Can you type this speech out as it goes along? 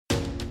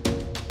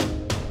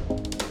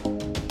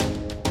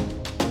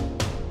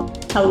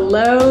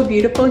Hello,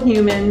 beautiful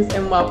humans,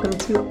 and welcome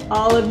to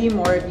all of you,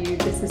 more of you.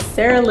 This is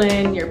Sarah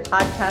Lynn, your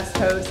podcast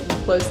host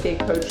and flow state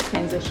coach,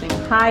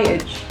 transitioning high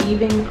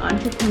achieving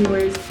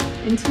entrepreneurs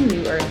into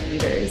new earth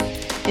leaders.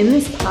 In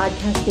this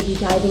podcast, we'll be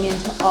diving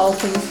into all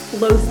things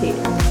flow state,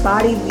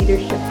 embodied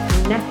leadership,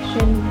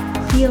 connection,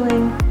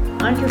 healing,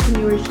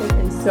 entrepreneurship,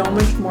 and so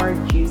much more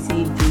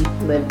juicy,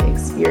 deep lived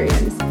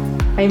experience.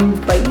 I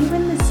invite you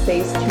in this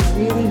space to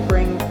really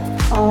bring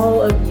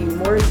all of you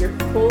more of your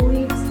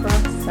fully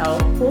expressed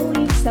self,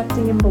 fully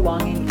accepting and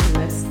belonging in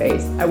this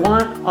space. I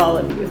want all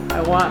of you.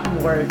 I want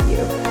more of you.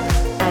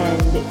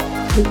 And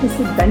take this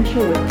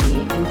adventure with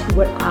me into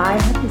what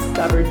I have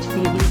discovered to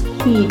be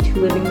the key to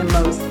living the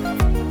most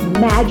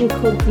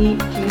magical, deep,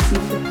 juicy,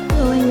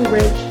 fulfilling,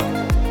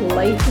 rich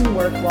life and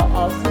work while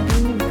also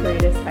being the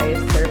greatest,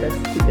 highest service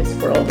to this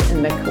world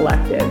and the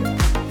collective.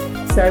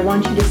 So I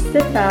want you to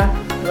sit back,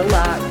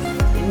 relax,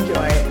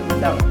 enjoy, and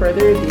without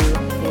further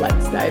ado,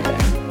 let's dive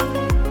in.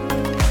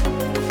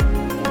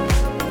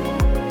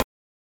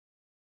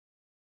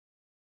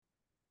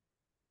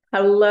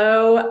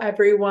 Hello,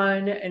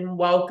 everyone, and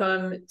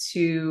welcome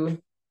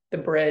to The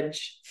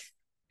Bridge.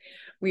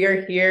 We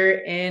are here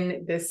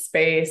in this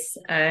space,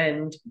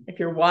 and if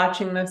you're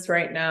watching this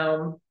right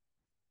now,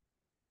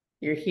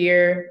 you're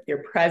here,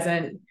 you're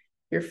present,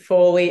 you're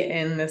fully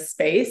in this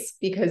space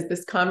because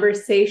this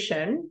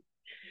conversation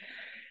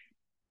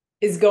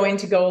is going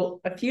to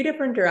go a few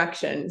different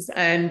directions.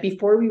 And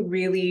before we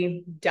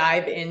really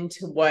dive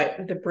into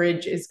what The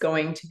Bridge is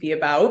going to be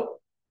about,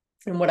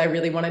 and what I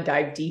really want to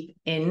dive deep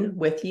in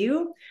with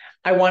you,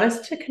 I want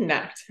us to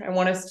connect. I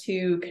want us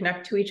to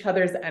connect to each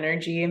other's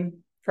energy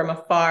from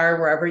afar,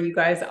 wherever you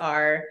guys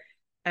are,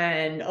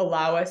 and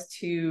allow us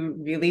to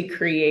really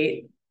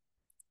create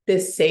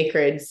this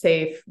sacred,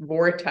 safe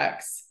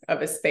vortex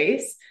of a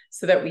space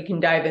so that we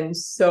can dive in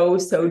so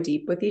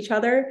deep with each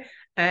other.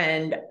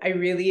 And I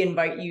really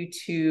invite you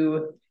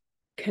to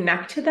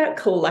connect to that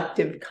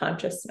collective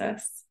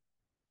consciousness,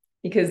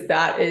 because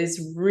that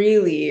is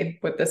really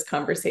what this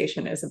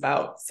conversation is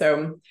about.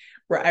 So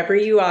wherever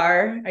you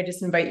are, I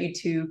just invite you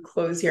to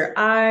close your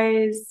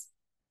eyes,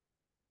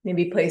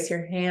 maybe place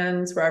your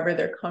hands wherever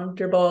they're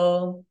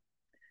comfortable.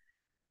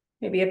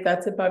 Maybe if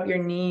that's above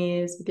your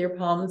knees with your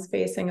palms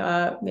facing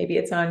up, maybe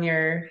it's on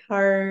your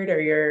heart or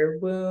your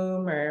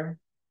womb or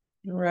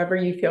wherever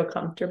you feel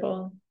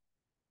comfortable.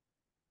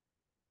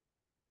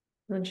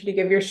 I want you to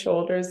give your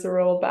shoulders a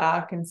roll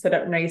back and sit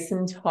up nice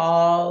and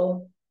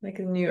tall, like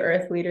a new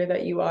earth leader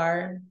that you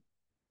are.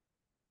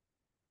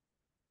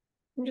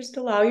 And just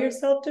allow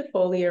yourself to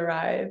fully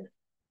arrive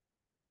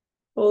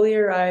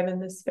in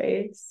this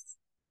space.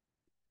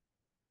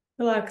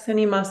 Relax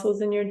any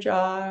muscles in your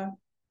jaw,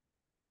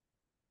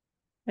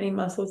 any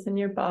muscles in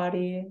your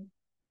body,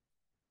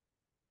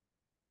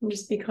 and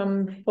just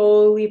become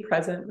fully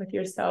present with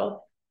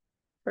yourself,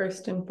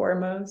 first and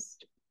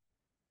foremost.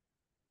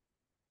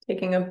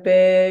 Taking a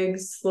big,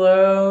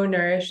 slow,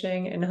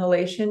 nourishing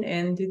inhalation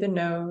in through the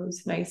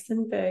nose, nice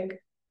and big.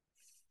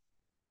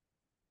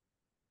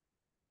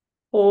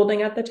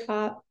 Holding at the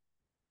top.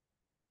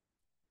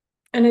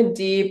 And a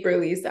deep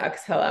release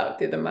exhale out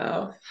through the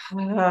mouth.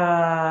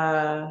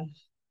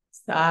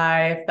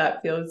 Sigh if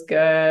that feels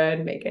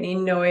good. Make any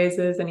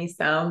noises, any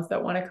sounds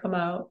that want to come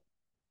out.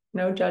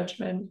 No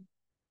judgment.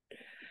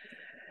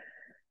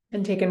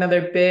 And take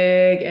another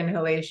big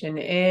inhalation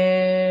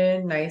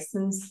in, nice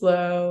and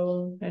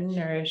slow and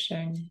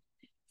nourishing.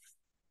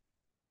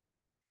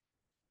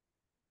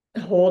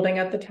 Holding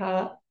at the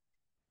top.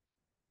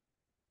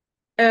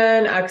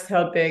 And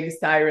exhale, big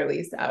sigh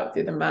release out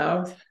through the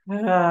mouth.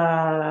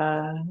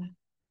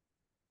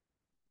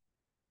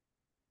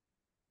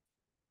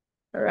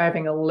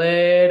 Arriving a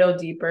little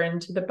deeper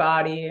into the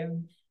body,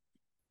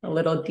 a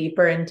little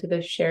deeper into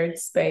the shared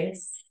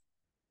space.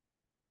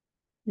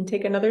 And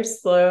take another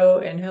slow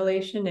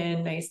inhalation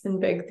in, nice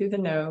and big through the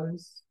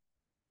nose.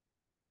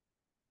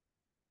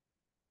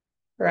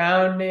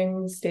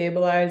 Grounding,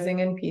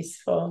 stabilizing, and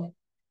peaceful.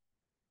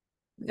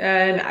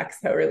 And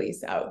exhale,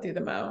 release out through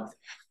the mouth.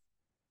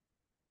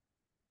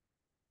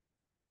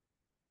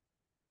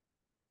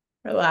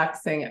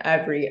 Relaxing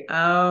every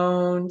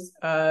ounce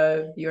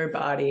of your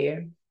body,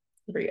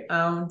 every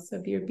ounce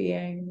of your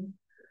being.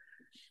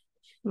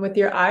 And with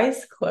your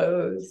eyes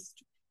closed,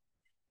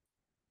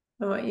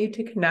 I want you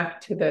to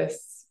connect to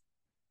this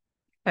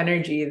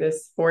energy,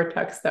 this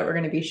vortex that we're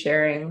going to be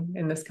sharing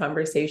in this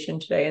conversation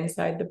today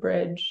inside the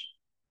bridge.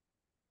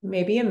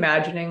 Maybe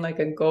imagining like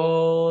a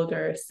gold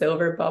or a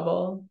silver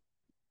bubble,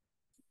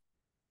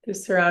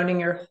 just surrounding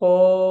your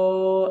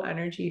whole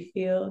energy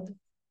field.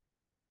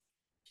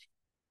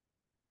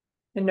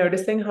 And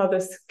noticing how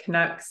this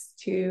connects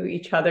to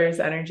each other's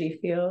energy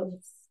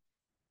fields.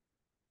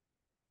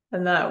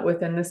 And that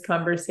within this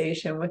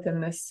conversation,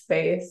 within this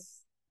space,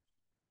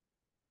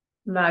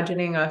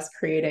 imagining us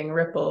creating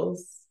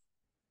ripples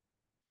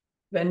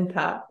of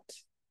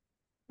impact,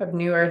 of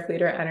new earth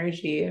leader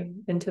energy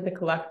into the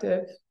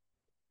collective.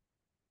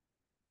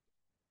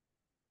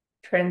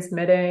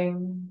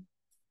 Transmitting,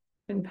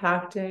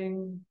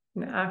 impacting,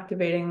 and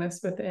activating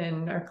this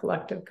within our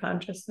collective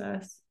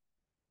consciousness.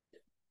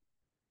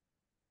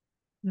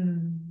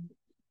 And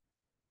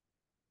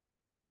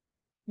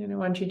I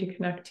want you to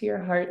connect to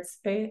your heart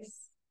space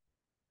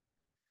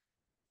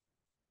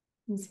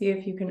and see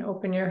if you can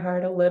open your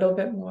heart a little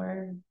bit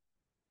more,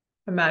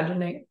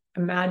 imagining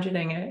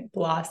it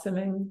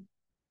blossoming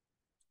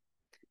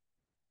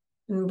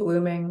and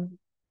blooming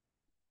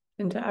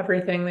into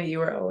everything that you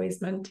were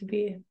always meant to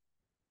be.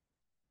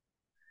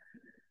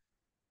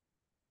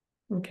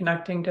 And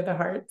connecting to the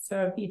hearts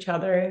of each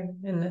other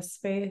in this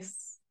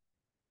space.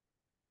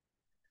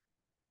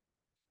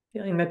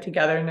 Feeling the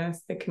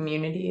togetherness, the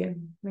community,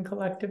 the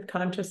collective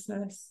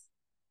consciousness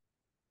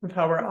of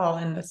how we're all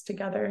in this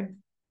together.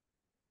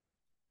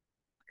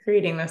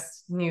 Creating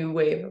this new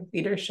wave of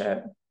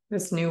leadership,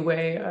 this new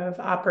way of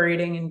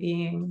operating and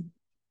being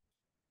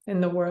in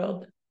the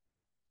world,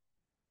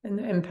 and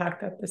the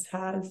impact that this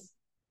has.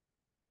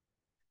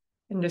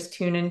 And just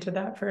tune into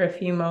that for a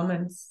few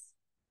moments.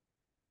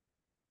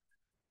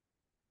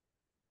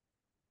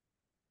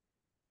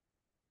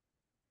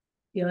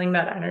 Feeling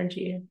that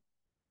energy.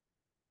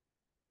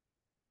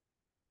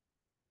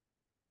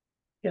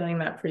 Feeling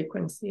that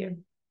frequency.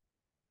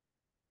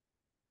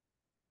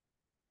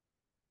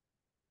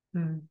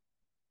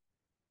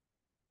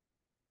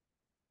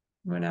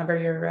 Whenever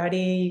you're ready,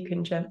 you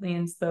can gently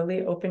and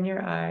slowly open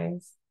your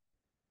eyes.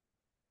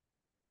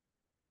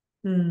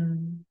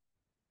 And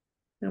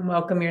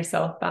welcome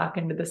yourself back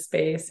into the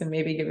space, and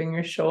maybe giving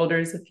your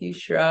shoulders a few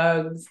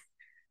shrugs,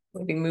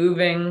 maybe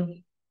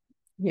moving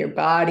your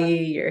body,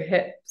 your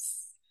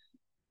hips,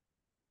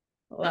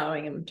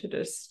 allowing them to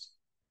just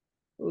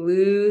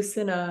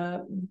loosen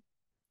up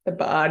the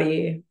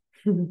body,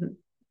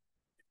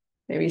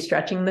 maybe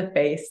stretching the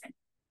face,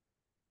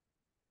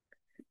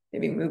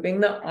 maybe moving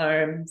the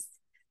arms,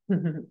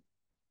 and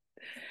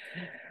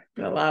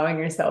allowing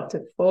yourself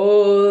to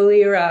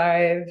fully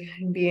arrive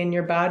and be in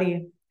your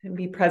body and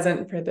be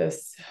present for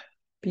this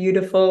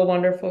beautiful,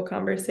 wonderful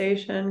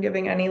conversation,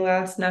 giving any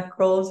last neck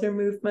rolls or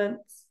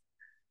movements,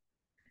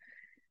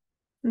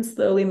 and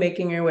slowly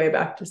making your way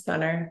back to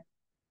center.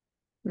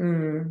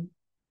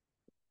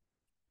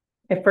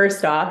 I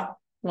first off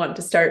want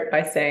to start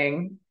by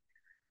saying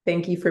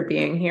thank you for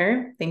being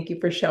here. Thank you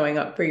for showing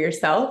up for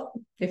yourself.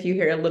 If you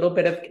hear a little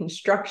bit of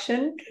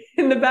construction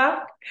in the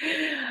back,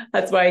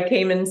 that's why I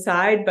came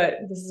inside. But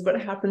this is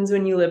what happens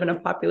when you live in a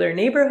popular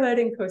neighborhood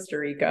in Costa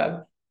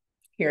Rica,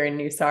 here in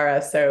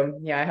Nosara. So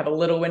yeah, I have a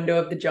little window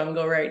of the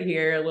jungle right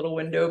here, a little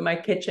window of my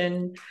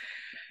kitchen.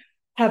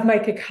 Have my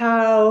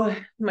cacao,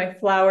 my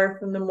flour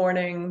from the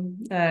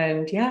morning.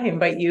 And yeah, I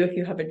invite you, if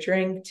you have a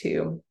drink,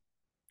 to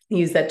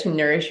use that to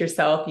nourish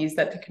yourself, use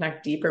that to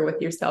connect deeper with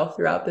yourself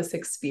throughout this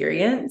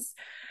experience.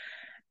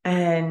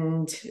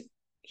 And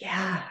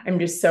yeah, I'm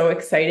just so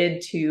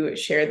excited to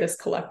share this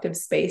collective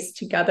space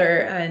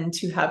together and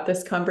to have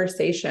this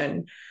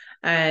conversation.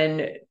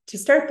 And to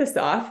start this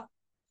off,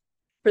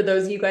 for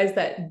those of you guys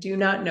that do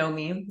not know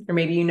me, or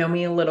maybe you know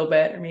me a little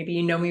bit, or maybe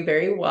you know me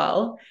very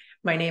well,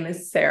 my name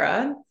is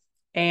Sarah.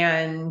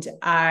 And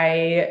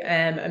I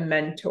am a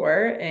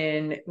mentor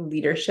in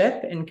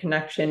leadership, in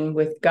connection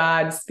with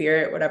God,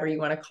 spirit, whatever you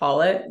want to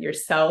call it,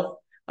 yourself,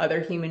 other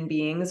human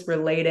beings,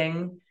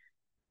 relating.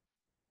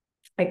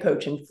 I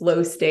coach in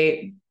flow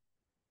state.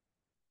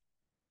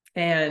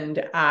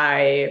 And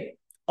I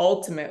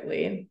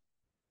ultimately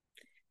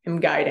am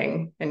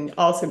guiding, and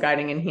also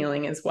guiding and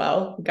healing as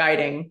well,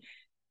 guiding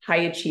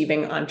high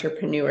achieving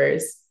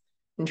entrepreneurs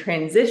and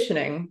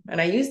transitioning. And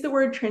I use the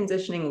word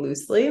transitioning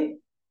loosely,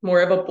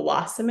 more of a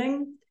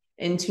blossoming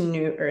into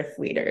new earth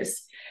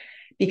leaders,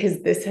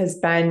 because this has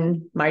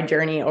been my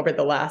journey over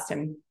the last,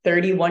 I'm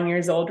 31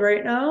 years old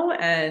right now.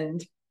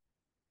 And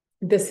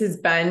this has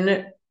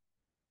been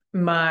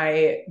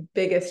my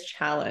biggest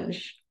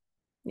challenge.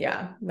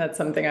 Yeah, that's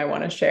something I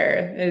want to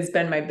share. It has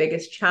been my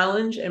biggest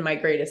challenge and my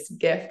greatest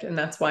gift. And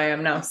that's why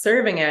I'm now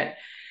serving it,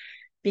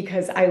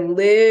 because I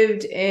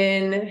lived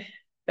in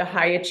the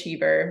high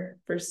achiever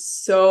for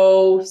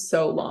so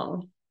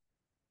long.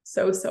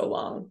 So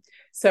long.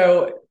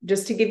 So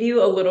just to give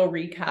you a little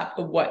recap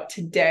of what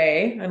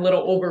today, a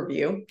little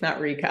overview, not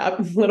recap,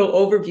 a little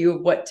overview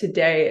of what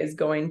today is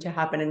going to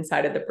happen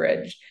inside of the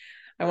bridge.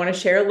 I want to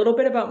share a little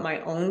bit about my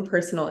own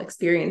personal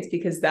experience,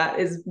 because that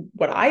is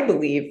what I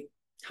believe,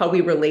 how we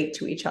relate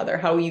to each other,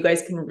 how you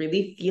guys can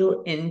really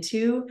feel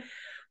into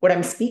what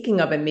I'm speaking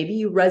of. And maybe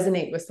you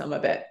resonate with some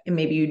of it, and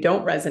maybe you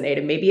don't resonate,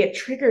 and maybe it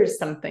triggers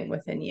something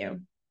within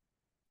you.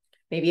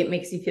 Maybe it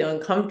makes you feel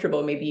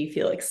uncomfortable. Maybe you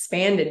feel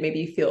expanded. Maybe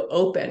you feel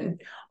open.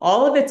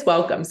 All of it's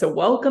welcome. So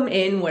welcome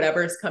in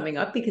whatever is coming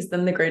up, because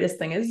then the greatest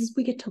thing is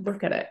we get to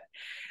look at it.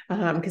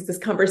 Because this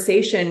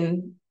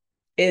conversation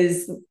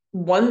is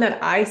one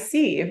that I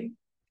see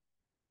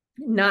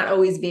not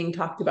always being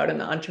talked about in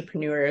the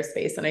entrepreneurial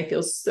space. And I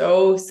feel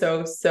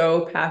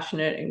so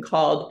passionate and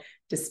called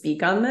to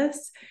speak on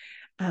this.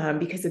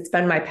 Because it's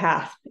been my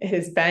path. It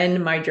has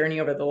been my journey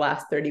over the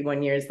last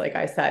 31 years, like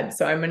I said.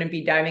 So I'm going to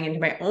be diving into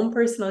my own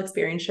personal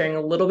experience, sharing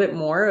a little bit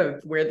more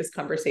of where this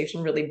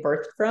conversation really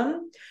birthed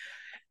from.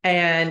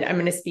 And I'm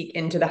going to speak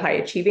into the high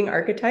achieving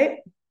archetype.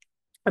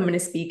 I'm going to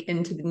speak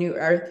into the new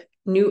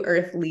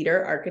earth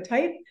leader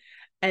archetype.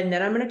 And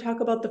then I'm going to talk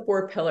about the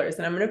 4 pillars,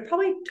 and I'm going to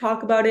probably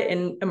talk about it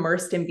in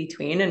immersed in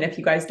between. And if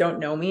you guys don't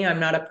know me, I'm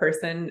not a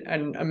person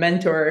and a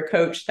mentor or a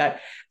coach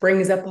that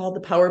brings up all the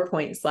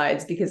PowerPoint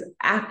slides, because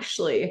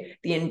actually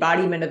the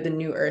embodiment of the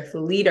new earth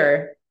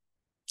leader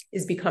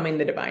is becoming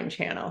the divine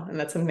channel. And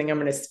that's something I'm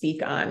going to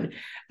speak on,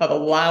 of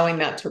allowing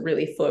that to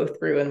really flow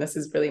through. And this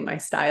is really my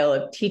style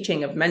of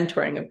teaching, of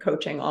mentoring, of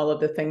coaching, all of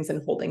the things,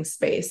 and holding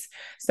space.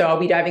 So I'll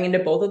be diving into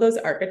both of those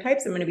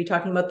archetypes. I'm going to be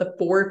talking about the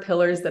 4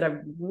 pillars that have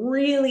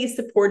really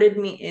supported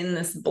me in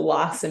this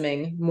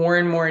blossoming more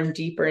and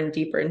deeper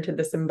into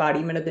this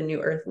embodiment of the new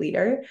earth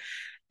leader.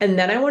 And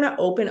then I want to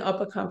open up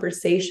a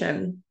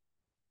conversation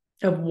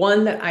of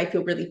one that I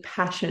feel really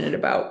passionate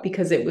about,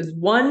 because it was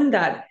one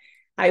that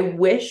I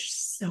wish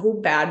so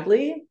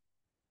badly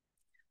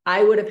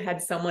I would have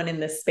had someone in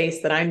this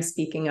space that I'm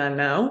speaking on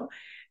now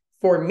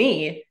for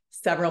me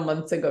several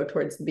months ago,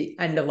 towards the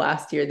end of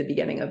last year, the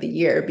beginning of the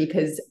year,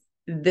 because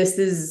this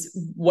is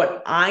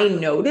what I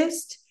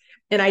noticed.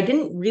 And I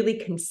didn't really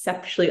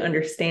conceptually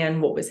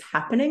understand what was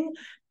happening,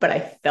 but I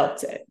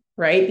felt it,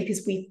 right?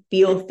 Because we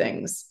feel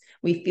things.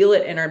 We feel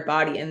it in our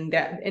body, and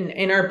that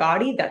in our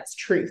body, that's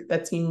truth.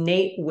 That's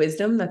innate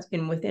wisdom that's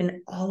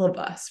within all of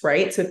us,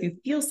 right? So if you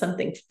feel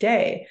something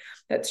today,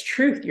 that's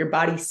truth, your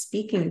body's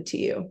speaking to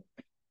you.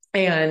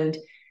 And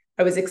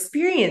I was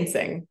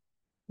experiencing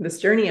this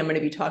journey I'm going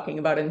to be talking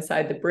about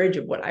inside the bridge,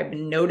 of what I've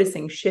been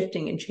noticing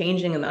shifting and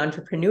changing in the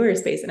entrepreneur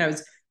space. And I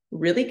was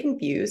really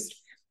confused.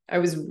 I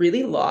was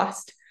really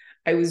lost.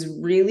 I was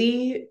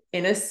really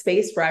in a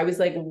space where I was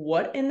like,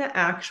 what in the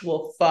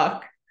actual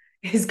fuck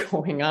is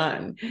going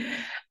on?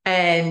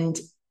 And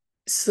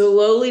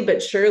slowly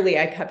but surely,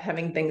 I kept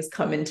having things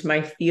come into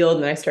my field,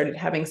 and I started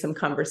having some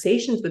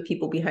conversations with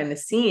people behind the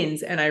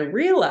scenes. And I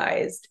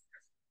realized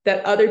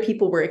that other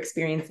people were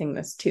experiencing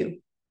this too.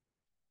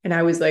 And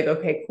I was like,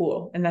 okay,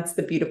 cool. And that's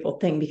the beautiful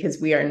thing, because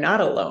we are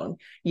not alone.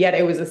 Yet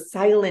it was a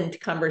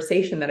silent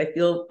conversation that I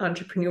feel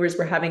entrepreneurs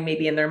were having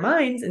maybe in their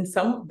minds, and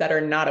some that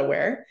are not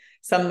aware,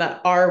 some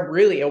that are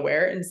really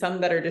aware, and some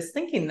that are just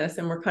thinking this,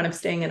 and we're kind of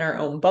staying in our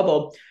own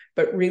bubble,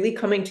 but really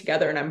coming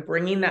together. And I'm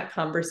bringing that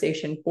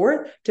conversation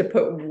forth to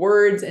put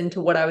words into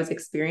what I was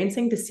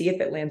experiencing, to see if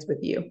it lands with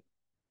you.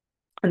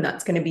 And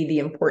that's going to be the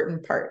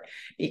important part,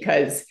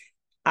 because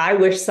I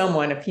wish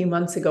someone a few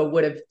months ago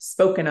would have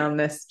spoken on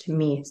this to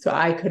me, so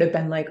I could have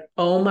been like,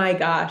 oh my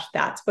gosh,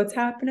 that's what's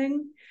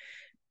happening.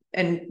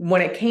 And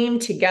when it came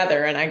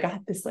together and I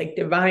got this like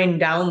divine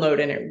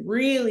download, and it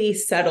really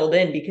settled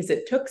in, because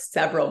it took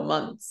several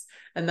months.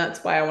 And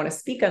that's why I want to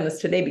speak on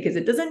this today, because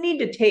it doesn't need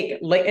to take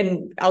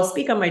and I'll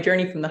speak on my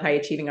journey from the high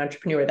achieving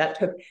entrepreneur. That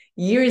took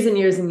years and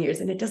years and years.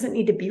 And it doesn't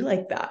need to be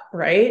like that,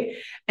 right?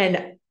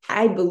 And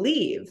I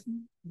believe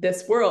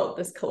this world,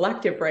 this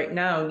collective right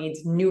now,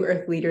 needs new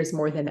earth leaders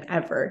more than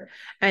ever.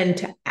 And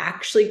to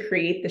actually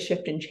create the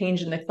shift and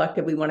change in the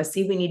collective we want to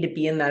see, we need to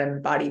be in that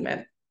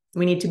embodiment.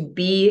 We need to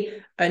be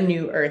a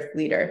new earth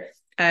leader.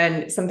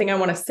 And something I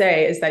want to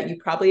say is that you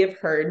probably have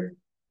heard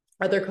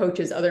other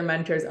coaches, other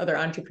mentors, other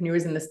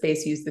entrepreneurs in the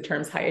space use the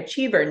terms high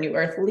achiever, new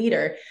earth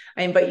leader.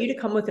 I invite you to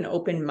come with an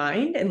open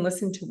mind and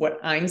listen to what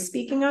I'm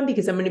speaking on,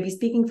 because I'm going to be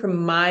speaking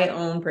from my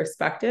own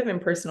perspective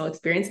and personal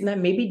experience. And that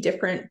may be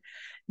different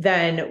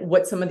than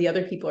what some of the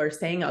other people are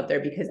saying out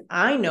there, because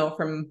I know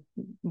from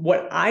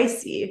what I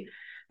see,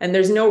 and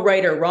there's no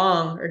right or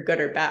wrong or good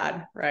or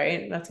bad,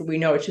 right? That's what we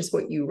know. It's just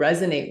what you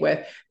resonate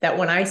with. That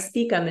when I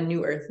speak on the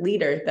new earth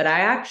leader,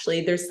 that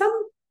there's some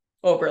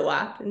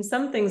overlap and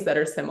some things that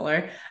are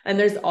similar. And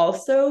there's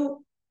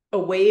also a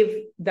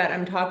wave that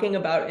I'm talking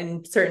about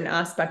in certain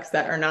aspects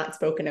that are not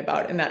spoken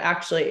about, and that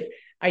actually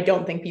I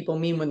don't think people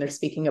mean when they're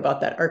speaking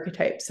about that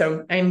archetype.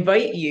 So I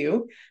invite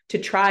you to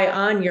try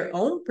on your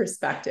own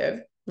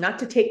perspective, not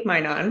to take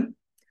mine on,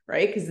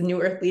 right? Because the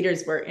new earth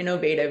leaders, we're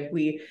innovative.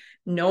 We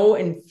know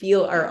and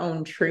feel our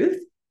own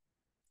truth,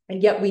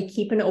 and yet we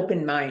keep an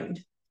open mind.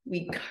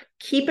 We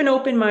keep an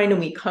open mind, and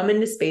we come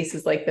into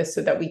spaces like this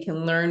so that we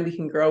can learn, we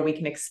can grow, we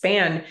can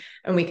expand,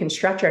 and we can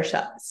stretch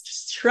ourselves.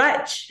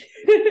 Stretch.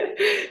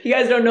 You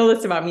guys don't know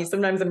this about me.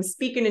 Sometimes I'm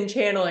speaking and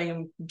channeling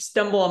and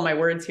stumble on my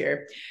words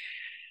here.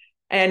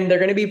 And they're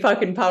going to be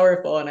fucking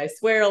powerful. And I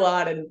swear a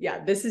lot. And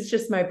yeah, this is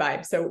just my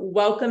vibe. So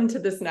welcome to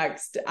this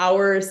next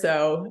hour or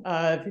so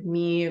of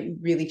me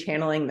really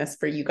channeling this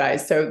for you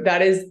guys. So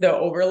that is the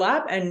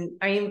overlap. And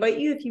I invite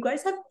you, if you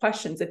guys have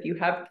questions, if you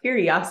have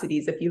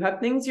curiosities, if you have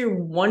things you're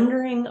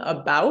wondering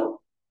about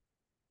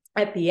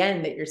at the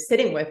end that you're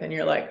sitting with, and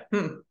you're like,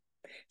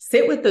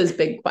 sit with those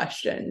big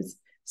questions.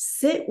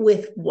 Sit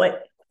with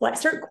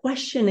start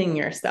questioning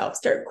yourself,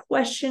 start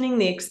questioning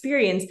the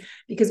experience,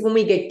 because when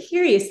we get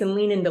curious and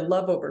lean into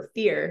love over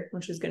fear,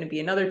 which is going to be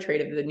another trait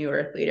of the new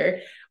earth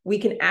leader, we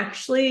can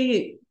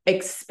actually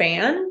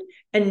expand,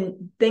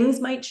 and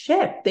things might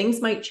shift, things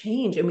might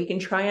change, and we can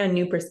try on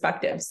new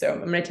perspectives. So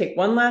I'm going to take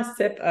one last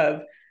sip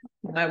of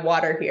my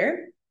water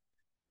here.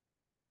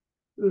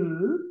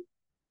 And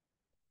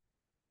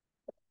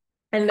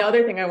the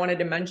other thing I wanted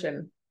to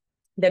mention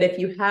that if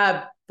you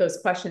have those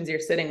questions, you're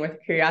sitting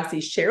with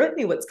curiosity, share with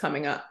me what's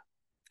coming up.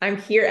 I'm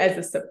here as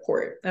a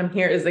support. I'm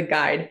here as a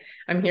guide.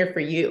 I'm here for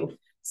you.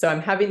 So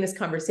I'm having this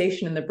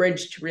conversation in the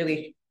bridge to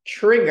really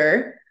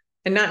trigger,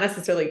 and not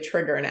necessarily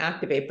trigger and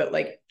activate, but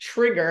like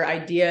trigger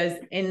ideas,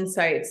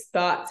 insights,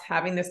 thoughts,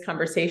 having this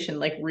conversation,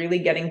 like really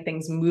getting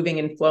things moving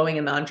and flowing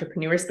in the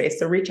entrepreneur space.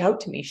 So reach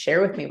out to me,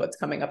 share with me what's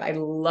coming up. I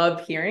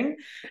love hearing,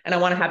 and I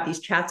want to have these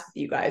chats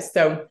with you guys.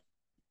 So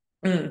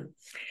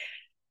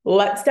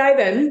let's dive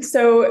in.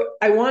 So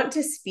I want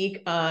to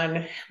speak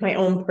on my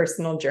own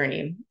personal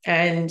journey.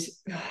 And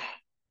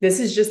this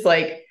is just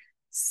like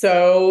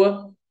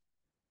so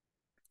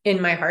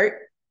in my heart,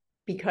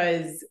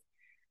 because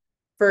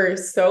for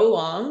so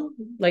long,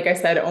 like I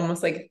said,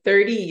 almost like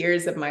 30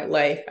 years of my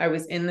life, I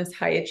was in this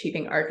high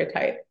achieving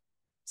archetype.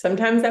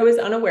 Sometimes I was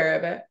unaware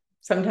of it.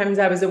 Sometimes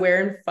I was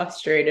aware and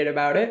frustrated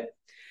about it.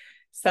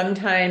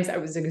 Sometimes I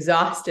was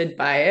exhausted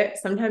by it.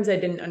 Sometimes I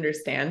didn't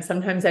understand.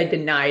 Sometimes I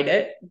denied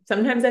it.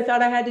 Sometimes I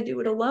thought I had to do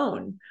it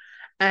alone.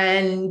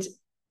 And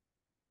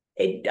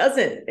it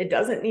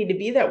doesn't need to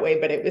be that way,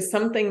 but it was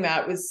something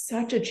that was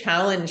such a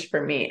challenge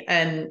for me.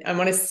 And I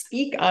want to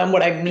speak on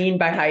what I mean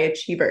by high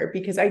achiever,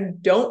 because I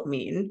don't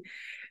mean,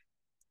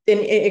 and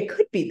it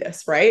could be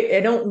this, right? I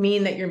don't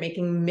mean that you're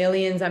making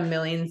millions on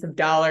millions of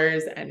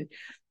dollars and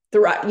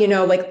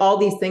like all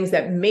these things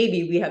that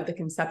maybe we have the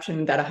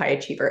conception that a high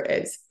achiever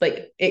is.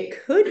 Like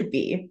it could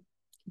be,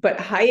 but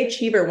high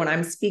achiever, when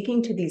I'm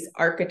speaking to these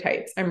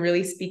archetypes, I'm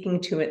really speaking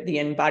to it, the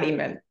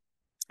embodiment.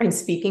 I'm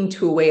speaking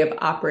to a way of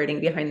operating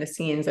behind the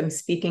scenes. I'm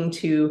speaking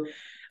to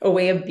a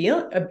way of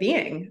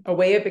being, a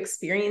way of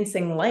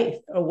experiencing life,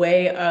 a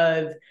way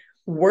of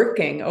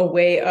working, a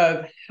way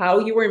of how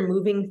you are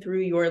moving through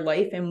your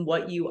life and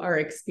what you are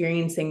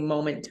experiencing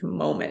moment to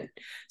moment.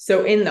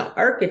 So in the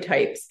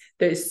archetypes,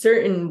 there's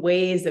certain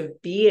ways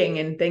of being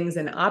and things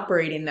and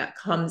operating that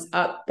comes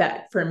up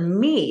that for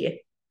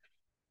me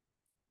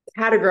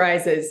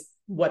categorizes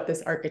what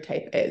this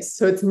archetype is.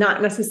 So it's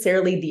not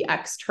necessarily the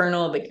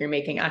external, like you're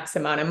making X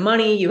amount of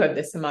money, you have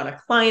this amount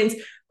of clients.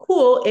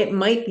 Cool. It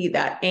might be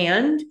that.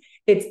 And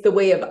it's the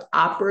way of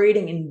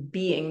operating and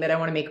being that I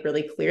want to make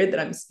really clear that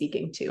I'm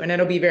speaking to. And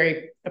it'll be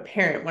very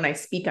apparent when I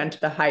speak onto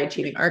the high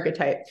achieving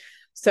archetype.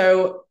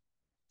 So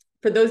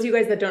for those of you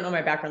guys that don't know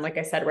my background, like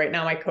I said, right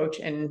now I coach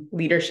in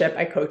leadership,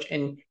 I coach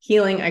in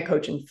healing, I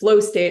coach in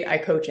flow state, I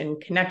coach in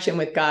connection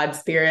with God,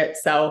 spirit,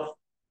 self,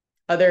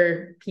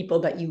 other people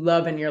that you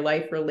love in your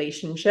life,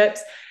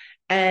 relationships.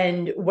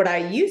 And what I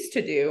used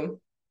to do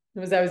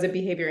was I was a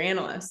behavior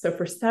analyst. So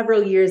for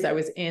several years, I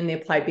was in the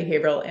applied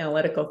behavioral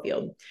analytical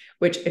field,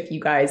 which if you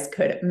guys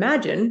could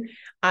imagine,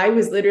 I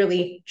was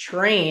literally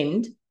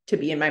trained to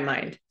be in my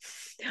mind.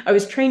 I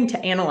was trained to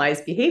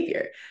analyze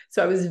behavior.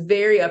 So I was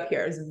very up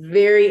here. I was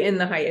very in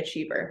the high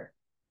achiever.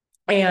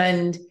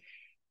 And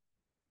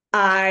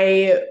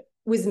I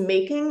was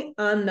making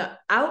on the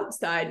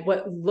outside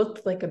what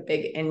looked like a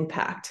big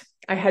impact.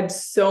 I had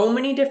so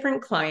many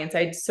different clients.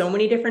 I had so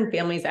many different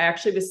families. I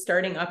actually was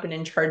starting up and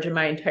in charge of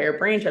my entire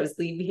branch. I was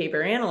lead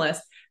behavior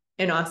analyst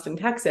in Austin,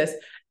 Texas.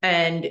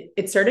 And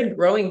it started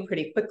growing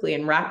pretty quickly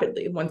and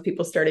rapidly once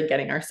people started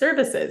getting our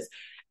services.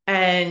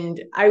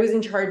 And I was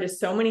in charge of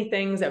so many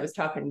things. I was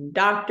talking to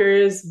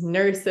doctors,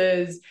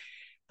 nurses,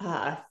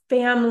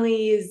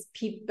 families,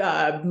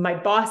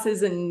 my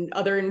bosses and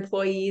other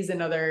employees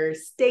in other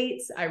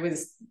states. I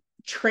was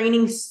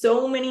training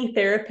so many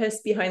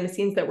therapists behind the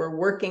scenes that were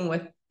working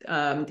with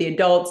the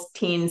adults,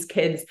 teens,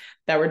 kids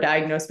that were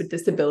diagnosed with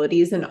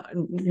disabilities and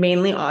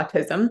mainly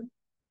autism.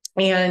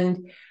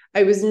 And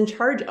I was in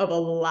charge of a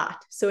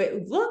lot. So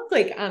it looked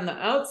like on the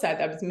outside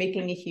that I was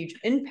making a huge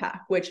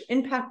impact, which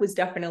impact was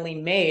definitely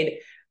made.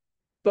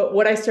 But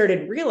what I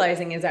started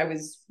realizing is I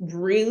was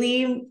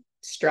really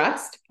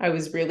stressed. I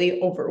was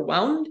really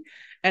overwhelmed,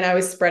 and I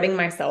was spreading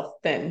myself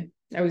thin.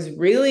 I was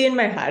really in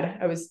my head.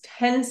 I was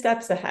 10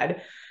 steps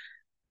ahead.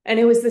 And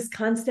it was this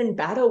constant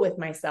battle with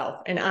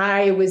myself. And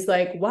I was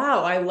like,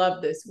 wow, I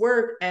love this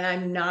work and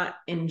I'm not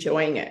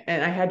enjoying it.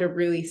 And I had to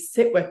really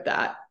sit with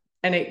that.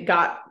 And it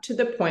got to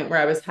the point where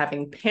I was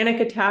having panic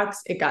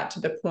attacks. It got to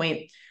the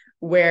point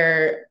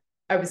where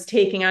I was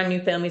taking on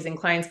new families and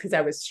clients because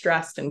I was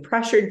stressed and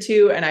pressured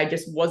to, and I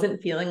just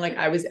wasn't feeling like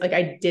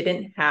I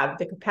didn't have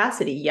the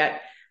capacity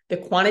yet. The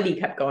quantity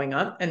kept going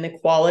up and the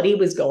quality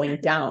was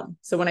going down.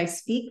 So when I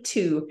speak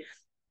to,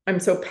 I'm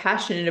so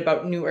passionate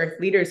about New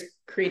Earth leaders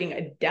creating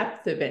a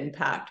depth of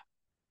impact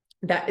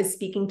that is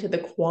speaking to the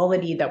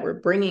quality that we're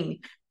bringing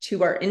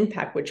to our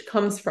impact, which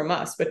comes from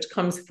us, which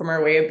comes from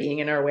our way of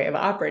being and our way of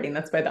operating.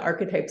 That's why the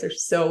archetypes are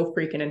so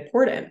freaking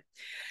important.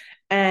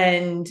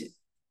 And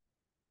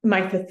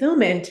my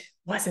fulfillment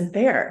wasn't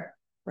there,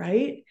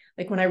 right?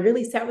 Like when I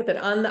really sat with it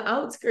on the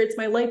outskirts,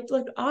 my life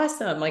looked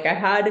awesome. Like I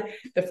had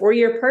the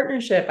 4-year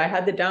partnership. I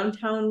had the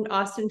downtown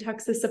Austin,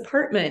 Texas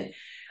apartment.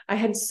 I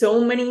had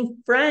so many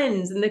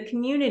friends in the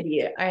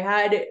community.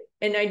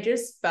 And I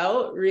just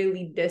felt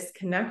really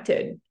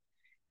disconnected.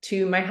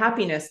 to my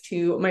happiness,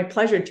 to my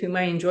pleasure, to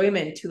my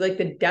enjoyment, to like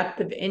the depth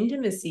of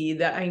intimacy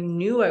that I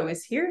knew I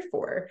was here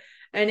for.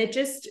 And it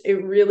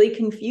really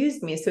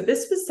confused me. So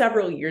this was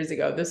several years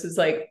ago. This is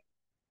like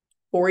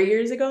 4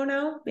 years ago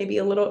now, maybe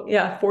a little,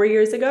 4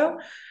 years ago.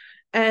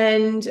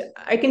 And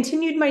I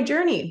continued my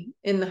journey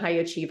in the high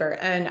achiever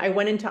and I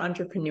went into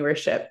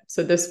entrepreneurship.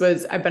 So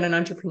I've been an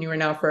entrepreneur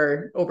now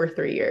for over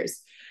 3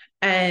 years.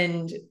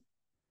 And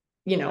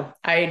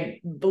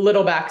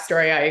little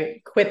backstory,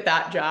 I quit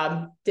that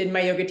job, did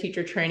my yoga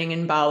teacher training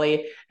in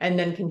Bali, and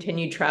then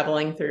continued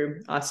traveling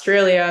through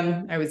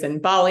Australia. I was in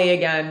Bali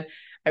again.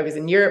 I was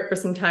in Europe for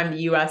some time,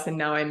 the US, and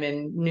now I'm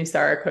in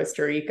Nusara,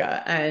 Costa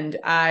Rica. And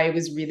I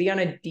was really on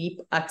a deep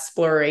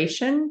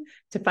exploration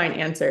to find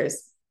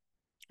answers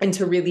and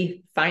to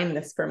really find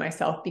this for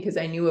myself because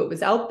I knew it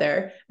was out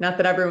there. Not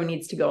that everyone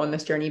needs to go on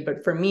this journey,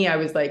 but for me, I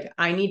was like,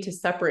 I need to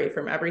separate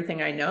from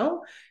everything I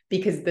know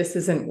because this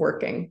isn't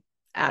working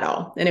at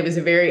all. And it was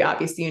very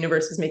obvious. The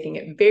universe was making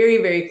it very,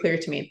 very clear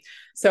to me.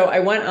 So I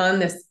went on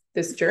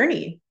this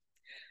journey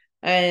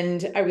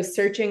and I was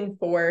searching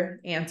for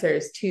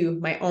answers to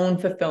my own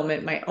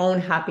fulfillment, my own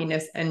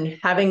happiness, and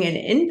having an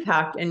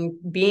impact and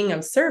being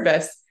of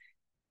service,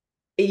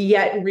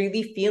 yet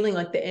really feeling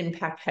like the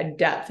impact had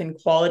depth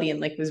and quality and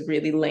like was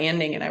really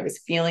landing. And I was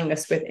feeling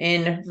this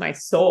within my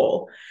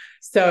soul.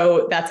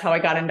 So that's how I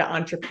got into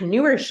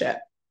entrepreneurship.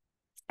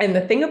 And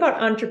the thing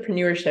about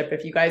entrepreneurship,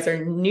 if you guys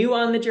are new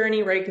on the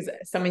journey, right? Because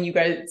some of you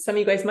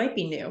guys might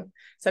be new.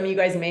 Some of you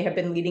guys may have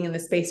been leading in the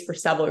space for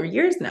several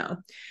years now.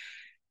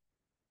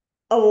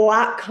 A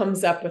lot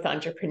comes up with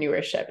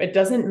entrepreneurship. It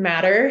doesn't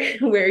matter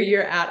where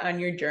you're at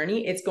on your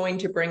journey. It's going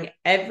to bring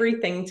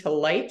everything to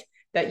light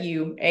that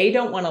you,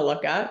 don't want to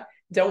look at,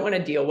 don't want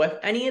to deal with.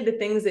 Any of the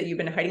things that you've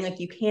been hiding, like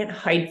you can't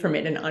hide from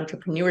it in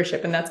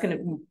entrepreneurship. And that's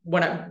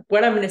what I'm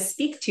going to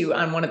speak to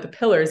on one of the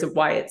pillars of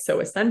why it's so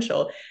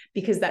essential,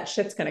 because that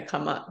shit's going to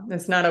come up.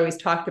 It's not always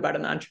talked about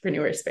in the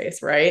entrepreneur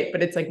space, right?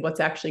 But it's like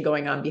what's actually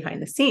going on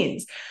behind the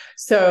scenes.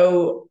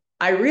 So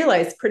I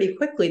realized pretty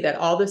quickly that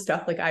all this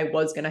stuff, like I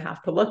was going to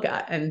have to look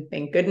at, and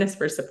thank goodness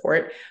for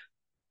support.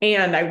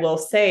 And I will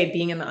say,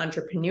 being in the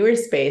entrepreneur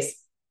space,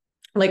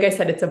 like I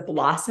said, it's a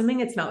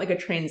blossoming. It's not like a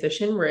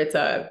transition where it's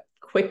a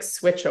quick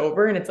switch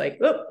over and it's like,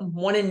 oh,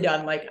 one and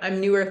done. Like I'm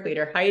New Earth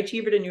leader, high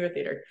achiever to New Earth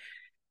leader.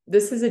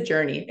 This is a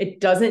journey.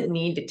 It doesn't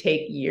need to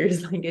take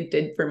years like it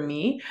did for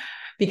me,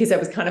 because I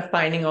was kind of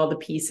finding all the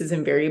pieces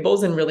and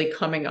variables and really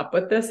coming up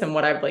with this. And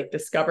what I've like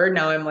discovered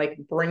now, I'm like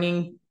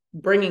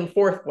bringing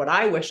forth what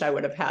I wish I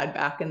would have had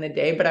back in the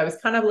day. But I was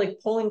kind of like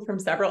pulling from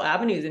several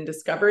avenues and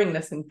discovering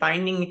this and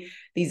finding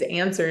these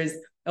answers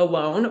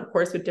alone, of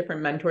course, with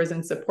different mentors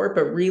and support,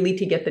 but really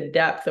to get the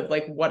depth of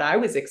like what I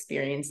was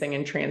experiencing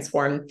and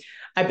transform.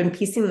 I've been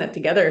piecing that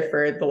together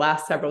for the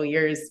last several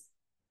years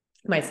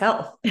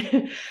myself.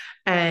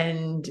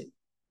 And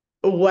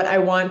what I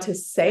want to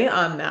say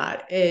on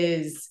that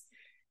is,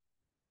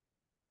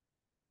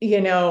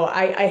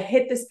 I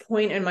hit this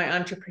point in my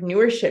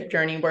entrepreneurship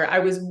journey where I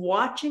was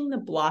watching the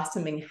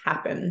blossoming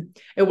happen.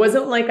 It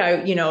wasn't like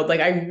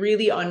I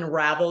really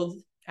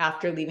unraveled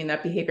after leaving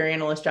that behavior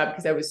analyst job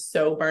because I was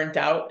so burnt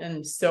out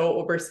and so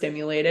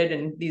overstimulated.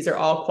 And these are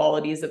all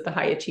qualities of the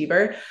high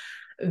achiever,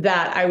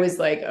 that I was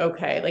like,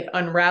 okay, like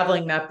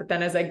unraveling that. But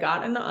then as I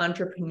got in the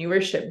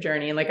entrepreneurship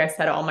journey, and like I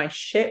said, all my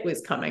shit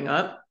was coming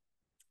up,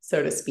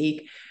 so to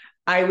speak,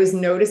 I was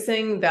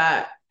noticing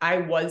that I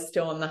was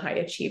still in the high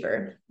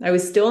achiever. I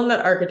was still in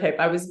that archetype.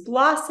 I was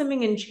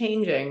blossoming and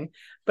changing,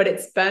 but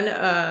it's been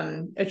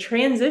a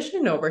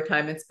transition over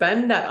time. It's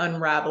been that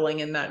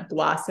unraveling and that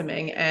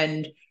blossoming,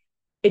 and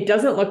it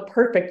doesn't look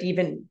perfect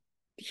even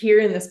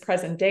here in this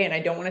present day. And I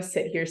don't want to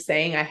sit here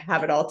saying I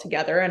have it all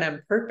together and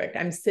I'm perfect.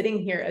 I'm sitting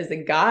here as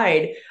a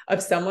guide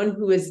of someone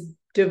who is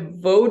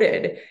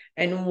devoted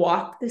and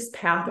walked this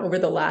path over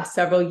the last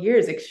several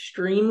years,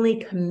 extremely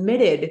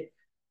committed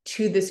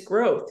to this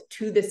growth,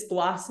 to this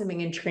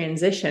blossoming and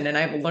transition. And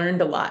I've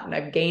learned a lot and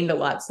I've gained a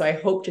lot. So I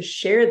hope to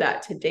share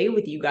that today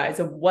with you guys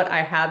of what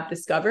I have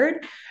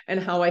discovered and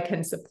how I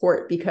can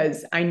support,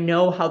 because I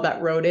know how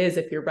that road is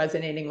if you're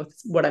resonating with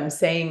what I'm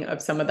saying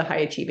of some of the high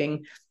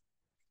achieving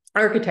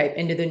archetype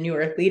into the New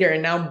Earth leader.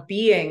 And now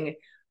being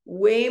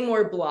way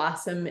more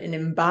blossom and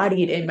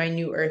embodied in my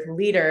New Earth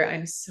leader,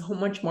 I'm so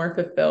much more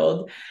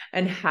fulfilled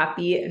and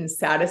happy and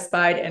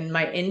satisfied. And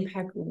my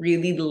impact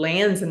really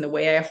lands in the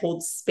way I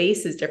hold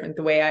space is different.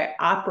 The way I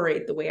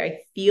operate, the way I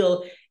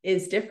feel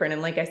is different.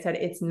 And like I said,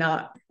 it's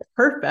not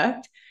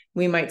perfect.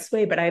 We might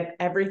sway, but I have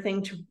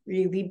everything to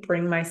really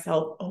bring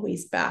myself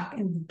always back.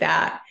 And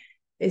that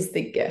is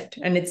the gift.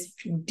 And it's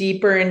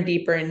deeper and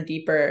deeper and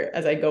deeper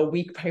as I go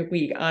week by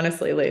week,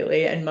 honestly,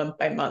 lately, and month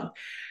by month.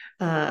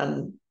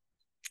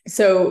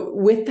 So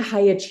with the high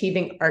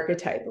achieving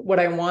archetype,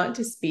 what I want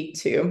to speak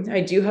to,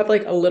 I do have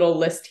like a little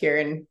list here,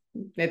 and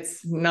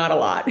it's not a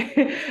lot.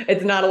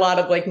 It's not a lot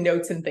of like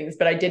notes and things,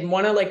 but I did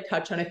want to like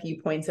touch on a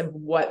few points of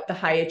what the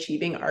high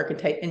achieving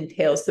archetype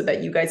entails so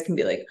that you guys can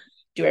be like,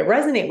 do I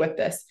resonate with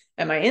this?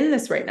 Am I in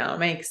this right now?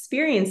 Am I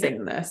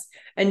experiencing this?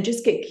 And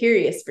just get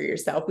curious for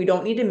yourself. We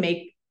don't need to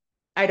make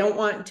I don't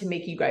want to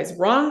make you guys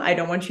wrong. I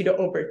don't want you to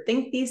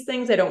overthink these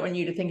things. I don't want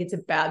you to think it's a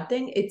bad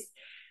thing. It's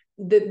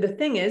the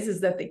thing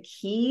is that the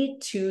key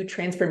to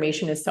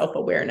transformation is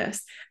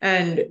self-awareness.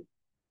 And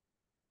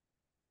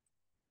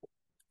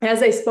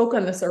as I spoke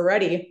on this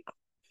already,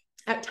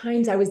 at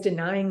times I was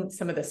denying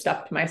some of the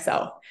stuff to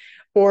myself,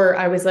 or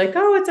I was like,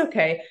 oh, it's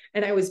okay.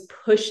 And I was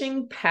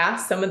pushing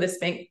past some of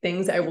the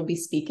things I will be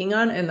speaking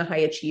on in the high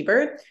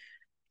achiever,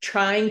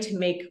 trying to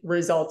make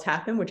results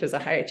happen, which is a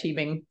high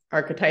achieving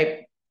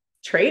archetype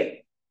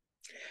trait.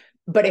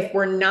 But if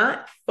we're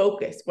not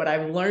focused, what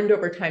I've learned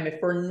over time, if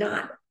we're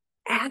not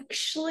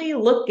actually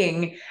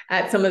looking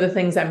at some of the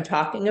things I'm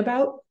talking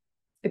about,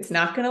 it's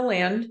not going to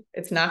land.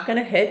 It's not going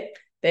to hit.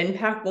 The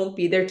impact won't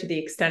be there to the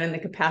extent and the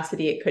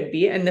capacity it could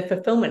be. And the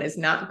fulfillment is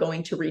not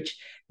going to reach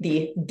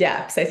the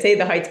depths. I say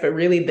the heights, but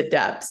really the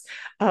depths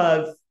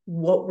of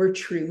what we're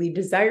truly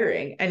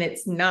desiring. And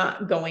it's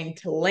not going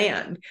to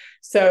land.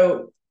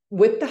 So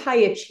with the high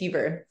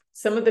achiever,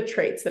 some of the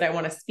traits that I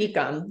want to speak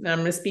on, and I'm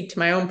going to speak to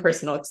my own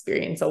personal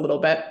experience a little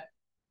bit,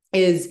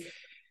 is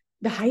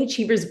the high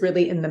achiever is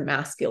really in the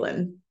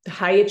masculine. The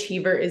high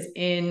achiever is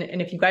in,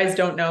 and if you guys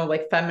don't know,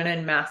 like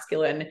feminine,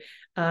 masculine,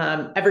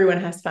 everyone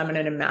has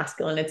feminine and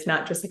masculine. It's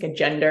not just like a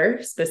gender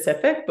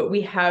specific, but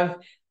we have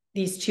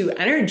these two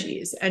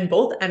energies, and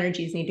both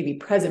energies need to be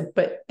present,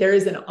 but there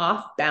is an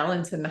off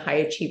balance in the high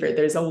achiever.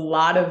 There's a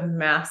lot of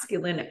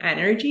masculine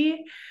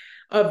energy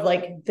of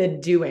like the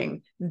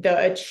doing,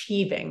 the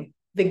achieving,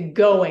 the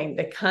going,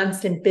 the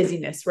constant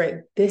busyness, right?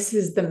 This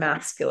is the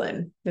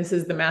masculine. This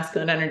is the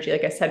masculine energy.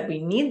 Like I said, we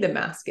need the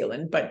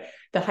masculine, but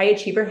the high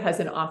achiever has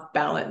an off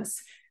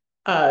balance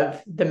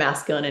of the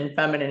masculine and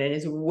feminine and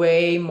is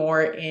way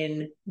more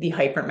in the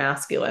hyper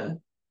masculine.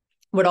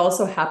 What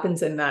also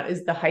happens in that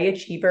is the high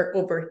achiever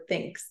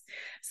overthinks.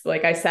 So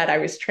like I said, I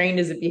was trained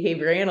as a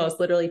behavior analyst,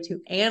 literally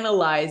to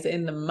analyze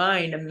in the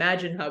mind,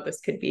 imagine how this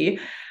could be.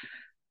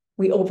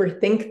 We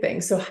overthink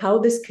things. So how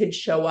this could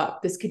show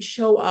up,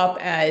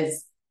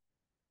 as,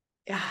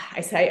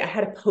 I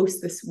had a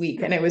post this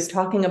week and I was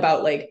talking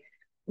about like,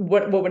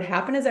 what would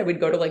happen is I would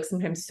go to like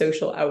sometimes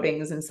social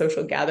outings and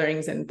social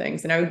gatherings and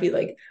things. And I would be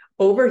like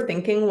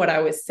overthinking what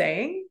I was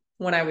saying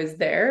when I was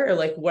there, or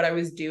like what I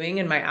was doing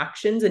in my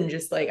actions. And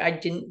just like, I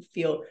didn't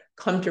feel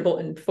comfortable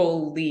and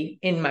fully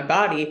in my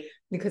body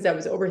because I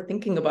was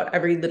overthinking about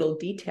every little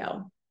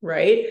detail.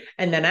 Right.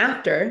 And then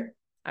after,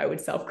 I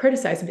would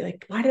self-criticize and be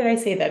like, why did I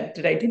say that?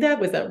 Did I do that?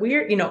 Was that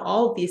weird? You know,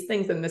 all of these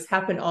things. And this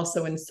happened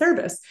also in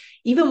service.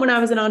 Even when I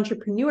was an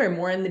entrepreneur,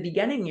 more in the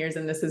beginning years,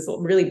 and this has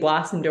really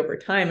blossomed over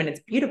time. And it's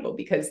beautiful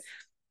because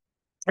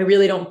I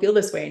really don't feel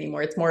this way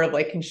anymore. It's more of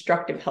like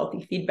constructive,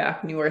 healthy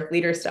feedback, New Earth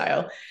leader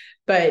style.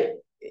 But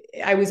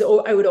I would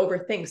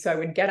overthink. So I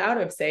would get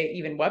out of, say,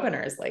 even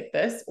webinars like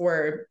this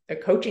or a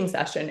coaching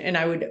session, and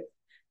I would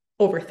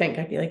overthink.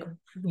 I'd be like,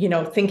 you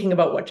know, thinking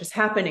about what just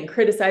happened and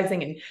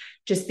criticizing and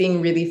just being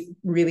really,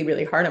 really,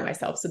 really hard on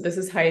myself. So this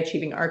is high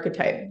achieving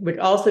archetype, which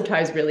also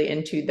ties really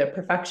into the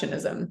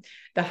perfectionism.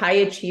 The high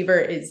achiever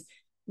is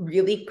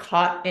really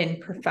caught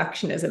in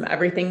perfectionism.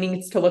 Everything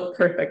needs to look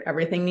perfect.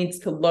 Everything needs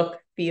to look,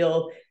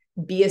 feel,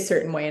 be a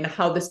certain way. And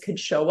how this could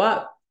show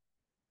up,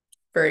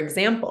 for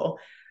example,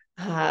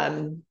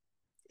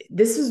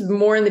 this is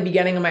more in the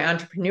beginning of my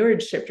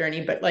entrepreneurship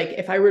journey, but like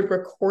if I would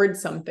record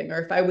something, or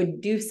if I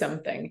would do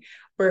something,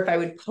 or if I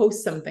would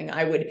post something,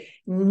 I would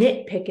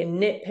nitpick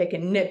and nitpick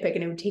and nitpick.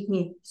 And it would take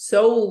me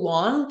so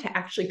long to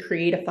actually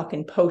create a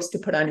fucking post to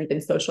put on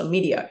even social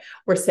media,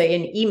 or say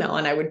an email,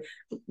 and I would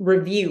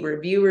review.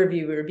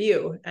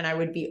 And I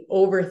would be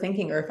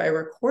overthinking, or if I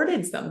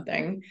recorded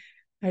something,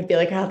 I'd be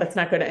like, oh, that's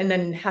not good. And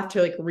then have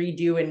to like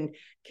redo and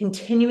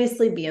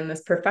continuously be in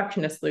this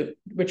perfectionist loop,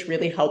 which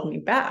really held me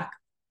back.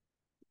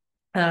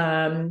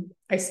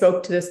 I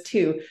spoke to this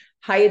too.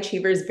 High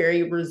achievers,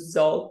 very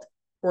result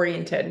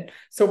oriented.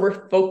 So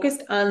we're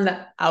focused on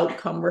the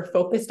outcome. We're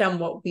focused on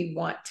what we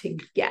want to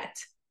get.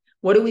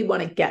 What do we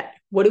want to get?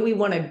 What do we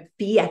want to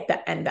be at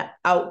the end, the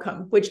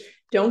outcome, which,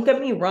 don't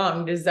get me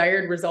wrong,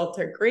 desired results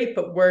are great,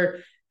 but we're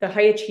the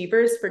high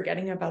achievers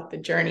forgetting about the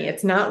journey.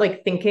 It's not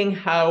like thinking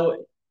how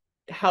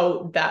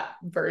that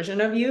version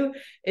of you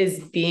is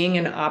being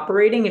and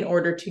operating in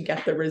order to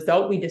get the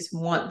result. We just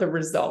want the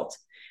result.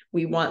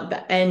 We want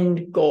the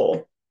end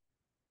goal.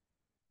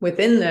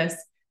 Within this,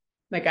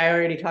 like I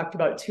already talked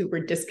about too,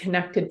 we're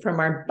disconnected from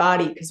our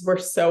body because we're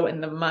so in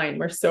the mind,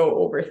 we're so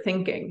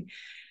overthinking.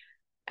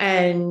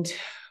 And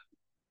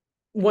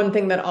one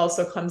thing that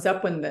also comes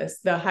up when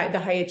the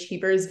high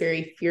achiever is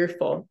very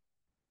fearful.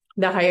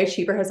 The high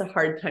achiever has a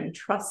hard time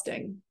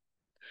trusting.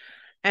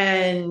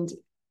 And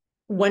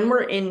when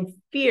we're in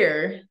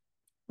fear,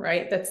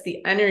 right, that's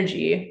the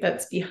energy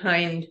that's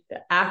behind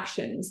the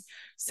actions.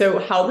 So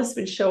how this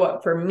would show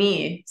up for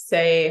me,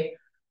 say,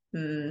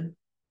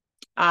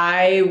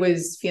 I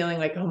was feeling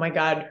like, oh my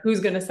God, who's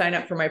going to sign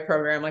up for my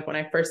program? Like when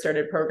I first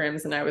started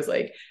programs, and I was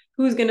like,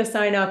 who's going to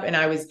sign up? And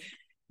I was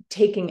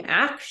taking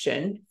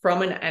action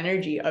from an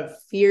energy of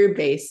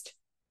fear-based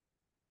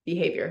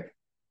behavior.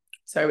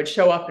 So I would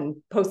show up and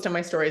post on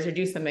my stories or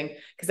do something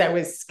because I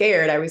was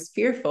scared. I was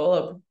fearful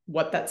of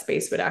what that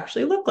space would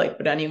actually look like.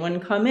 Would anyone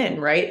come in,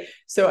 right?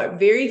 So I'm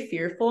very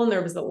fearful, and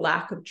there was a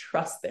lack of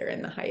trust there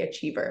in the high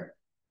achiever.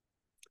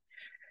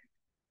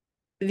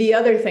 The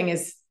other thing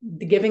is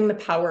giving the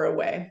power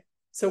away.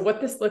 So what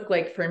this looked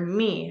like for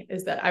me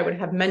is that I would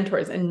have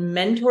mentors, and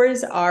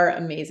mentors are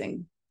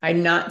amazing.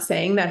 I'm not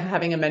saying that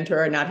having a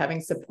mentor or not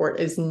having support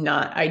is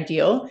not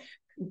ideal.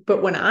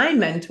 But when I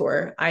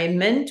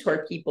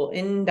mentor people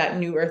in that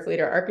new earth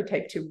leader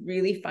archetype to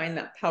really find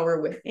that power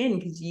within,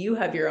 because you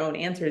have your own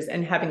answers,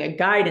 and having a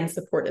guide and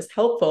support is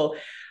helpful.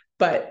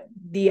 But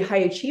the high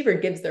achiever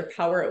gives their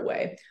power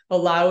away,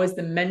 allows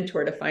the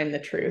mentor to find the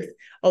truth,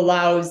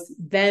 allows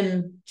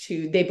them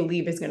to, they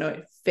believe is going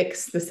to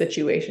fix the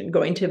situation,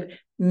 going to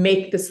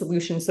make the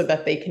solution so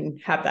that they can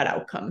have that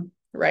outcome,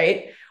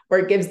 right? Or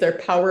it gives their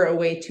power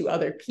away to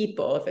other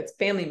people, if it's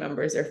family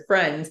members or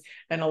friends,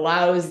 and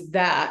allows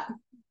that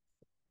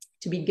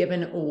to be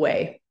given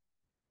away.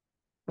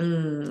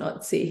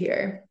 Let's see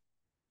here.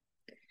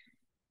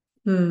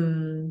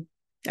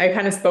 I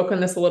kind of spoke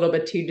on this a little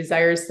bit too.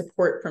 Desires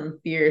support from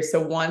fear.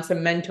 So wants a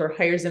mentor,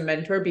 hires a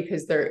mentor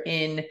because they're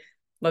in,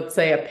 let's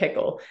say, a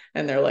pickle,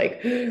 and they're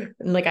like,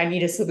 I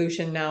need a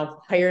solution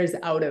now. Hires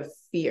out of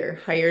fear,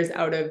 hires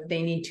out of,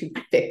 they need to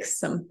fix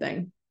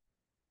something.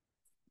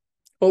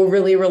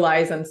 Overly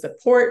relies on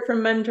support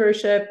from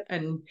mentorship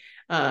and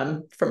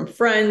from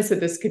friends. So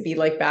this could be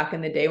like back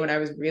in the day when I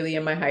was really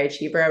in my high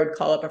achiever, I would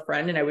call up a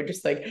friend and I would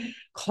just like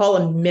call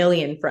a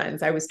million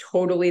friends. I was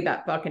totally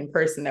that fucking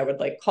person that would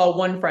like call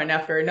one friend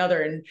after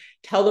another and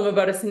tell them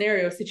about a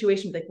scenario,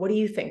 situation. Like, what do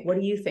you think? What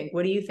do you think?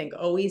 What do you think?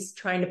 Always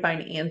trying to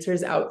find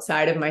answers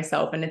outside of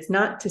myself. And it's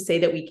not to say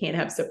that we can't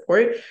have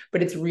support,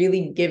 but it's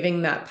really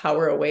giving that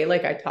power away,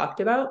 like I talked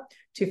about,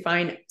 to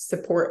find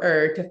support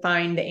or to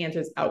find the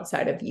answers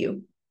outside of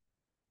you.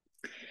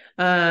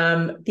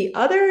 The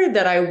other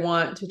that I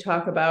want to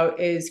talk about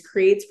is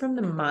creates from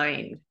the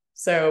mind.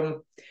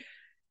 So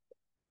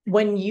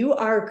when you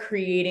are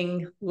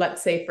creating,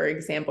 let's say, for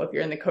example, if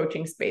you're in the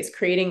coaching space,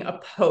 creating a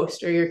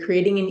post or you're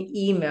creating an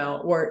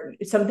email or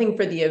something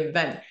for the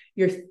event,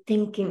 you're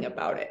thinking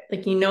about it.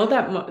 Like,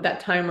 that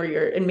time where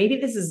you're, and maybe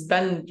this has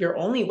been your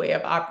only way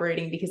of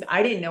operating because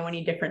I didn't know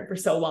any different for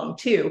so long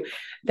too,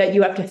 that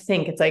you have to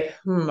think. It's like,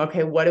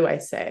 okay, what do I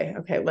say?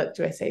 Okay,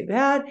 do I say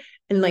that?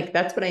 And like,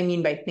 that's what I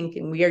mean by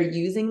thinking. We are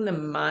using the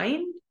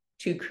mind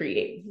to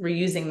create. We're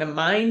using the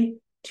mind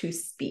to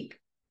speak.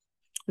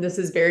 This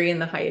is very in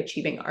the high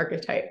achieving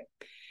archetype.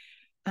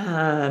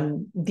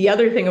 The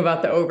other thing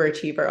about the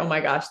overachiever, oh my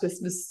gosh, this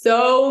was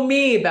so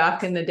me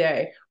back in the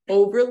day.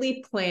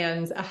 Overly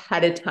plans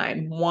ahead of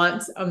time,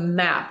 wants a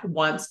map,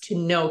 wants to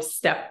know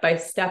step by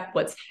step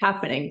what's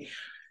happening.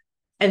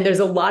 And there's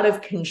a lot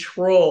of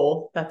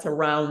control that's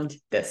around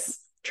this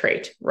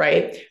trait,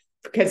 right?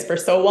 Because for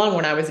so long,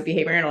 when I was a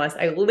behavior analyst,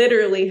 I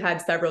literally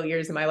had several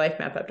years of my life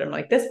mapped up. I'm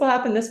like, this will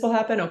happen, this will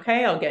happen.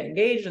 Okay, I'll get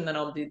engaged, and then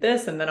I'll do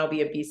this, and then I'll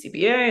be a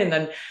BCBA, and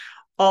then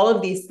all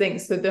of these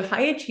things. So the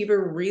high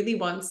achiever really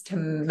wants to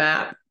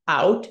map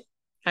out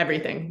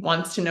everything,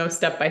 wants to know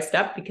step by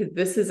step, because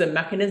this is a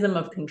mechanism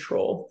of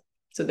control.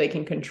 So they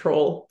can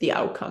control the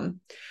outcome.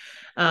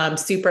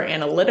 Super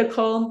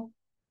analytical,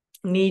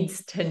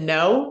 needs to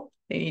know.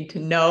 They need to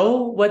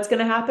know what's going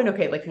to happen.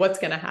 Okay, like what's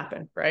going to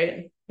happen,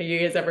 right? Have you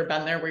guys ever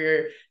been there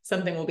where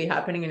something will be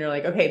happening and you're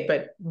like, okay,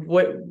 but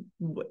what?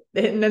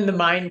 And then the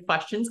mind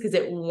questions because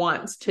it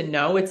wants to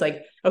know. It's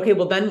like, okay,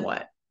 well then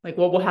what? Like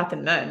what will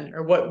happen then?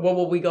 Or what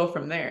will we go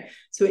from there?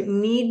 So it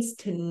needs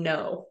to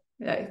know.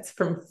 It's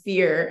from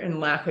fear and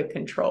lack of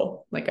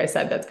control. Like I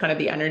said, that's kind of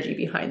the energy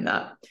behind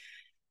that.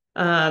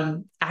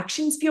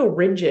 Actions feel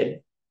rigid.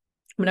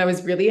 When I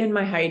was really in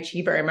my high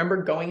achiever, I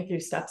remember going through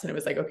steps and it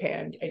was like, okay,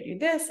 I do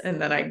this,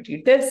 and then I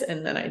do this,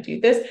 and then I do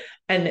this.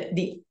 And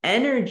the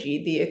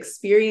energy, the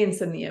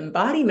experience, and the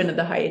embodiment of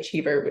the high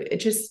achiever,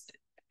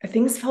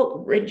 things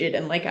felt rigid.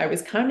 And like I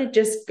was kind of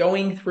just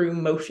going through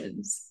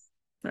motions,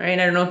 right?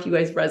 I don't know if you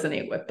guys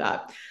resonate with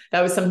that.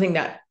 That was something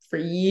that for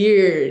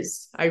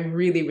years, I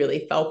really,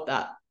 really felt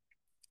that.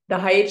 The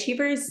high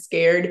achiever is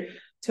scared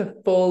to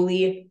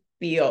fully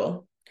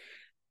feel.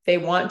 They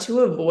want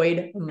to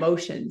avoid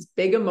emotions.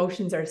 Big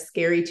emotions are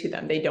scary to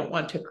them. They don't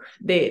want to,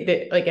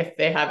 they like if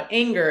they have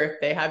anger,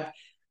 if they have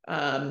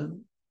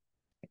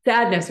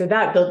sadness or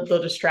that,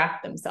 they'll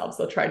distract themselves.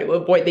 They'll try to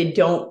avoid. They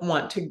don't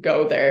want to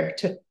go there.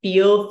 To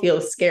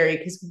feel scary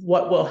because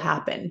what will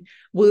happen?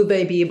 Will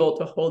they be able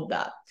to hold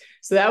that?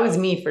 So that was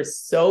me for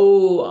so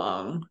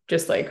long,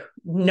 just like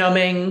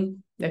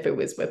numbing, if it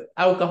was with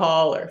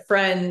alcohol or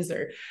friends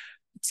or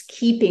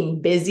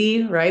keeping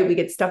busy, right? We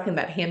get stuck in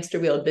that hamster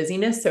wheel of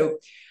busyness. So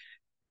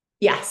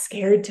yeah,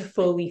 scared to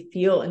fully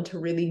feel and to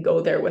really go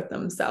there with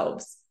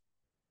themselves.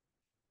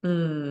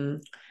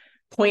 Point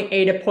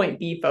A to point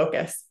B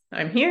focus.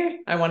 I'm here.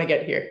 I want to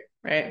get here,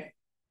 right?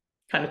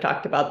 Kind of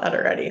talked about that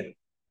already.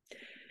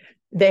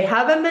 They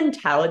have a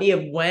mentality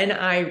of when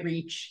I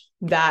reach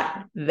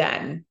that,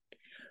 then.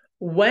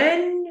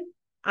 When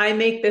I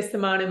make this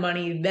amount of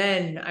money,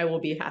 then I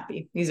will be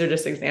happy. These are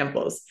just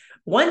examples.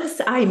 Once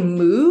I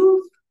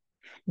move,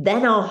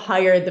 then I'll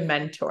hire the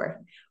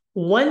mentor.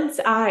 Once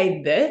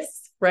I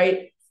this,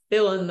 right,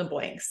 fill in the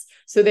blanks.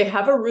 So they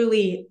have a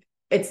really,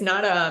 it's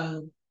not,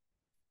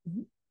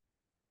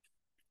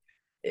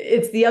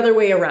 it's the other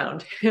way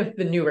around of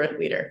the New Earth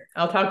Leader.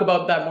 I'll talk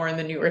about that more in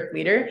the New Earth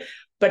Leader,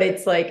 but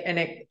it's like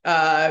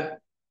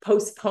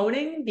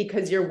postponing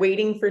because you're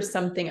waiting for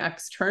something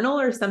external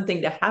or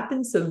something to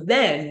happen. So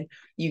then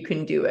you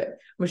can do it,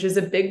 which is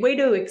a big way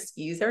to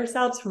excuse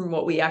ourselves from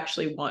what we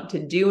actually want to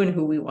do and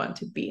who we want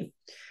to be.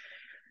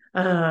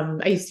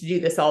 I used to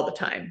do this all the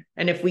time.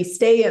 And if we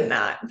stay in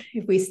that,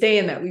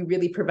 we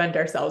really prevent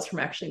ourselves from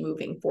actually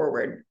moving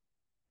forward.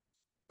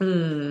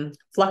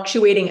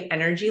 Fluctuating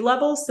energy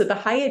levels. So the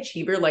high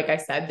achiever, like I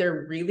said,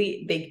 they're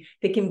really,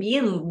 they can be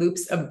in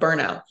loops of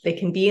burnout. They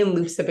can be in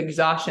loops of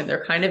exhaustion.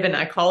 They're kind of in,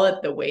 I call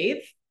it the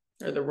wave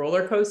or the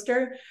roller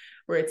coaster,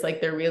 where it's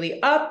like they're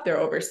really up, they're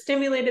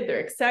overstimulated, they're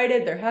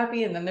excited, they're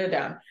happy, and then they're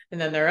down,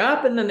 and then they're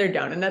up, and then they're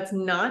down. And that's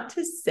not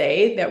to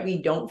say that we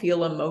don't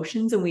feel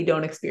emotions and we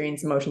don't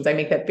experience emotions. I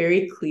make that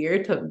very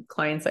clear to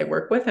clients I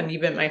work with and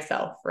even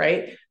myself,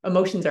 right?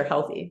 Emotions are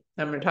healthy.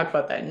 I'm going to talk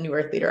about that in New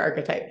Earth Leader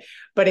archetype,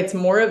 but it's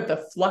more of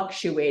the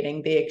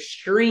fluctuating, the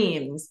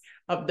extremes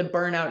of the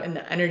burnout and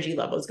the energy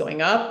levels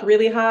going up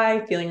really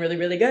high, feeling really,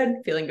 really good,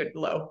 feeling good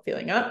low,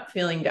 feeling up,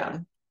 feeling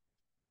down.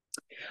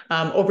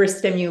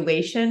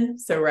 Overstimulation.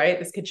 So, right,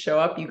 this could show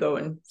up. You go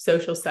in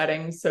social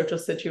settings, social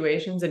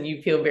situations, and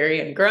you feel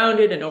very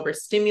ungrounded and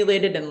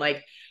overstimulated and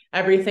like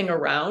everything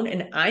around.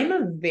 And I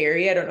don't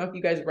know if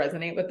you guys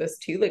resonate with this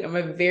too. Like, I'm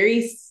a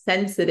very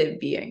sensitive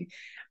being.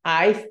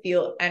 I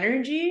feel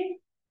energy,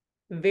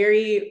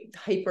 very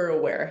hyper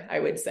aware, I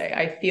would say.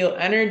 I feel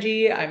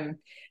energy. I'm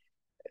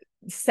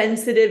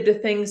sensitive to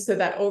things. So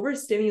that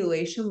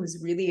overstimulation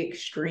was really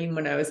extreme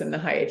when I was in the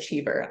high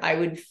achiever. I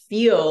would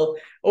feel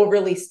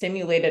overly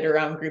stimulated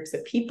around groups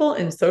of people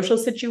in social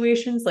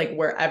situations, like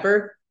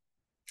wherever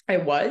I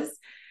was.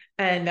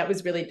 And that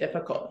was really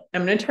difficult.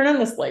 I'm going to turn on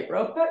this light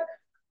real quick.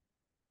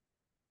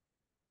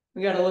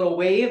 We got a little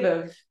wave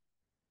of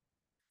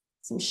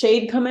some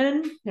shade coming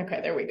in.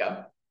 Okay, there we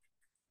go.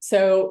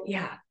 So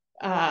yeah,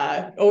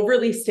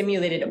 overly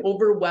stimulated,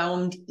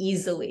 overwhelmed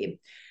easily.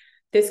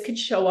 This could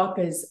show up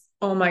as,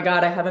 oh my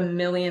God, I have a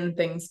million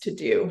things to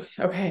do.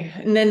 Okay.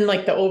 And then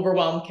like the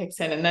overwhelm kicks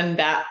in, and then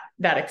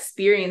that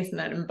experience and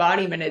that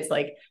embodiment is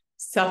like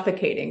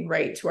suffocating,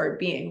 right, to our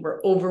being.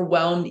 We're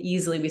overwhelmed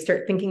easily. We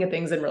start thinking of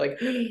things and we're like,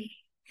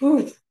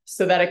 whew.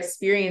 So that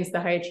experience,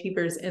 the high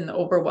achievers in the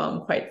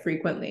overwhelm quite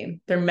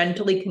frequently, they're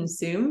mentally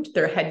consumed,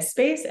 their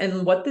headspace.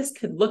 And what this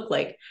could look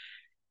like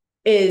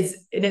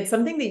is, and it's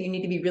something that you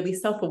need to be really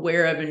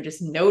self-aware of and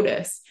just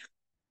notice,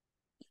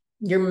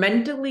 you're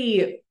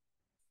mentally,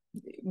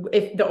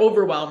 if the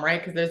overwhelm, right?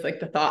 Because there's like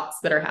the thoughts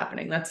that are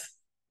happening, that's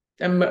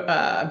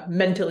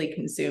mentally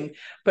consumed.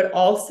 But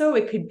also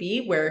it could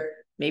be where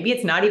maybe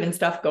it's not even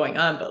stuff going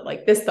on, but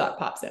like this thought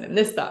pops in and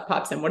this thought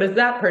pops in. What does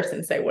that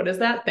person say? What does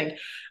that think?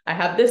 I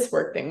have this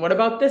work thing. What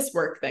about this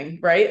work thing?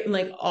 Right? And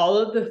like all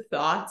of the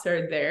thoughts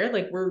are there.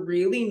 Like we're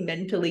really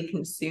mentally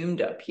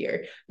consumed up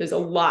here. There's a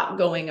lot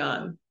going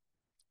on.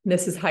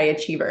 This is high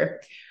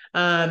achiever.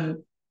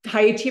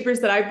 High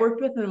achievers that I've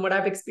worked with and what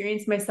I've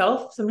experienced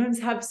myself sometimes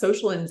have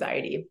social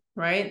anxiety,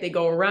 right? They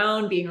go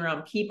around being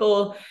around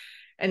people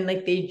and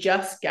like they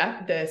just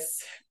get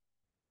this,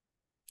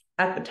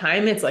 at the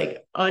time it's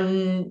like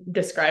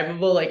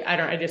undescribable, like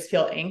I just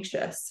feel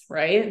anxious,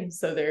 right?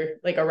 So they're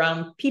like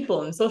around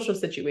people in social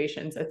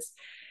situations,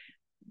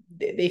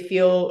 they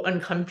feel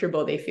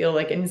uncomfortable, they feel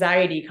like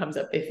anxiety comes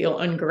up, they feel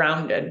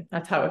ungrounded.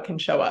 That's how it can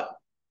show up.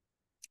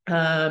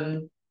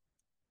 High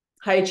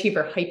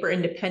achiever, hyper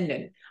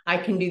independent. I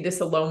can do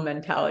this alone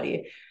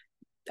mentality.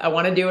 I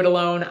want to do it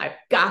alone. I've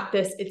got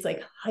this. It's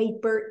like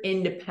hyper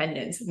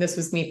independence. And this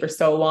was me for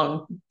so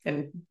long.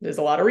 And there's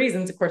a lot of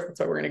reasons. Of course, that's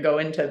why we're going to go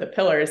into the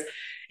pillars.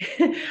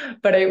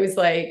 But it was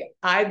like,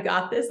 I've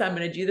got this. I'm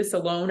going to do this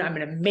alone. I'm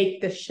going to make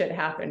this shit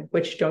happen,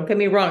 which, don't get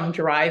me wrong,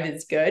 drive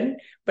is good,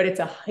 but it's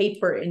a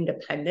hyper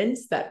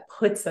independence that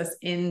puts us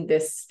in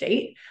this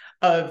state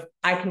of,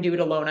 I can do it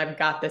alone. I've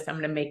got this. I'm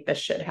going to make this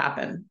shit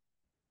happen.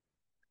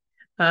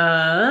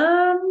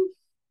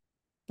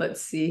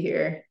 Let's see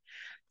here.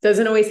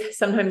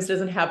 Sometimes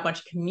doesn't have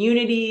much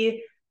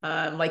community,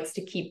 likes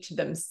to keep to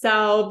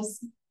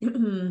themselves.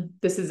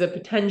 This is a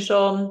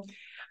potential.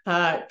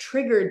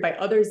 Triggered by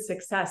others'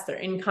 success. They're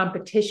in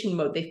competition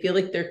mode. They feel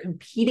like they're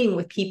competing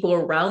with people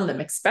around them,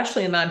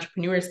 especially in the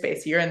entrepreneur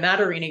space. You're in that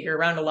arena, you're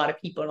around a lot of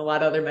people and a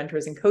lot of other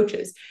mentors and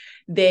coaches.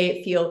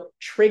 They feel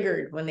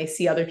triggered when they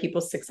see other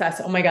people's success.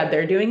 Oh my God,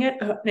 they're doing it.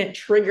 And it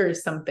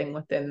triggers something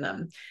within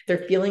them. They're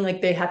feeling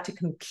like they have to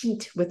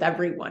compete with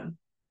everyone.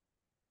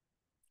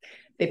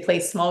 They play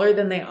smaller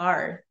than they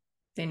are.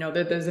 They know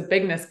that there's a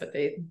bigness, but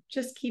they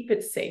just keep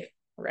it safe,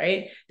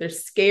 right? They're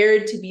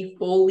scared to be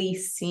fully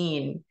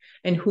seen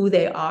in who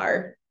they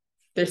are.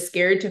 They're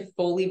scared to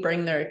fully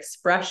bring their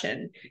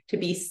expression, to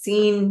be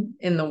seen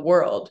in the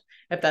world,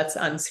 if that's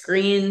on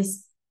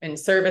screens, in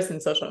service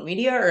and social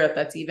media, or if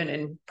that's even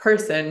in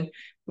person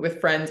with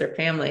friends or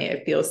family.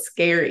 It feels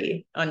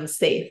scary,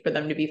 unsafe for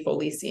them to be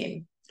fully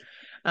seen.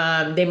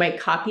 They might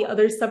copy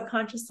others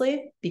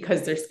subconsciously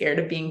because they're scared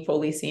of being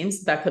fully seen.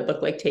 So that could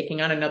look like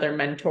taking on another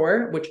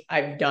mentor, which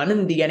I've done in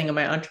the beginning of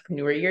my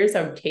entrepreneur years.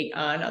 I would take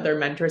on other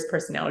mentors'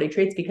 personality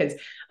traits because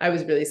I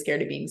was really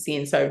scared of being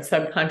seen. So I would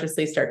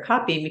subconsciously start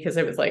copying because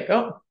I was like,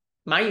 oh,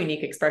 my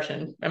unique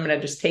expression. I'm going to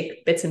just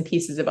take bits and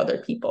pieces of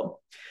other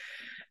people.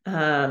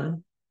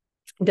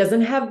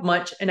 Doesn't have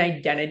much an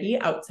identity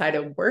outside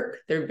of work.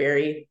 They're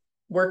very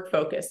work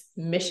focused,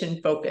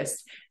 mission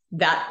focused.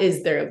 That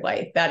is their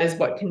life. That is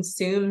what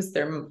consumes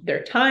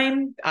their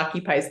time,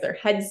 occupies their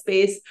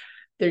headspace.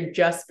 They're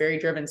just very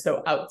driven.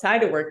 So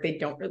outside of work, they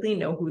don't really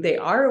know who they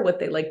are or what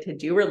they like to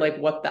do or like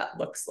what that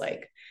looks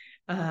like.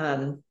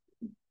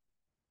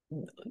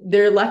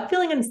 They're left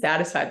feeling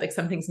unsatisfied, like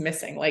something's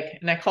missing. Like,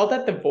 and I call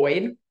that the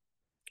void,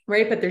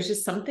 right? But there's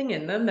just something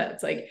in them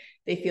that's like,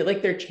 they feel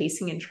like they're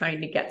chasing and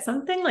trying to get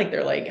something. Like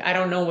they're like, I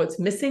don't know what's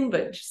missing,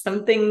 but just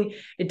something,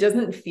 it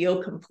doesn't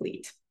feel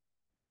complete.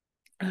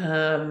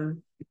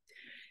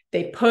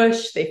 They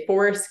push, they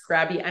force,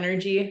 grabby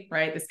energy,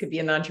 right? This could be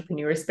an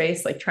entrepreneur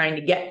space, like trying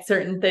to get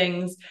certain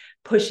things,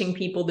 pushing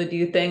people to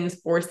do things,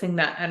 forcing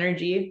that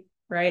energy,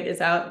 right,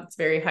 is out. It's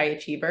very high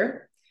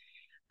achiever.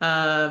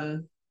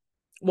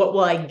 What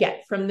will I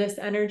get from this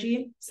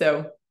energy?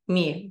 So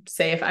me,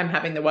 say if I'm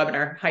having the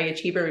webinar, high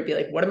achiever would be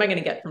like, what am I going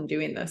to get from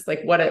doing this?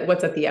 Like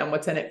what's at the end?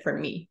 What's in it for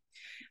me?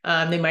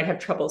 They might have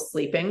trouble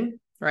sleeping,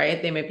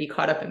 right? They might be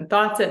caught up in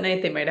thoughts at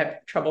night. They might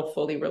have trouble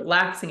fully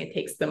relaxing. It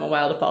takes them a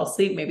while to fall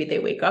asleep. Maybe they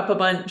wake up a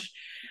bunch.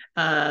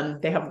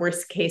 They have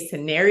worst case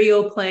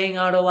scenario playing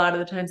out a lot of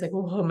the times. Like,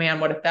 oh man,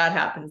 what if that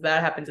happens?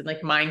 That happens. And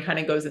like mine kind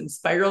of goes in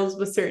spirals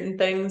with certain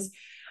things.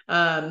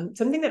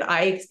 Something that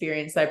I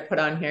experienced, I put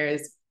on here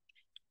is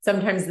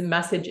sometimes the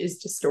message is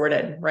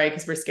distorted, right?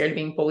 Because we're scared of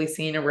being fully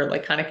seen or we're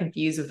like kind of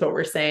confused with what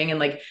we're saying. And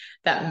like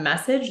that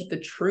message,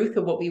 the truth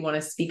of what we want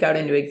to speak out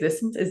into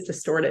existence is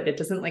distorted. It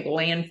doesn't like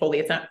land fully.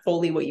 It's not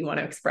fully what you want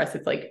to express.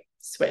 It's like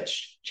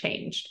switched,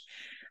 changed.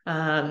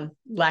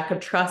 Lack of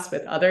trust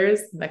with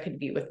others. That could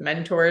be with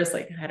mentors.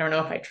 Like, I don't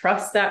know if I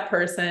trust that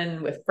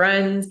person, with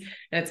friends,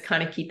 and it's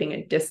kind of keeping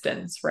a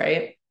distance,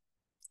 right?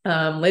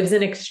 Lives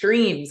in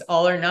extremes,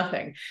 all or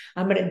nothing.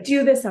 I'm going to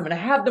do this. I'm going to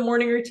have the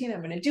morning routine.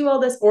 I'm going to do all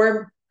this,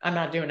 or I'm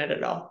not doing it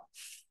at all.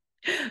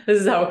 This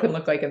is how it can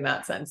look like in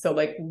that sense. So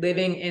like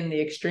living in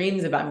the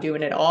extremes of I'm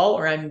doing it all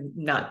or I'm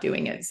not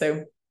doing it.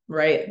 So,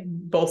 right,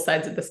 both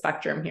sides of the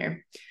spectrum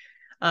here.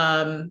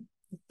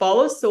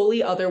 Follow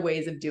solely other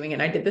ways of doing it.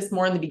 And I did this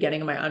more in the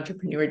beginning of my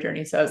entrepreneur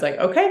journey. So I was like,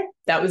 okay,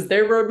 that was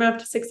their roadmap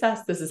to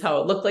success. This is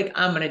how it looked like.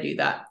 I'm going to do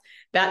that.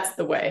 That's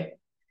the way.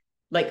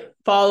 Like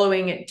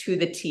following it to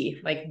the T,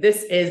 like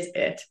this is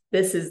it.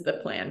 This is the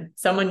plan.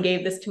 Someone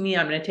gave this to me.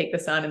 I'm going to take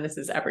this on and this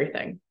is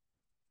everything.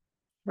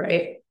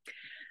 Right.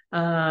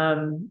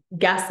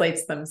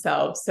 Gaslights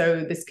themselves.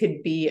 So this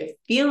could be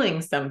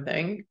feeling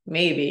something.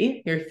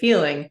 Maybe you're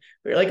feeling,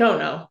 you're like, oh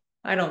no,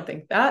 I don't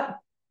think that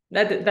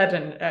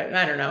didn't,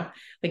 I don't know.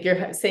 Like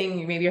you're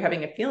saying, maybe you're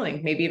having a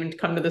feeling, maybe even to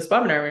come to this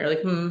webinar where you're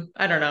like,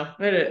 I don't know.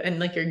 And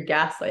like you're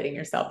gaslighting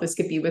yourself. This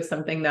could be with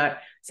something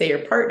that, say,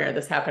 your partner.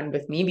 This happened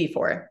with me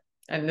before.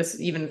 And this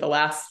even the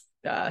last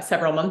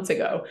several months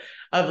ago,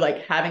 of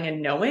like having a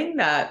knowing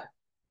that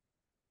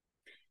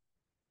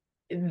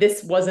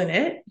this wasn't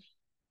it.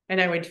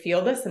 And I would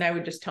feel this and I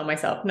would just tell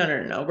myself,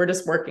 no, we're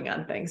just working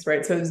on things,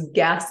 right? So it was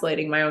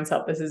gaslighting my own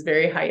self. This is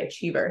very high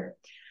achiever.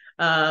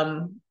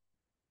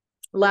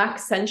 Lack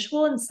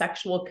sensual and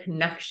sexual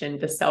connection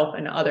to self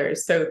and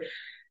others. So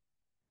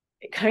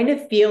kind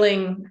of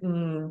feeling,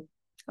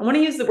 I want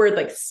to use the word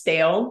like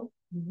stale.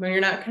 When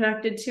you're not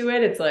connected to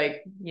it, it's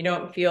like you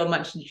don't feel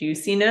much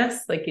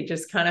juiciness. Like it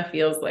just kind of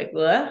feels like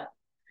bleh.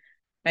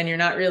 And you're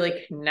not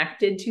really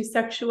connected to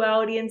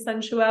sexuality and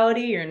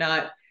sensuality. You're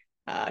not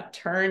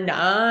turned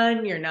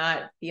on. You're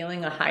not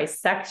feeling a high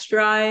sex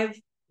drive.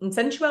 And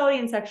sensuality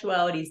and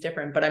sexuality is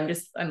different, but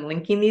I'm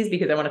linking these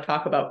because I want to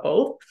talk about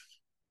both.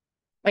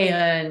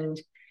 And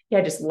yeah,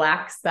 just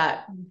lacks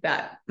that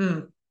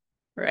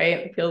right?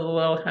 It feels a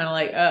little kind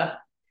of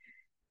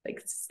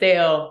like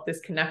stale,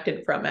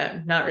 disconnected from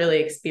it, not really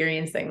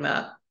experiencing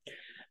that.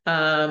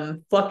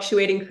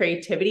 Fluctuating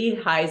creativity,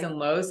 highs and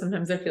lows.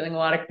 Sometimes they're feeling a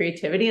lot of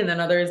creativity, and then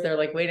others they're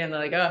like, wait, and they're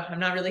like, oh, I'm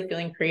not really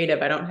feeling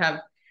creative. I don't have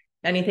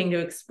anything to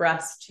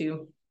express,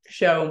 to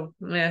show.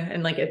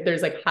 And like if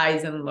there's like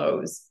highs and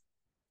lows.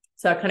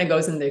 So that kind of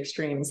goes in the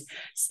extremes.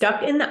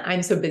 Stuck in the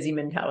I'm so busy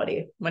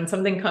mentality. When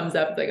something comes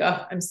up, like,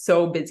 oh, I'm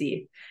so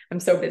busy. I'm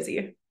so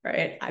busy.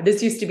 Right.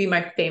 This used to be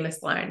my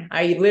famous line.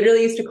 I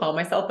literally used to call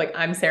myself like,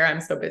 I'm Sarah,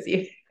 I'm so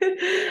busy.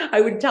 I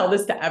would tell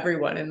this to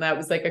everyone. And that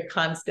was like a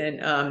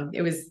constant,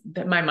 it was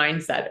my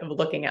mindset of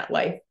looking at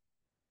life.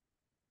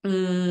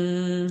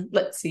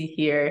 Let's see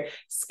here.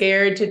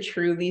 Scared to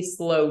truly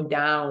slow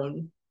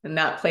down. And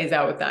that plays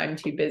out with the I'm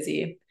too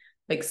busy.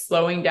 Like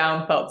slowing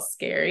down felt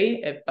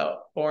scary. It felt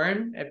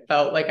foreign. It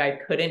felt like I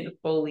couldn't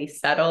fully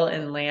settle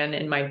and land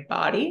in my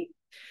body.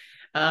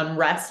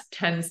 Rest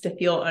tends to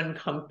feel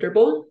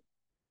uncomfortable.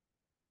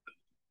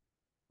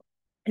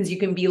 is you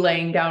can be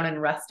laying down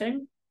and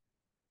resting,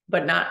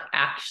 but not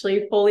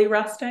actually fully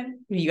resting.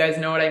 You guys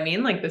know what I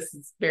mean? Like this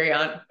is very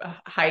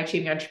high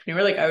achieving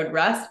entrepreneur. Like I would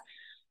rest,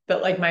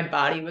 but like my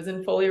body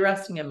wasn't fully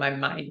resting and my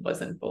mind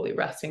wasn't fully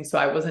resting. So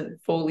I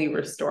wasn't fully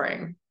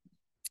restoring.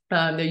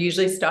 They're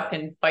usually stuck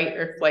in fight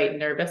or flight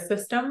nervous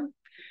system.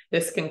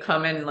 This can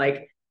come in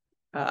like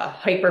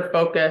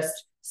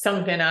hyper-focused,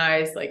 sunken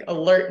eyes, like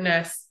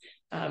alertness,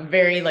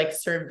 very like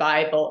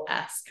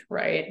survival-esque,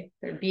 right?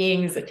 Their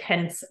being's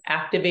tense,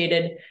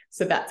 activated.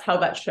 So that's how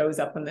that shows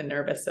up in the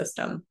nervous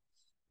system.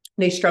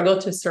 They struggle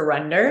to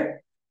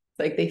surrender.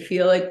 Like they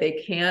feel like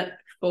they can't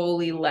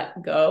fully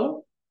let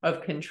go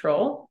of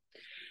control.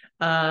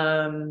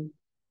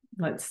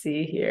 Let's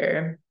see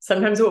here.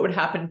 Sometimes what would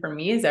happen for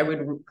me is I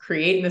would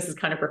create, and this is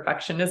kind of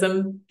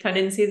perfectionism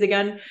tendencies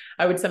again.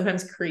 I would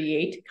sometimes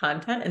create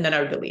content and then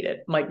I would delete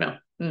it. I'm like, no,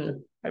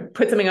 I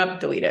put something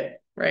up, delete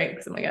it, right?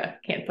 Because I'm like, I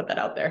can't put that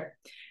out there.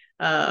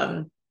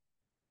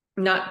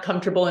 Not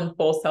comfortable in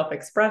full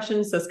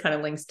self-expression. So this kind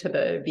of links to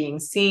the being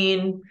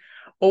seen.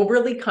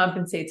 Overly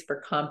compensates for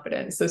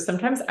confidence. So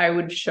sometimes I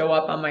would show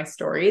up on my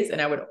stories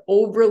and I would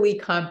overly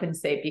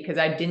compensate because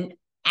I didn't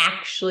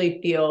actually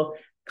feel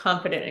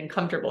confident and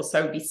comfortable. So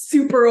I would be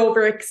super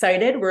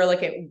overexcited where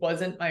like it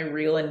wasn't my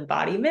real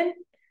embodiment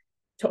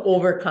to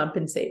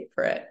overcompensate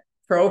for it,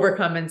 for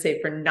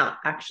overcompensate for not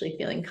actually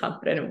feeling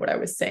confident in what I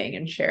was saying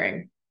and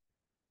sharing.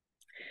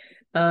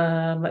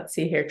 Let's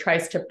see here.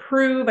 Tries to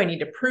prove. I need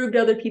to prove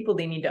to other people.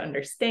 They need to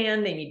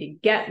understand. They need to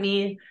get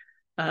me.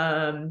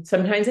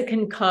 Sometimes it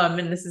can come,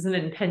 and this isn't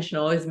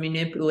intentional, is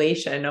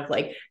manipulation of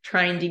like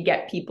trying to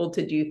get people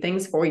to do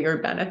things for your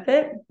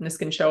benefit. And this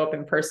can show up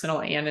in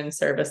personal and in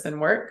service and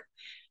work.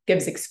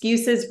 Gives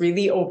excuses,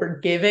 really over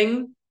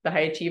giving. The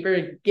high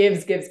achiever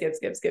gives,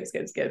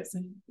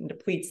 and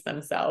depletes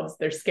themselves.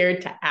 They're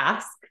scared to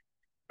ask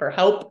for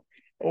help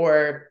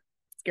or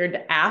scared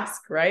to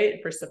ask,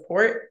 right, for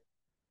support.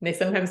 And they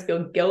sometimes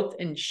feel guilt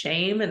and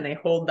shame and they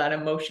hold that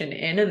emotion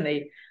in and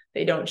they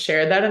don't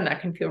share that, and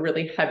that can feel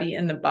really heavy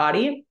in the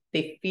body.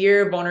 They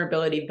fear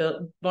vulnerability.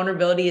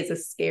 Vulnerability is a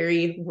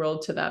scary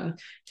world to them.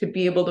 To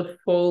be able to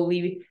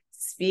fully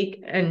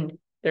speak and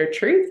their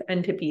truth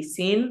and to be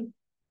seen,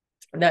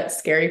 that's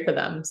scary for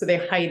them. So they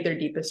hide their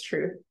deepest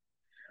truth.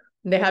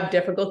 They have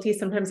difficulty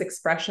sometimes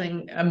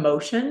expressing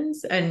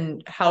emotions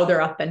and how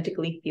they're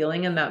authentically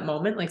feeling in that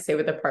moment. Like say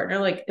with a partner,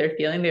 like they're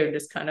feeling, they would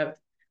just kind of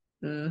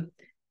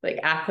like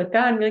act like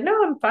that and be like,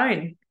 no, I'm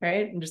fine,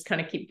 right? And just kind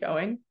of keep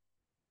going.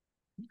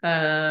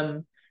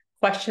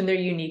 Question their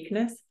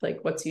uniqueness, like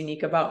what's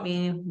unique about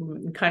me,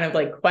 kind of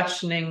like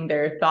questioning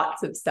their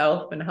thoughts of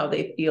self and how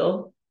they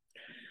feel.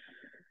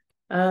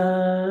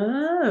 Let's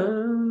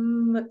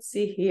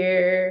see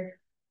here.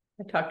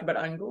 I talked about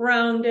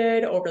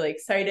ungrounded, overly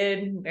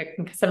excited. It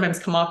can sometimes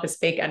come off as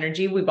fake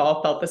energy. We've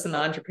all felt this in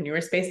the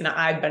entrepreneur space. And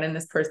I've been in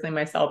this personally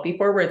myself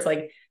before, where it's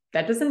like,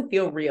 that doesn't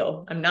feel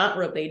real. I'm not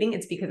relating.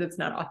 It's because it's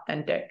not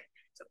authentic.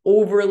 It's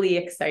overly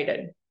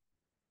excited.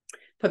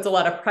 Puts a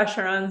lot of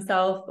pressure on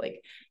self, like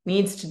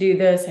needs to do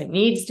this, it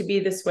needs to be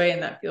this way.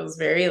 And that feels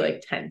very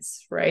like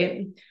tense,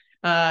 right?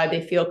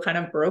 They feel kind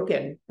of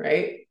broken,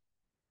 right?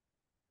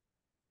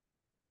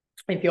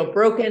 They feel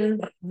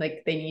broken,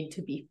 like they need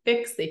to be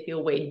fixed. They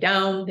feel weighed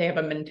down. They have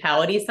a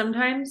mentality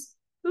sometimes.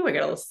 Ooh, I got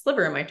a little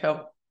sliver in my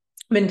toe.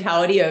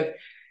 Mentality of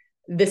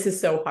this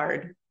is so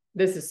hard.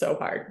 This is so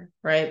hard,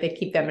 right? They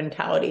keep that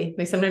mentality.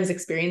 They sometimes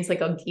experience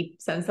like a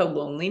deep sense of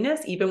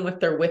loneliness, even when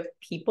they're with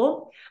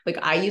people. Like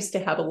I used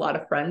to have a lot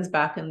of friends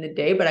back in the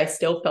day, but I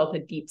still felt a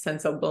deep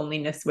sense of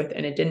loneliness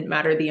within. It didn't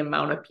matter the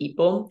amount of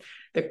people,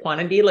 the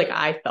quantity, like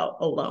I felt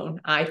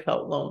alone. I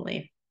felt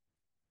lonely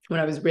when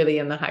I was really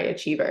in the high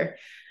achiever.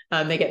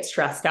 They get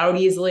stressed out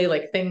easily,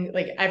 like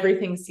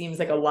everything seems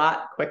like a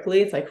lot quickly.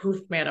 It's like,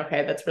 oof, man,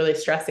 okay, that's really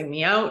stressing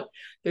me out.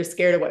 They're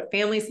scared of what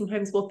family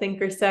sometimes will think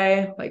or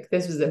say. Like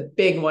this was a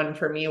big one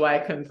for me, why I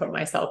couldn't put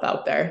myself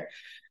out there.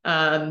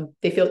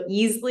 They feel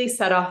easily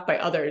set off by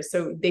others.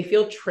 So they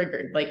feel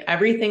triggered. Like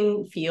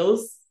everything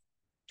feels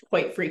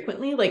quite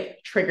frequently like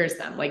triggers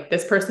them. Like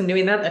this person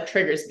doing that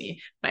triggers me.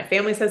 My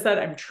family says that,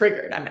 I'm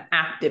triggered, I'm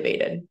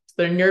activated. So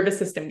their nervous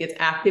system gets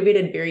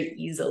activated very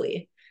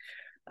easily.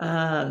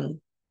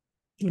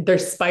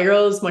 There's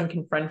spirals when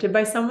confronted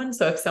by someone.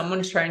 So if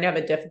someone's trying to have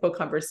a difficult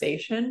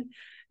conversation,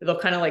 they'll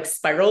kind of like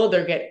spiral,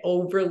 they'll get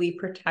overly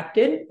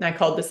protected. And I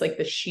call this like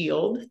the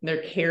shield.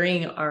 They're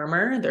carrying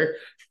armor. They're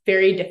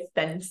very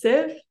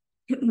defensive.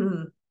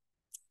 So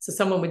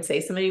someone would say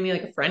something to me,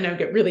 like a friend, I would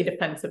get really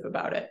defensive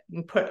about it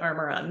and put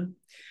armor on.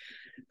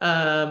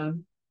 Let's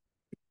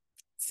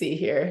see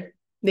here.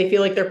 They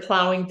feel like they're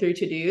plowing through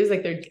to-dos.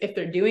 Like if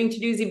they're doing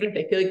to-dos, even if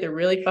they feel like they're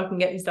really fucking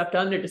getting stuff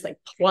done, they're just like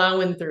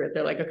plowing through it.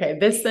 They're like, okay,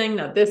 this thing,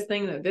 now this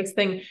thing, now this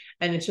thing.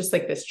 And it's just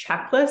like this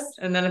checklist.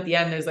 And then at the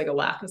end, there's like a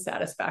lack of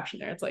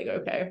satisfaction there. It's like,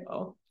 okay,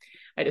 well,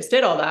 I just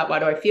did all that. Why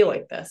do I feel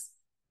like this?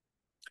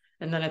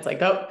 And then it's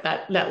like, oh,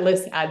 that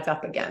list adds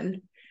up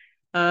again.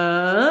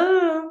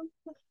 So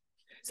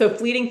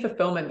fleeting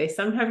fulfillment, they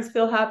sometimes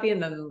feel happy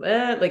and then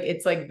like,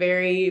 it's like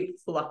very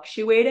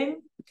fluctuating.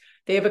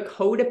 they have a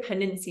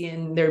codependency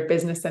in their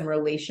business and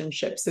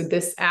relationships. So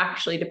this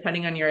actually,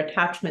 depending on your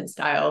attachment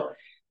style,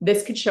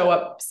 this could show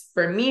up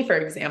for me, for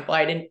example. I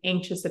had an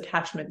anxious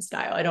attachment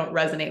style. I don't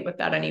resonate with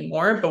that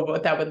anymore. But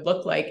what that would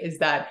look like is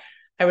that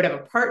I would have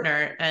a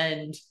partner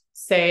and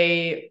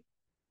say,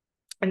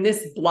 and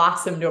this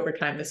blossomed over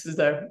time, this was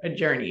a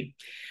journey,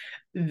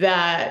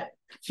 that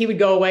he would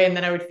go away and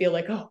then I would feel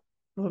like, oh,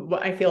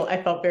 I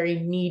felt very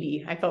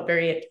needy. I felt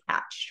very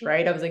attached,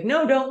 right? I was like,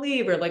 no, don't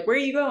leave. Or like, where are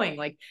you going?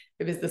 Like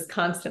it was this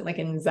constant like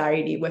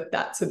anxiety with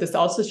that. So this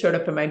also showed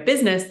up in my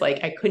business.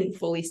 Like I couldn't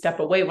fully step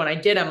away. When I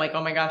did, I'm like,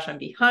 oh my gosh, I'm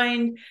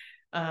behind.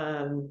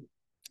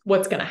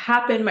 What's going to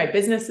happen? My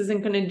business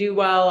isn't going to do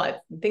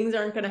well. Things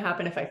aren't going to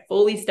happen if I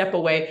fully step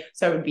away.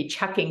 So I would be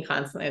checking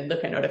constantly. I'd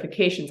look at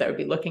notifications. I would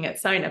be looking at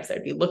signups.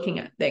 I'd be looking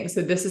at things.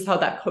 So this is how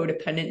that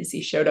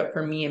codependency showed up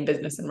for me in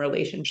business and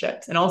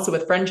relationships, and also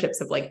with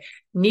friendships of like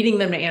needing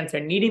them to answer,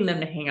 needing them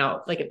to hang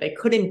out. Like if they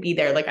couldn't be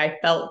there, like I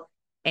felt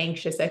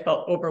anxious, I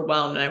felt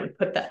overwhelmed, and I would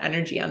put that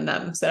energy on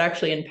them. So it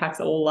actually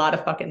impacts a lot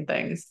of fucking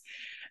things.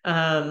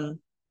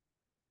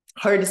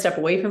 Hard to step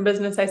away from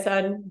business. I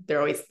said they're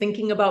always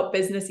thinking about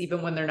business,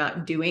 even when they're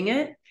not doing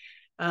it.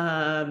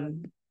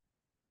 Doesn't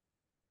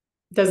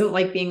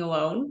like being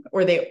alone,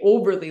 or they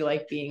overly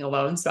like being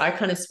alone. So I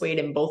kind of swayed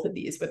in both of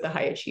these with the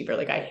high achiever.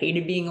 Like I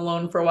hated being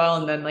alone for a while,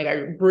 and then like I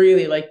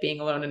really like being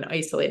alone and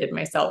isolated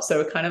myself.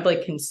 So it kind of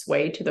like can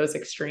sway to those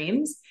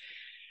extremes.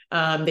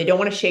 They don't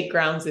want to shake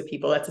grounds with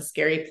people. That's a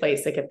scary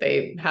place. Like if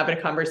they have a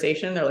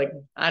conversation, they're like,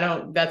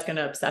 that's going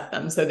to upset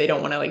them. So they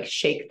don't want to like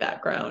shake that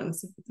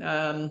grounds.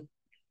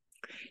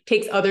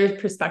 Takes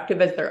others'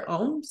 perspective as their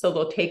own. So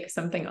they'll take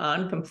something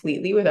on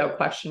completely without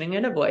questioning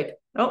it, of like,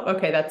 oh,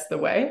 okay, that's the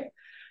way.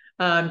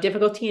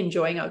 Difficulty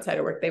enjoying outside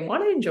of work. They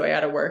want to enjoy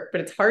out of work, but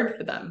it's hard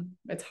for them.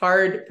 It's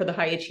hard for the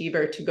high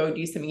achiever to go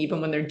do something, even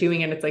when they're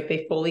doing it. It's like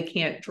they fully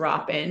can't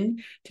drop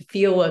in to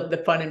feel the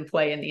fun and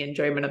play and the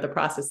enjoyment of the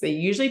process. They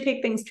usually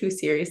take things too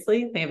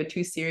seriously. They have a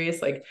too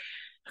serious, like,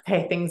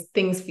 okay,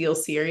 things feel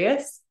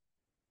serious.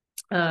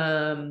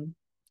 They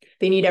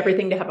need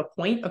everything to have a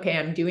point. Okay,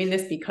 I'm doing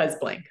this because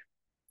blank.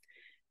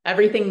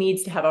 Everything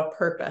needs to have a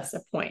purpose, a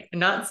point. I'm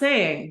not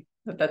saying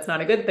that that's not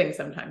a good thing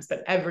sometimes,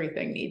 but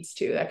everything needs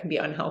to. That can be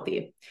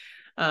unhealthy.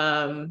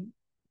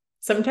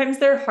 Sometimes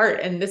their heart,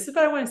 and this is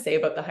what I want to say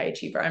about the high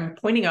achiever. I'm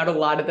pointing out a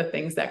lot of the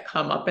things that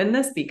come up in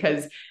this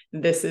because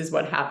this is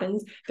what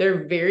happens.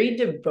 They're very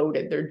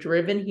devoted. They're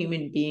driven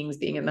human beings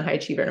being in the high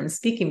achiever. And I'm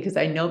speaking because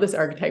I know this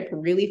archetype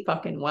really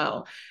fucking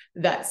well,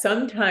 that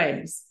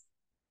sometimes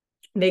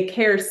they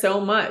care so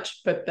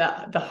much, but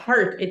the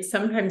heart, it's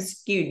sometimes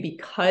skewed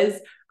because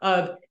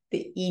of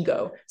the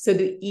ego. So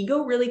the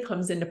ego really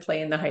comes into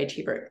play in the high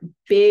achiever,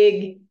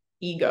 big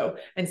ego.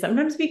 And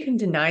sometimes we can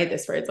deny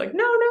this, right? It's like,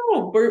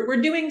 no,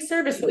 we're doing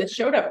service. It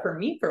showed up for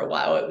me for a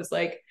while. It was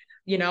like,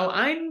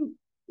 I'm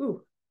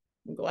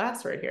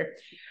glass right here.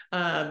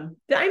 I'm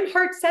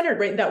heart-centered,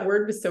 right? That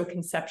word was so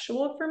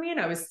conceptual for me, and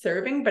I was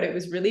serving, but it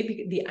was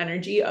really the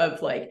energy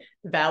of like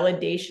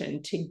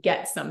validation to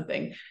get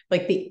something.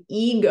 Like the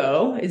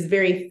ego is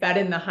very fed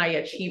in the high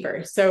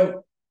achiever.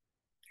 So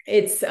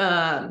it's,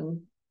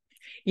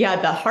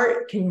 the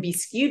heart can be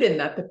skewed in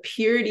that, the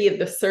purity of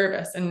the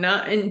service. And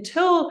not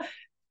until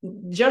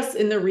just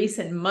in the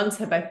recent months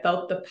have I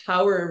felt the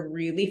power of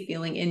really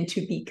feeling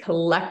into the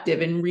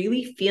collective and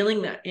really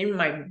feeling that in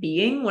my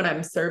being when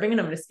I'm serving. And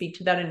I'm going to speak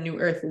to that in New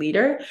Earth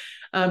Leader.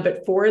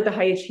 But for the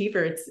high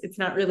achiever, it's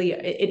not really,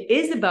 it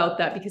is about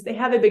that because they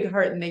have a big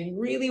heart and they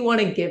really want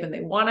to give and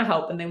they want to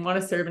help and they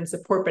want to serve and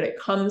support, but it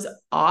comes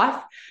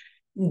off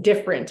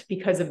different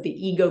because of the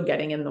ego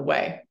getting in the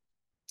way.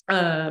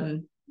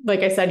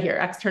 Like I said here,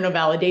 external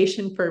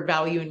validation for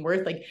value and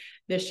worth. Like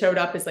this showed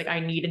up as like, I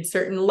needed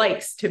certain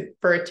likes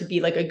for it to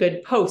be like a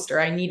good post, or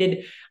I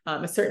needed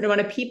a certain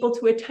amount of people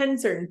to attend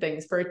certain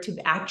things for it to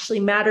actually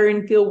matter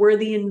and feel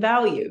worthy and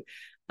value.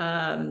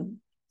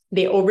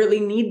 They overly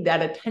need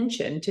that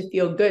attention to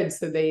feel good.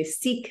 So they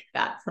seek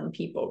that from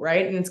people,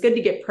 right? And it's good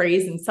to get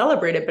praised and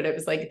celebrated, but it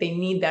was like, they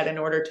need that in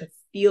order to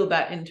feel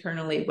that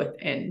internally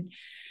within.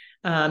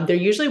 They're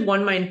usually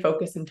one mind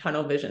focus and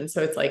tunnel vision.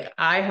 So it's like,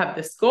 I have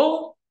this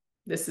goal.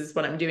 This is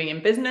what I'm doing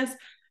in business.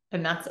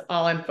 And that's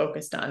all I'm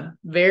focused on.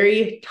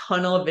 Very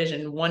tunnel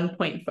vision, 1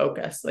 point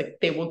focus. Like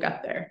they will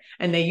get there.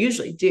 And they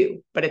usually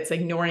do, but it's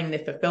ignoring the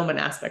fulfillment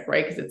aspect,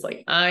 right? Because it's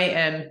like, I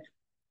am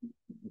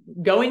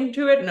going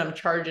to it and I'm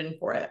charging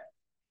for it.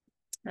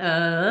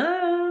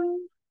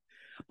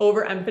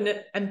 Over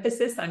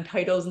emphasis on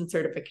titles and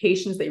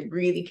certifications. They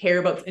really care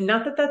about, and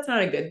not that that's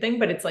not a good thing,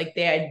 but it's like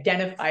they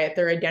identify it.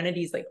 Their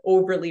identity is like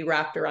overly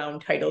wrapped around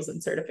titles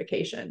and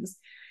certifications.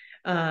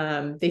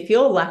 They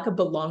feel a lack of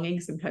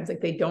belonging sometimes, like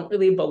they don't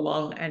really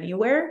belong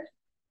anywhere.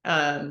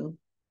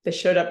 This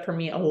showed up for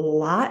me a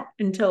lot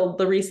until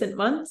the recent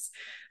months.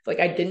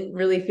 Like I didn't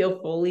really feel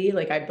fully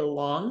like I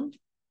belonged.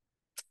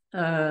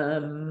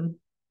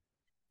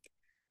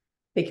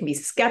 They can be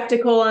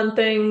skeptical on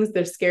things.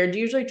 They're scared to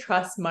usually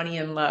trust money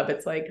and love.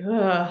 It's like,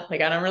 I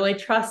don't really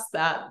trust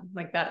that,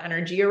 like that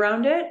energy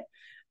around it.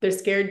 They're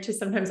scared to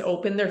sometimes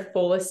open their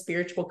fullest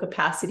spiritual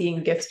capacity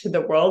and gifts to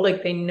the world.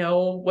 Like they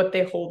know what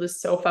they hold is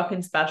so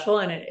fucking special,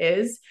 and it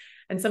is,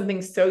 and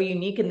something so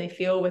unique, and they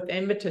feel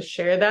within, but to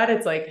share that,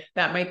 it's like,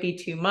 that might be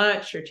too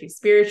much or too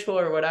spiritual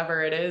or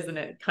whatever it is. And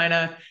it kind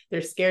of,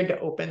 they're scared to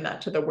open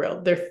that to the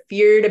world. They're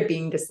feared of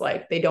being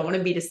disliked. They don't want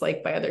to be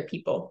disliked by other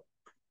people.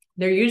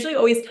 They're usually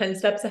always 10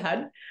 steps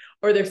ahead,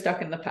 or they're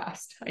stuck in the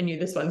past. I knew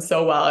this one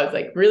so well. It was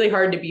like really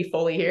hard to be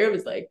fully here. It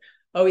was like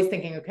always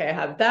thinking, okay, I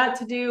have that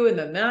to do. And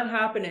then that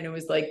happened. And it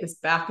was like this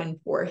back and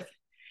forth.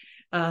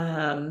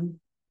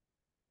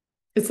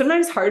 It's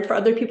sometimes hard for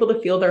other people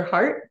to feel their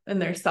heart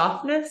and their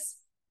softness,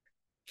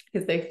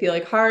 because they feel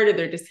like hard, or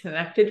they're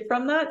disconnected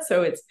from that.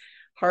 So it's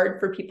hard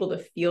for people to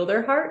feel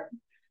their heart.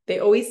 They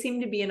always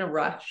seem to be in a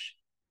rush,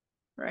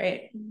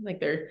 right? Like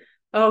they're,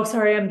 oh,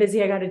 sorry, I'm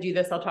busy, I got to do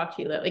this, I'll talk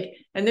to you later. Like,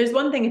 and there's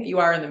one thing if you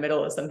are in the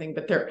middle of something,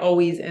 but they're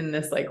always in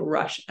this like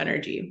rush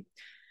energy.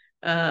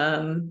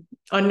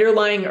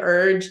 Underlying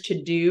urge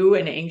to do,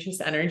 an anxious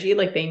energy,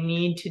 like they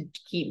need to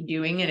keep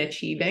doing and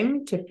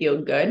achieving to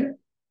feel good.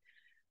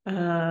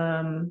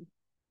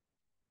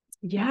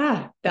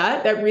 Yeah,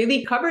 that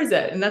really covers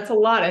it. And that's a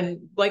lot.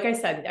 And like I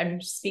said,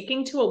 I'm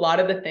speaking to a lot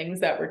of the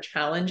things that were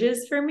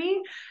challenges for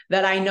me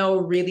that I know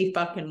really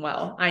fucking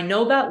well. I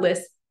know that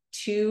list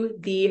to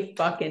the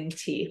fucking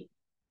T,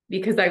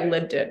 because I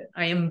lived it.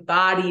 I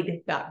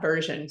embodied that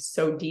version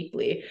so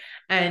deeply.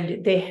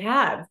 And they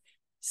have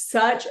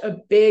such a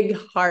big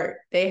heart.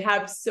 They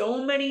have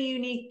so many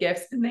unique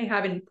gifts, and they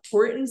have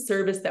important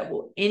service that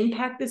will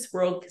impact this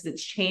world because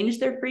it's changed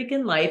their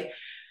freaking life.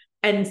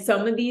 And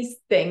some of these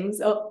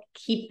things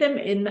keep them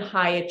in the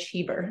high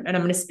achiever. And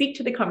I'm going to speak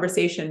to the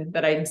conversation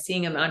that I'm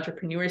seeing in the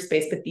entrepreneur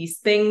space, but these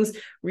things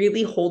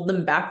really hold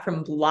them back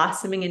from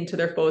blossoming into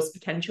their fullest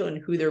potential and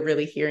who they're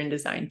really here and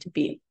designed to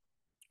be.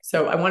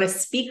 So I want to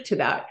speak to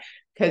that,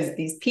 because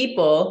these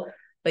people,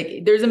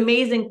 like, there's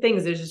amazing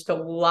things. There's just a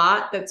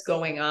lot that's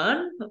going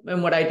on,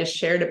 and what I just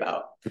shared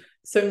about.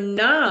 So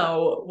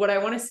now what I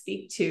want to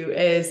speak to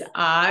is,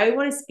 I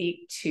want to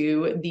speak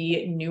to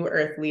the New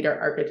Earth Leader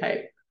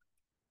archetype.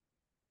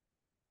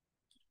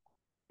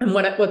 And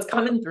what's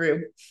coming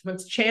through,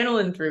 what's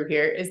channeling through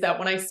here is that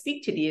when I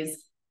speak to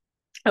these,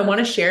 I want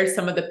to share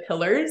some of the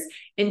pillars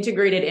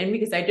integrated in,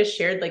 because I just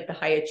shared like the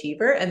high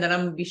achiever, and then I'm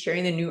going to be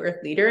sharing the New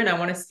Earth Leader. And I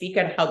want to speak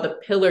at how the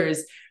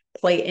pillars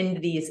play into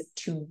these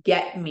to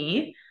get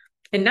me,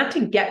 and not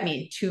to get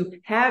me, to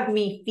have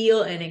me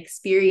feel and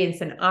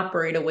experience and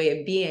operate a way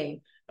of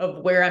being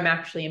of where I'm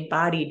actually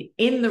embodied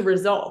in the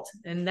result.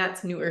 And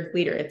that's New Earth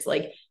Leader. It's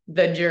like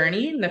the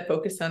journey and the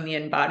focus on the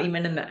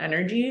embodiment and the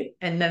energy,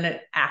 and then it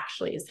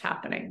actually is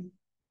happening.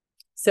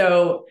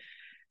 So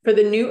for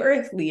the New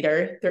Earth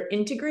Leader, they're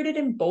integrated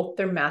in both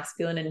their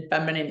masculine and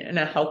feminine in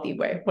a healthy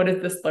way. What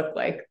does this look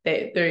like?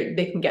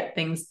 They can get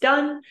things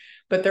done,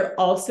 but they're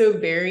also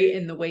very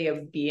in the way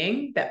of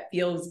being that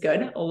feels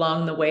good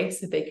along the way,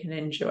 so they can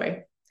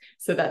enjoy.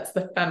 So that's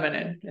the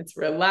feminine. It's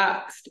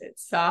relaxed,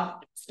 it's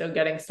soft, still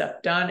getting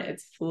stuff done,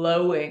 it's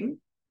flowing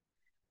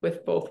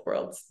with both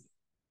worlds.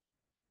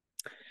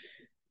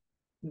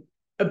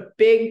 A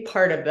big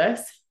part of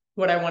this,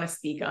 what I want to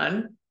speak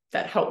on,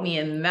 that helped me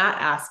in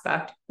that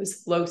aspect,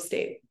 was flow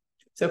state.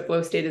 So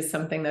flow state is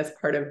something that's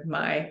part of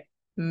my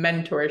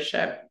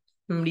mentorship.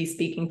 I'm going to be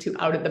speaking to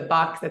out of the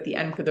box at the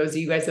end for those of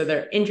you guys that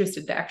are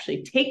interested to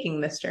actually taking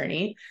this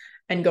journey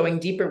and going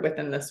deeper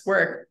within this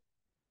work.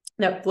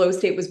 That flow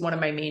state was one of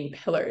my main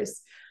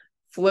pillars.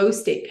 Flow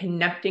state,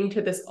 connecting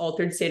to this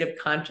altered state of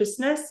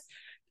consciousness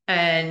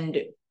and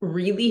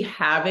really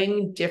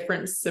having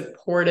different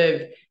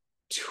supportive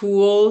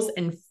tools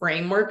and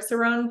frameworks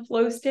around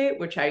flow state,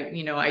 which I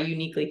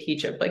uniquely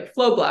teach, of like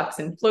flow blocks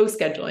and flow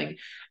scheduling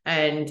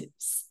and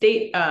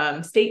state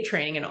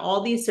training and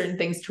all these certain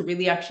things to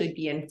really actually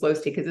be in flow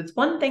state. Because it's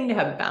one thing to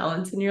have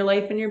balance in your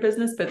life and your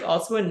business, but it's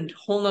also a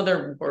whole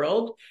nother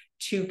world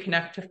to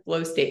connect to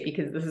flow state,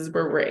 because this is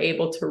where we're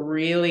able to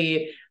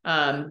really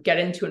get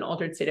into an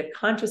altered state of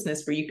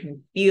consciousness where you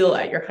can feel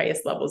at your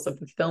highest levels of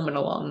fulfillment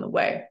along the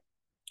way.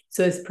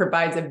 So this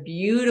provides a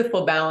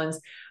beautiful balance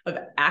of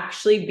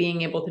actually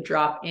being able to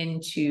drop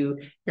into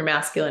your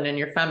masculine and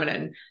your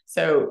feminine.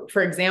 So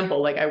for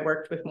example, like I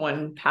worked with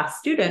one past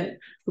student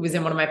who was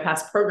in one of my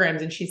past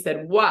programs, and she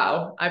said,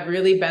 wow, I've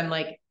really been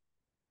like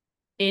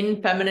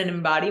in feminine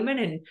embodiment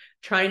and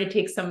trying to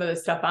take some of the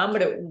stuff on,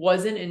 but it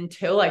wasn't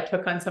until I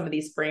took on some of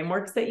these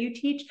frameworks that you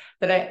teach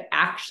that I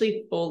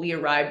actually fully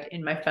arrived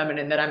in my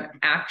feminine, that I'm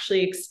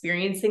actually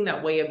experiencing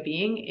that way of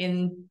being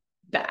in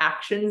the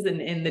actions and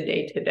in the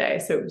day-to-day.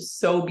 So it was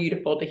so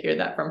beautiful to hear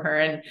that from her.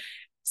 And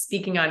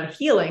speaking on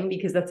healing,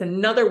 because that's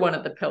another one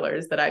of the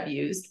pillars that I've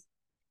used.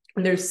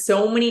 And there's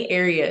so many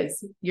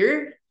areas.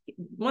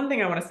 One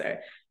thing I want to say,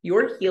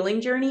 your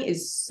healing journey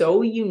is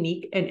so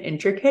unique and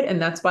intricate.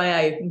 And that's why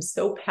I'm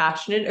so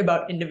passionate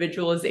about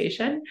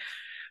individualization.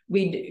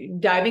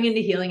 Diving into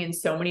healing in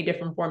so many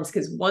different forms,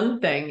 because one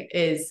thing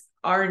is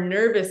our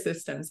nervous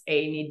systems,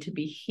 need to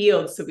be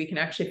healed so we can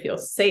actually feel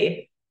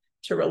safe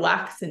to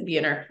relax and be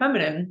in our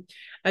feminine.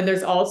 And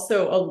there's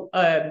also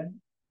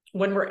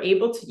when we're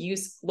able to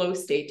use flow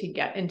state to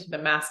get into the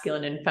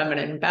masculine and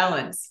feminine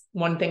balance,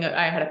 one thing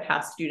I had a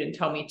past student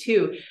tell me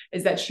too,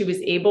 is that she was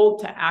able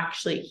to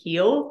actually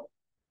heal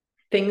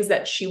things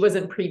that she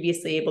wasn't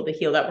previously able to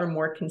heal, that were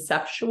more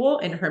conceptual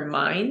in her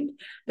mind,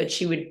 that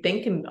she would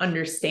think and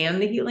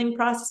understand the healing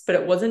process. But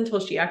it wasn't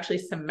until she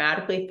actually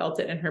somatically felt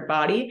it in her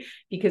body,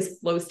 because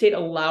flow state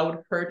allowed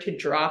her to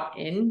drop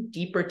in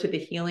deeper to the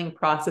healing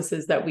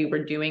processes that we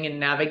were doing and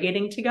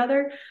navigating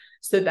together,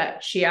 so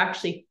that she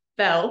actually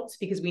felt,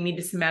 because we need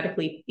to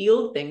somatically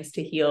feel things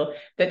to heal,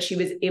 that she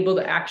was able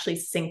to actually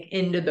sink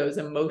into those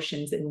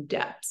emotions in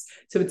depths.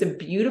 So it's a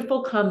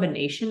beautiful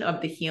combination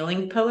of the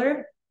healing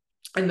pillar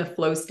and the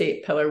flow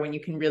state pillar. When you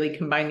can really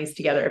combine these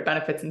together, it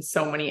benefits in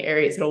so many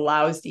areas. It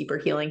allows deeper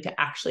healing to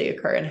actually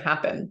occur and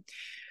happen.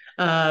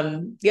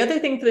 The other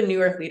thing for the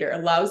new earth leader,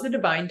 allows the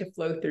divine to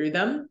flow through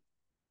them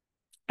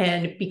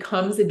and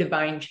becomes a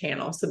divine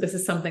channel. So this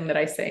is something that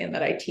I say and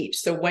that I teach.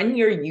 So when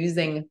you're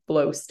using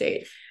flow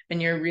state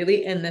and you're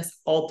really in this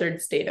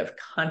altered state of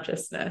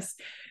consciousness,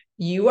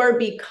 you're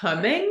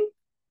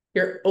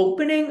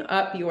opening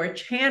up your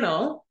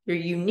channel, your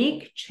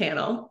unique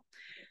channel,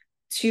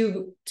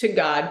 to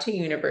God, to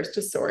universe,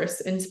 to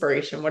source,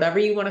 inspiration, whatever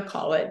you want to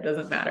call it,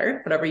 doesn't matter,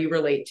 whatever you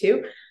relate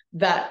to,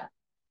 that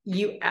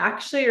you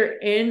actually are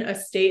in a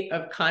state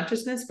of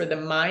consciousness where the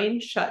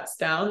mind shuts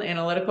down, the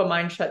analytical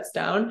mind shuts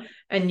down,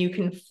 and you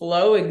can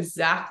flow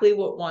exactly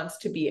what wants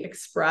to be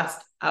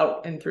expressed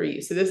out and through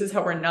you. So this is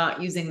how we're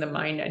not using the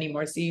mind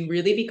anymore. So you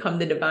really become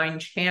the divine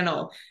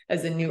channel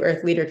as a new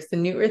earth leader, because the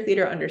new earth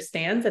leader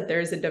understands that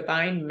there's a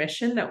divine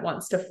mission that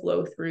wants to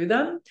flow through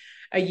them,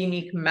 a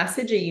unique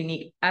message, a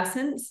unique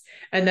essence,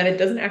 and that it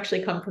doesn't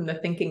actually come from the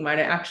thinking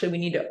mind. We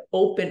need to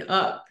open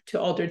up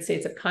to altered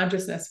states of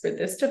consciousness for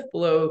this to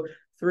flow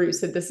through.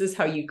 So this is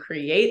how you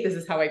create. This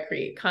is how I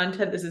create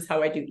content. This is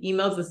how I do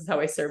emails. This is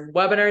how I serve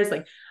webinars.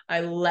 Like,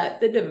 I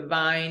let the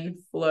divine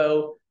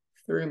flow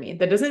through me.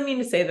 That doesn't mean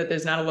to say that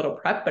there's not a little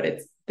prep,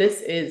 but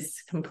this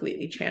is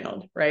completely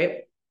channeled,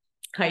 right?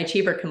 High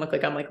achiever can look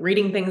like I'm like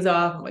reading things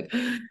off. I'm like,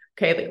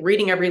 okay, like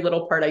reading every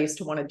little part. I used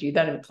to want to do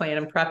that and plan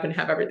and prep and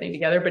have everything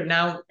together. But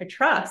now I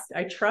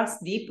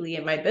trust deeply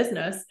in my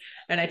business,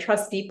 and I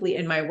trust deeply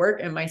in my work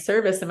and my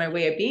service and my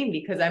way of being,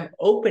 because I'm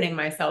opening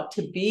myself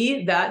to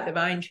be that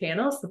divine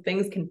channel so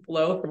things can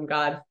flow from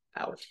God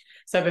out.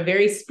 So I have a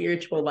very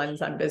spiritual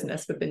lens on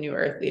business with the new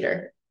earth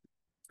leader.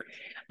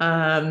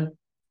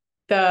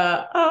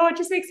 It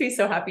just makes me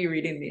so happy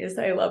reading these.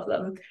 I love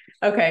them.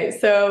 Okay,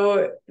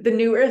 so the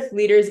new earth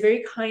leader is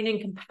very kind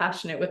and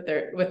compassionate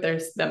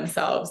with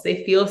themselves.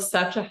 They feel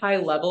such a high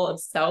level of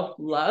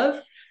self-love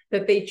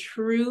that they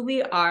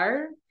truly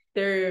are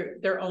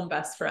their own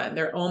best friend,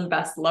 their own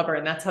best lover.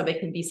 And that's how they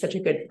can be such a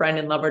good friend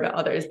and lover to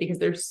others, because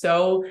they're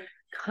so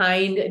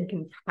kind and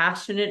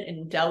compassionate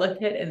and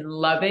delicate and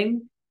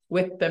loving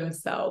with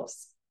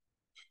themselves.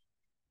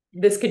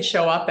 This could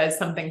show up as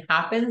something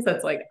happens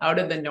that's like out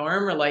of the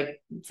norm, or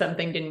like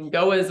something didn't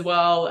go as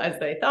well as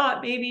they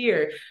thought maybe,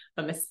 or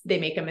they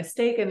make a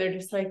mistake and they're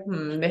just like,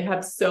 they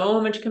have so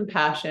much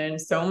compassion,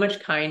 so much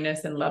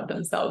kindness, and love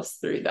themselves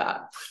through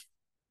that.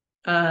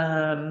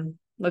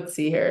 Let's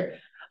see here.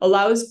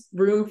 Allows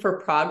room for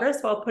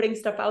progress while putting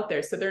stuff out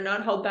there. So they're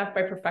not held back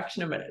by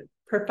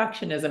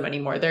perfectionism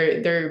anymore.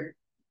 They're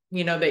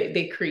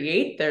they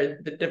create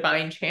the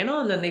divine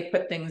channel, and then they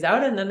put things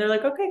out, and then they're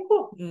like, okay,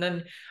 cool. And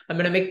then I'm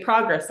going to make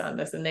progress on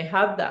this. And they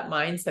have that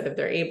mindset of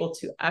they're able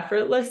to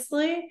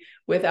effortlessly,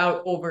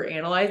 without over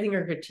analyzing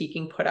or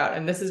critiquing, put out.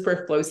 And this is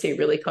where flow state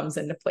really comes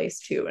into place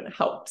too, and it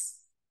helps.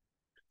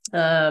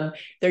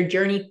 Their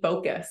journey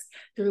focus.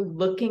 They're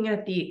looking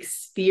at the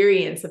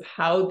experience of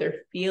how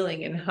they're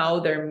feeling and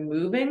how they're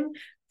moving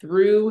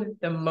through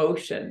the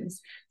motions.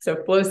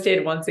 So flow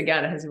state, once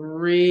again, has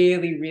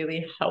really,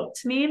 really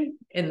helped me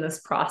in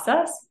this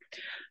process.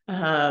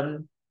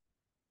 Also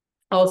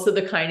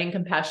the kind and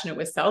compassionate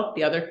with self.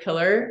 The other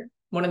pillar,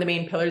 one of the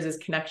main pillars, is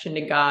connection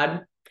to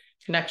God,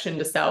 connection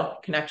to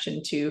self,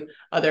 connection to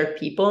other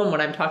people. And when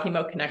I'm talking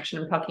about connection,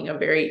 I'm talking a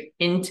very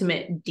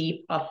intimate,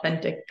 deep,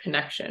 authentic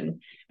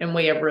connection and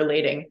way of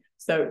relating.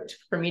 So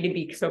for me to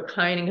be so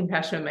kind and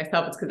compassionate with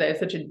myself, it's because I have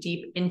such a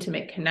deep,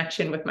 intimate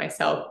connection with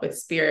myself, with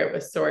spirit,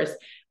 with source,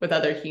 with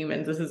other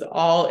humans. This is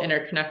all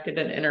interconnected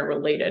and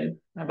interrelated,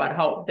 about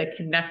how the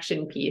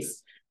connection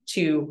piece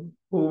to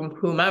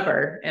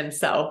whomever and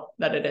self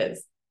that it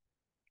is.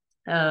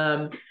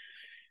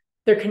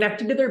 They're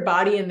connected to their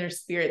body and their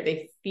spirit.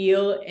 They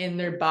feel in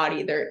their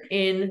body. They're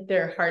in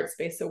their heart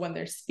space. So when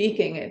they're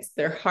speaking, it's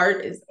their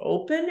heart is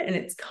open and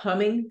it's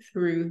coming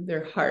through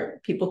their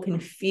heart. People can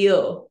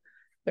feel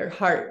their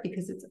heart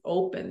because it's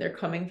open. They're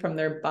coming from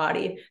their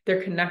body.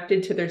 They're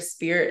connected to their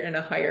spirit and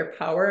a higher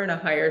power and a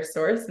higher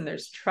source, and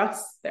there's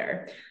trust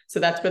there.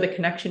 So that's where the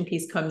connection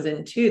piece comes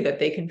in too, that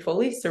they can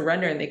fully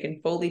surrender and they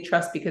can fully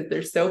trust, because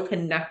they're so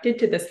connected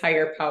to this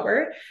higher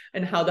power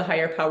and how the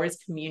higher power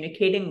is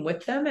communicating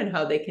with them, and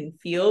how they can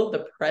feel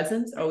the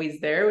presence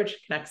always there, which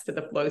connects to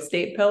the flow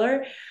state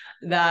pillar,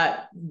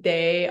 that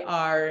they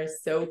are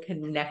so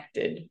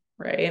connected,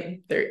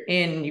 right? They're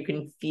in, you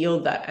can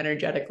feel that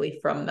energetically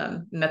from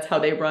them. And that's how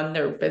they run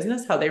their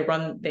business, how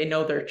they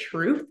know their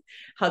truth,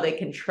 how they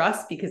can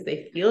trust because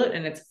they feel it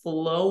and it's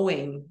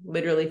flowing,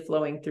 literally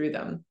flowing through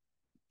them.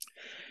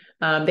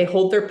 They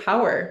hold their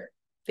power.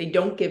 They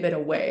don't give it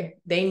away.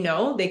 They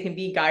know they can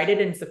be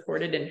guided and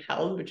supported and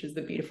held, which is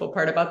the beautiful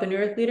part about the New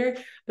Earth leader,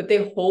 but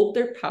they hold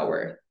their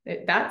power.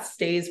 That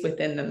stays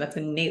within them. That's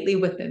innately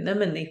within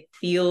them. And they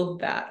feel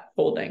that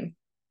holding.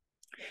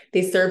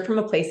 They serve from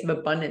a place of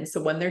abundance.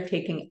 So when they're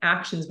taking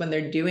actions, when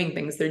they're doing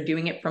things, they're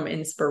doing it from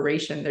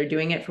inspiration. They're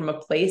doing it from a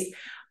place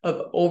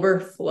of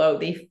overflow.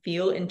 They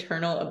feel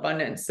internal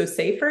abundance. So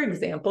say, for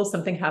example,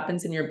 something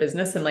happens in your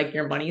business and like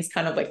your money's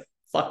kind of like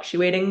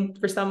fluctuating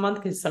for some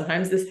month, because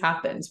sometimes this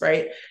happens,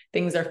 right?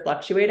 Things are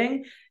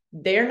fluctuating.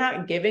 They're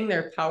not giving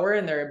their power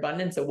and their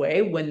abundance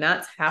away. When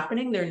that's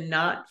happening, they're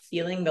not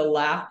feeling the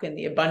lack and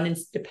the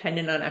abundance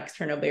dependent on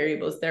external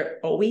variables. They're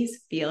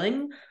always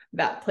feeling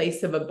that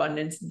place of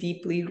abundance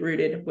deeply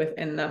rooted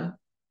within them.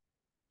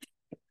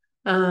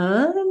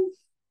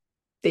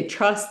 They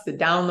trust the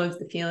downloads,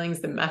 the feelings,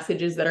 the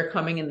messages that are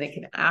coming, and they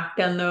can act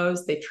on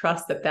those. They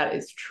trust that that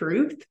is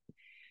truth.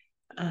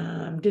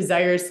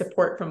 Desire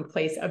support from a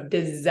place of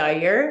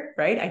desire,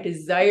 right? I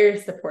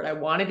desire support. I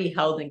want to be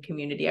held in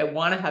community. I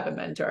want to have a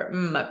mentor.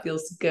 That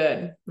feels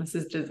good. This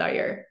is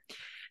desire.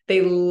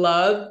 They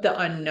love the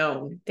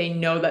unknown. They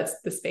know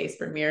that's the space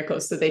for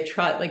miracles. So they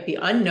try, like the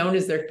unknown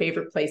is their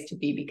favorite place to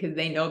be because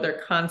they know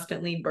they're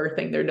constantly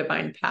birthing their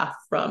divine path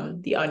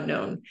from the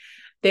unknown.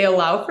 They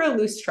allow for a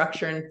loose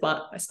structure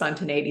and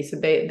spontaneity. So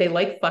they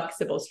like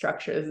flexible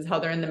structure. This is how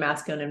they're in the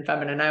masculine and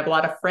feminine. I have a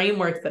lot of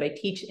frameworks that I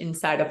teach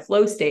inside of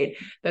flow state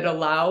that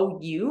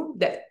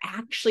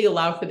actually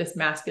allow for this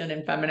masculine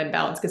and feminine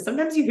balance. Because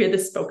sometimes you hear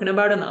this spoken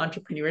about in the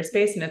entrepreneur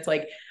space and it's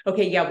like,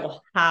 okay, yeah,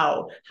 well,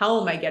 how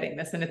am I getting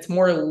this? And it's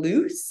more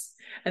loose.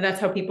 And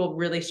that's how people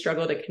really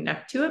struggle to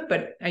connect to it.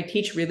 But I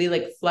teach really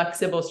like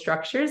flexible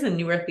structures, and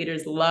New Earth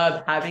leaders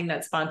love having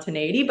that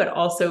spontaneity, but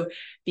also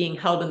being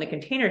held in the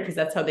container, because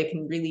that's how they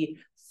can really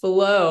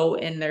flow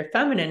in their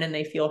feminine and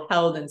they feel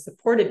held and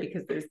supported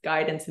because there's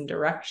guidance and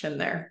direction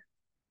there.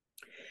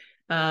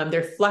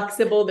 They're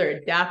flexible, they're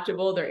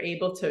adaptable, they're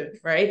able to,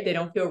 right? They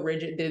don't feel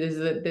rigid.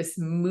 There's this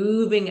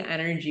moving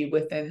energy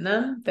within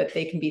them that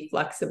they can be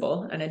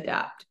flexible and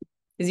adapt.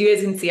 As you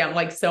guys can see, I'm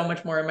like so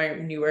much more in my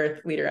New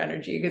Earth leader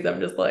energy because I'm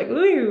just like,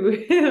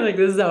 ooh, like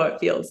this is how it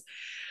feels.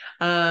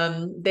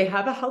 They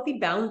have a healthy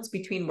balance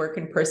between work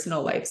and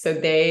personal life. So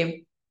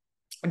they're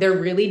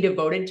really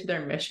devoted to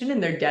their mission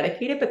and they're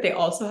dedicated, but they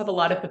also have a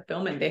lot of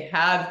fulfillment. They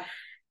have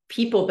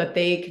people that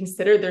they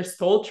consider their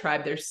soul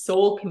tribe, their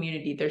soul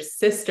community, their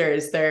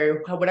sisters,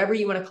 their whatever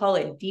you want to call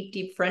it, deep,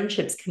 deep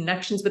friendships,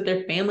 connections with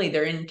their family.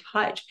 They're in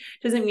touch.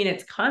 Doesn't mean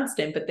it's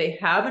constant, but they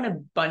have an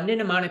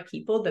abundant amount of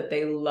people that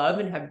they love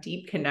and have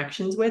deep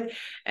connections with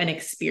and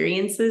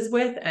experiences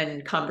with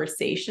and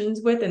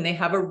conversations with. And they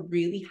have a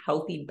really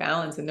healthy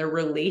balance in their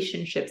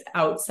relationships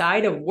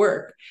outside of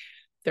work.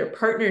 Their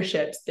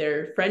partnerships,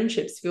 their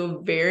friendships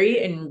feel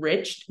very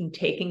enriched and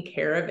taken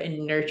care of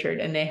and nurtured.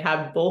 And they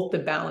have both the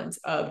balance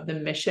of the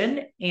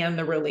mission and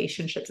the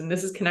relationships. And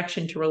this is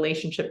connection to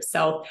relationship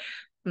self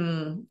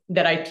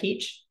that I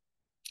teach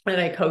and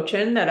I coach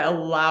in that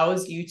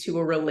allows you to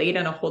relate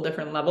on a whole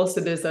different level. So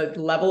there's a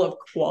level of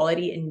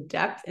quality and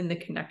depth in the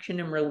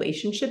connection and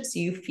relationships.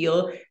 You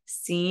feel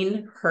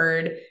seen,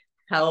 heard,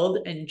 held,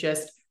 and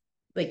just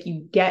like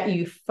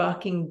you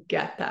fucking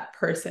get that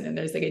person. And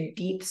there's like a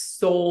deep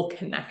soul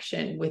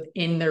connection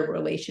within their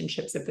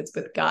relationships if it's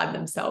with God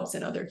themselves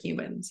and other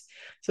humans.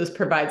 So this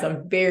provides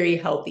a very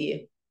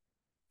healthy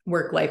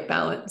work-life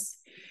balance.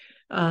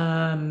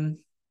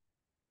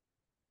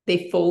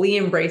 They fully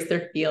embrace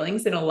their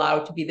feelings and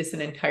allow it to be this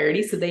in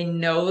entirety. So they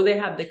know they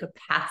have the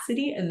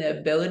capacity and the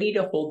ability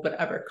to hold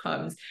whatever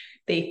comes.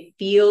 They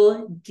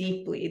feel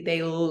deeply.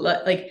 They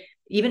like,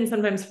 even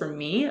sometimes for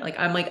me, like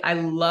I'm like, I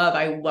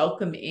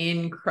welcome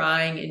in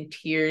crying and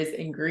tears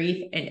and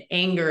grief and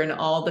anger and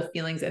all the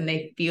feelings. And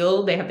they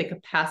feel they have the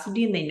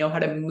capacity and they know how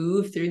to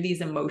move through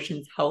these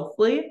emotions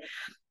healthily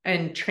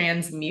and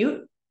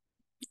transmute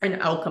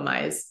and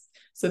alchemize.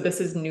 So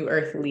this is New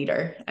Earth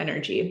leader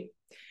energy.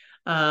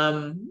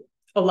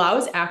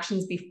 Allows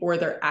actions before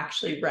they're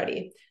actually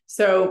ready.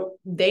 So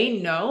they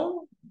know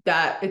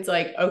that it's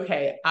like,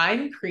 okay,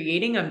 I'm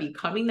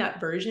becoming that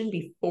version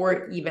before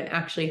it even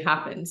actually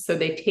happens. So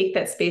they take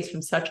that space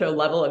from such a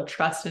level of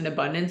trust and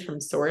abundance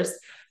from source,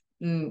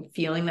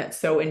 feeling that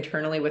so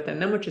internally within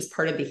them, which is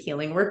part of the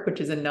healing work,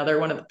 which is another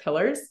one of the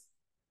pillars,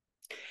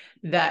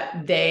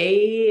 that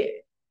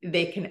they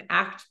can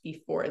act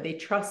before. They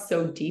trust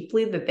so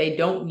deeply that they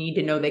don't need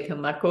to know. They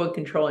can let go of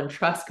control and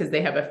trust because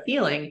they have a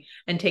feeling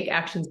and take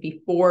actions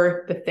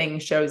before the thing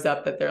shows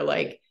up that they're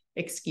like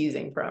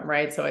excusing from,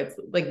 right? So it's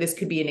like, this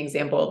could be an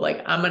example of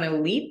like, I'm going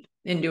to leap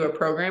into a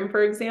program,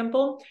 for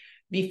example,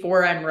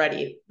 before I'm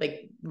ready.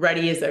 Like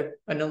ready is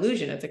an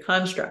illusion. It's a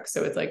construct.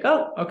 So it's like,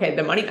 oh, okay,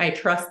 the money, I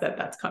trust that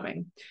that's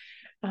coming.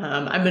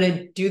 I'm going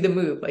to do the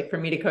move. Like for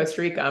me to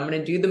Costa Rica, I'm going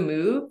to do the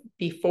move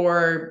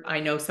before I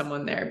know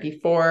someone there,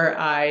 before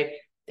I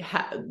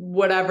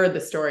whatever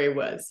the story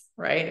was,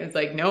 right? It's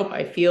like, nope,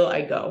 I feel,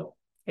 I go,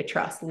 I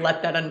trust,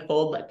 let that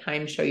unfold, let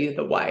time show you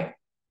the why.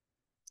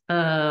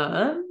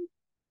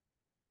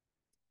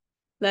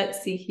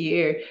 Let's see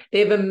here. They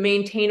have a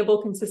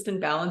maintainable,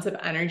 consistent balance of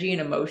energy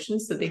and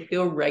emotions. So they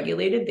feel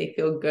regulated. They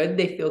feel good.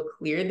 They feel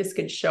clear. This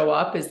could show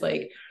up as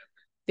like,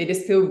 they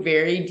just feel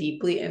very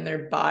deeply in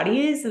their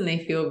bodies and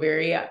they feel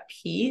very at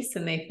peace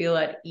and they feel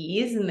at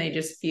ease and they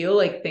just feel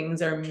like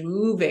things are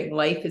moving.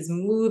 Life is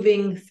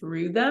moving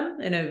through them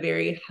in a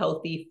very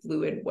healthy,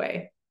 fluid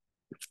way.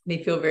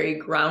 They feel very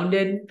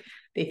grounded.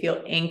 They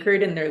feel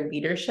anchored in their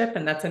leadership.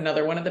 And that's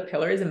another one of the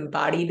pillars,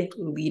 embodied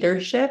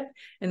leadership.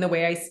 And the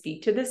way I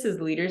speak to this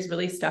is leaders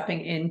really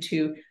stepping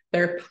into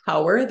their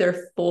power,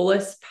 their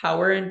fullest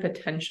power and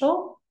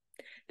potential.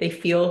 They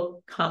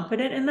feel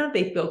confident in that.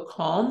 They feel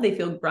calm. They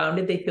feel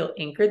grounded. They feel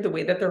anchored. The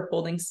way that they're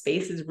holding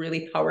space is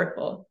really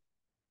powerful.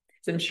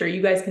 So I'm sure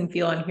you guys can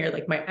feel on here,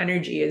 like my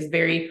energy is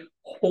very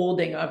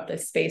holding of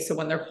this space. So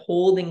when they're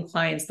holding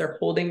clients, they're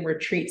holding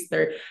retreats,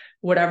 they're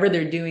whatever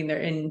they're doing, they're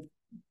in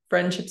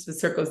friendships with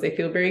circles, they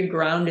feel very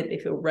grounded, they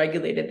feel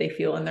regulated, they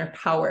feel in their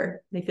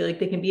power, they feel like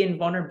they can be in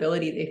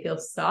vulnerability, they feel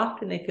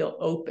soft and they feel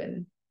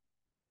open.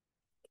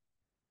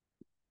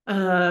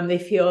 They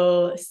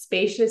feel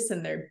spacious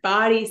in their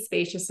body,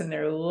 spacious in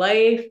their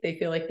life. They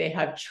feel like they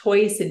have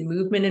choice and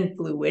movement and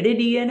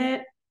fluidity in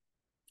it.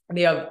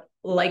 They have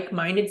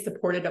like-minded,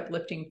 supported,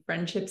 uplifting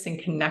friendships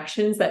and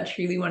connections that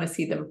truly want to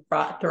see them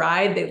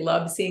thrive. They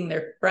love seeing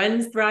their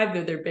friends thrive.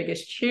 They're their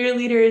biggest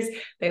cheerleaders.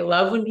 They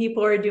love when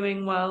people are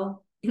doing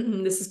well.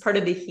 This is part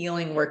of the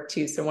healing work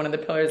too. So one of the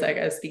pillars I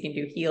was speaking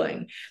to,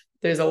 healing.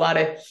 There's a lot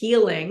of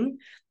healing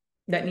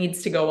that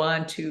needs to go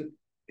on to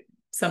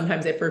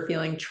sometimes if we're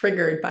feeling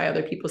triggered by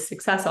other people's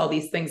success, all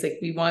these things, like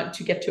we want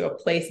to get to a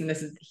place, and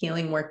this is the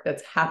healing work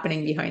that's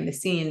happening behind the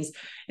scenes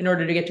in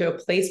order to get to a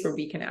place where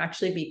we can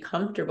actually be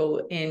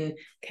comfortable in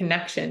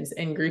connections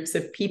and groups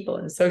of people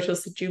and social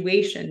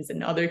situations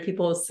and other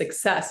people's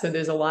success. So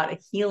there's a lot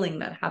of healing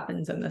that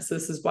happens in this.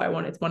 This is why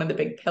it's one of the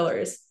big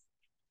pillars.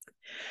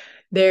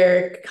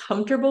 They're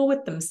comfortable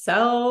with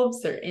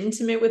themselves. They're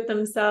intimate with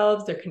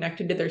themselves. They're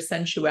connected to their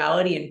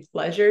sensuality and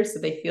pleasure. So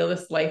they feel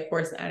this life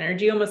force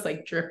energy almost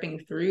like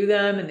dripping through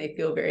them. And they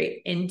feel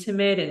very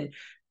intimate and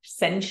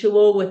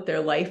sensual with their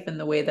life and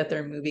the way that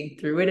they're moving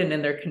through it and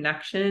in their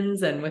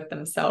connections and with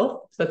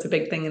themselves. So that's a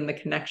big thing in the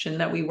connection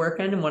that we work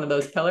on, and one of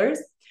those pillars.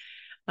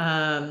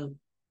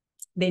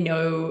 They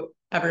know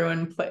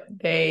everyone,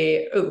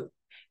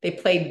 they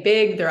play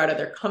big. They're out of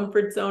their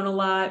comfort zone a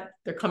lot.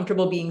 They're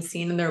comfortable being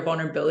seen in their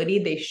vulnerability.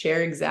 They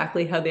share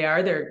exactly how they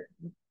are. They're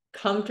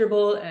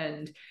comfortable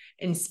and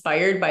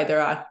inspired by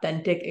their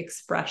authentic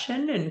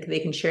expression. And they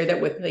can share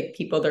that with like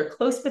people they're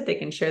close with. They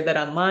can share that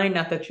online.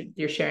 Not that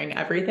you're sharing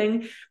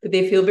everything, but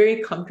they feel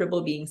very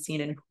comfortable being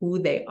seen in who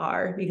they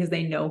are because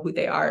they know who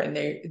they are and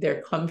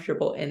they're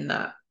comfortable in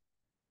that.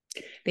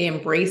 They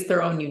embrace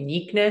their own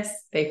uniqueness.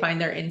 They find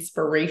their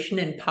inspiration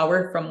and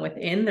power from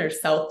within. They're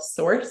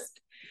self-sourced.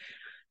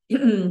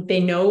 They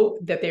know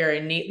that they are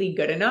innately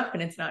good enough,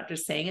 and it's not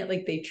just saying it,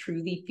 like they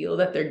truly feel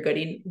that they're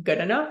good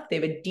enough. They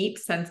have a deep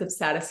sense of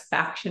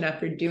satisfaction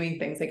after doing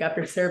things, like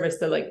after service.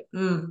 They're like,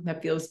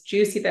 that feels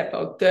juicy. That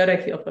felt good. I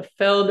feel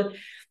fulfilled.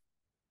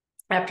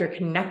 After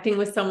connecting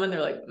with someone,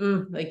 they're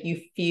like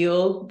you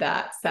feel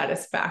that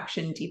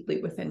satisfaction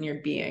deeply within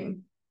your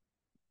being.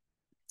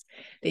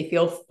 They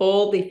feel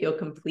full, they feel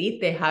complete.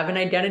 They have an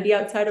identity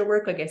outside of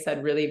work. Like I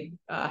said, really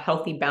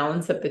healthy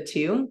balance of the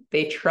two.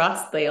 They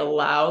trust, they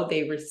allow,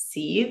 they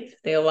receive,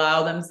 they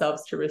allow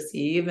themselves to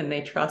receive, and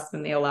they trust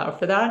and they allow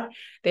for that.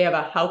 They have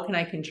a how can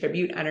I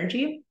contribute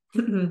energy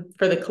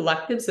for the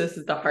collective. So this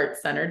is the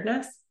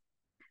heart-centeredness.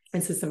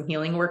 This is some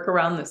healing work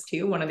around this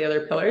too. One of the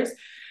other pillars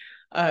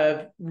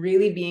of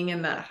really being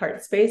in that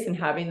heart space and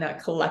having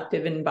that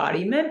collective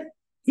embodiment.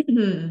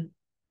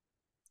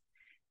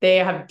 They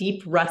have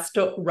deep,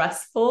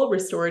 restful,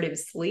 restorative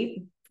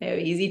sleep. They have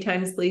easy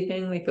time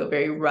sleeping. They feel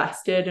very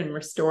rested and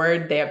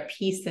restored. They have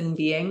peace in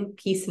being,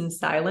 peace in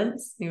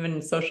silence, even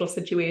in social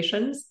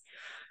situations.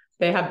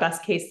 They have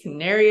best case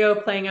scenario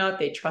playing out.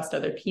 They trust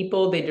other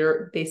people.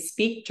 They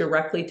speak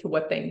directly to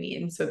what they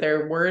mean. So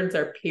their words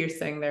are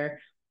piercing. They're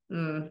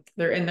in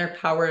their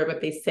power.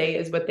 What they say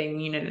is what they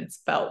mean, and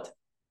it's felt.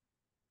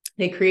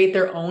 They create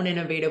their own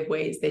innovative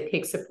ways. They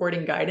take support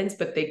and guidance,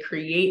 but they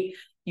create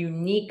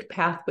unique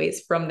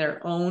pathways from their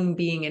own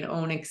being and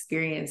own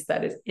experience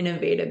that is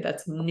innovative,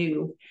 that's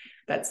new,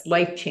 that's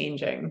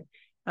life-changing.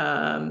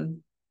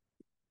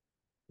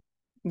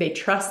 They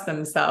trust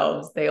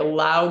themselves. They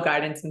allow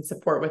guidance and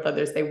support with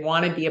others. They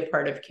want to be a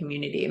part of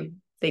community.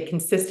 They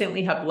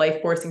consistently have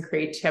life force and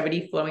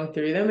creativity flowing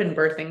through them and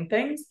birthing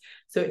things.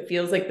 So it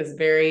feels like this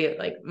very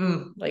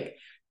like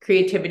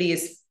creativity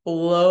is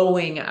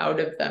flowing out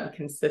of them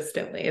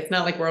consistently. It's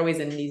not like we're always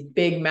in these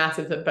big,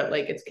 massive, but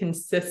like it's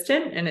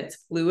consistent and it's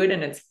fluid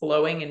and it's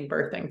flowing and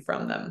birthing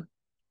from them.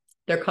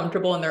 They're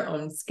comfortable in their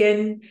own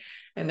skin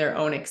and their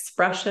own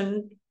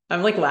expression.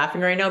 I'm like laughing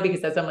right now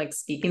because as I'm like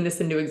speaking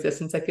this into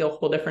existence, I feel a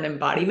whole different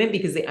embodiment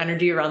because the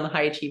energy around the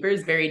high achiever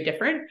is very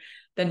different.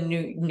 the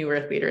new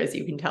earth leader, as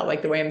you can tell,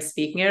 like the way I'm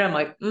speaking it, I'm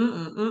like,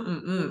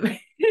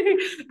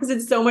 because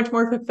it's so much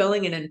more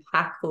fulfilling and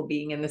impactful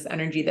being in this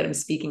energy that I'm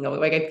speaking of.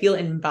 Like I feel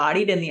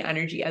embodied in the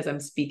energy as I'm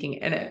speaking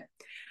in it.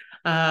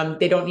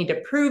 They don't need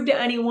to prove to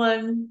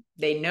anyone.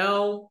 They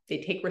know,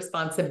 they take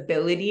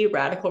responsibility,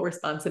 radical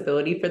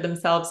responsibility for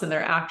themselves and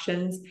their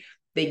actions.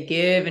 They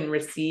give and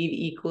receive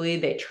equally.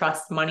 They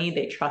trust money.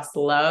 They trust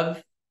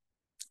love.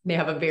 They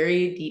have a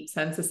very deep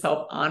sense of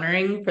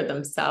self-honoring for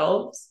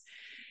themselves.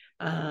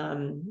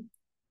 They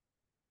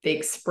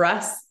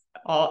express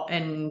all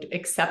and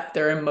accept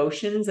their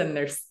emotions and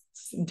their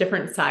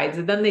different sides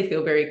of them. They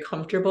feel very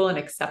comfortable and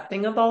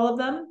accepting of all of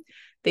them.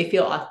 They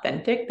feel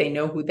authentic. They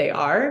know who they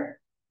are.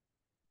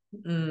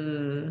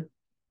 Their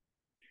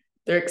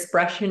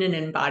expression and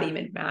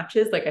embodiment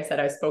matches. Like I said,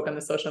 I spoke on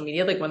the social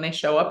media, like when they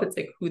show up, it's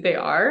like who they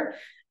are.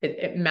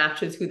 It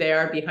matches who they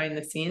are behind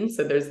the scenes.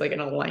 So there's like an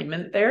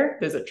alignment there.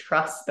 There's a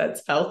trust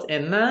that's felt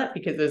in that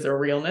because there's a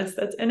realness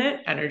that's in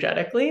it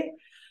energetically.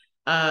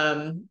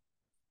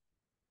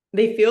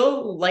 They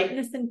feel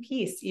lightness and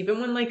peace, even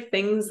when like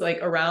things like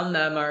around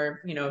them are,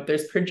 you know,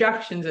 there's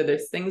projections or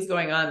there's things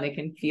going on, they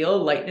can feel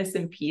lightness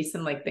and peace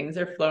and like things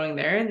are flowing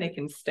there and they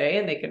can stay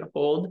and they can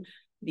hold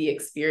the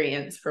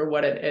experience for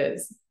what it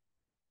is.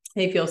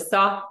 They feel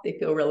soft, they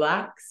feel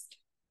relaxed,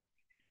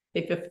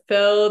 they feel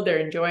fulfilled, they're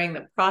enjoying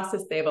the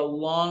process, they have a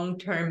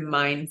long-term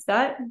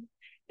mindset,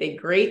 they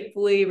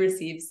gratefully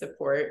receive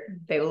support,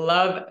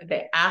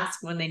 they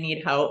ask when they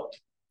need help.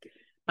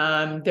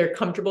 They're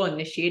comfortable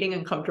initiating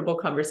uncomfortable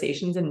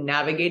conversations and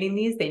navigating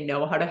these. They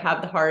know how to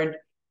have the hard,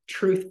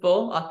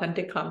 truthful,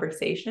 authentic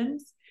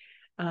conversations.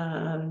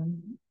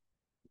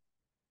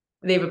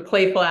 They have a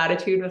playful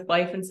attitude with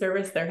life and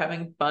service. They're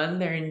having fun.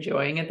 They're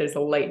enjoying it. There's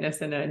a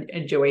lightness and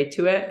a joy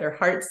to it. They're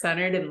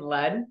heart-centered and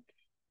led.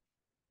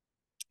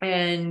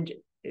 And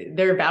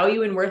their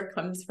value and worth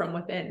comes from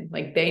within.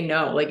 Like they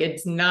know, like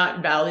it's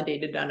not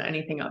validated on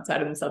anything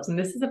outside of themselves. And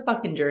this is a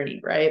fucking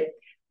journey, right?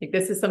 Like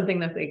this is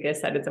something that, like I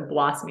said, it's a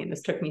blossoming.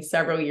 This took me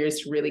several years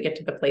to really get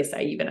to the place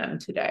I even am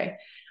today.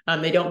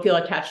 They don't feel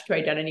attached to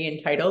identity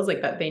and titles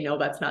like that. They know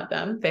that's not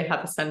them. They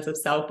have a sense of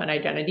self and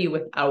identity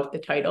without the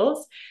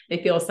titles.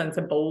 They feel a sense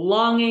of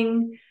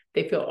belonging.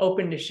 They feel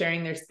open to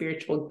sharing their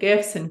spiritual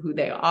gifts and who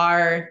they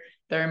are.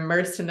 They're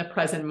immersed in the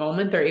present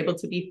moment. They're able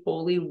to be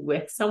fully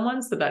with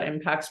someone. So that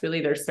impacts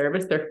really their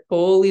service. They're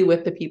fully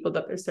with the people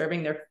that they're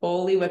serving. They're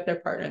fully with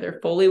their partner. They're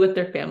fully with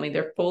their family.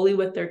 They're fully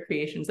with their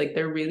creations. Like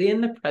they're really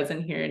in the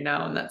present here and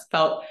now. And that's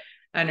felt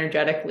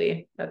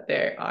energetically that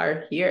they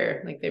are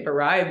here. Like they've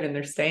arrived and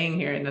they're staying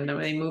here. And then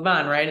when they move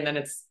on, right? And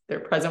then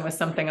they're present with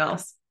something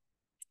else.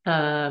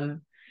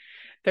 They're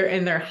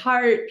in their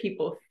heart.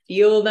 People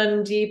feel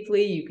them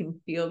deeply. You can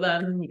feel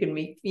them. You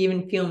can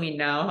even feel me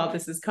now, how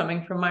this is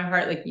coming from my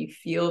heart. Like you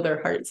feel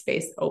their heart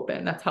space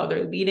open. That's how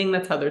they're leading.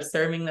 That's how they're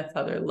serving. That's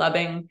how they're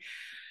loving.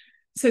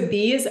 So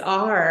these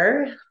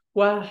are,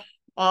 well,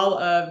 all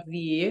of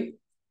the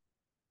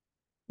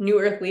new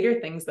earth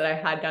leader things that I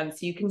had done.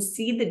 So you can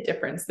see the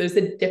difference. There's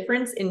a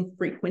difference in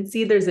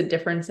frequency. There's a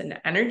difference in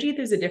energy.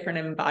 There's a different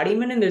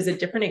embodiment, and there's a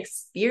different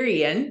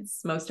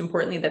experience, most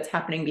importantly, that's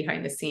happening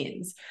behind the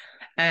scenes.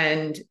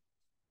 And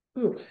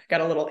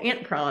got a little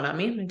ant crawling on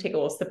me. I'm going to take a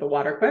little sip of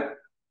water quick.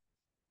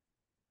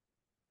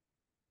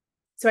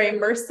 So I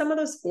immersed some of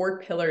those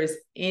 4 pillars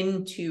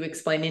into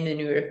explaining the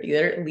new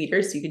earth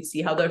leaders so you can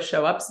see how those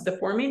show up. So the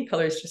 4 main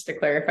pillars, just to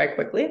clarify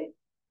quickly,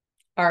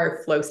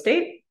 are flow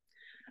state,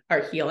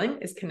 our healing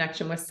is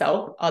connection with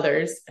self,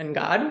 others, and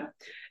God,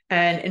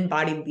 and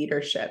embodied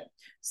leadership.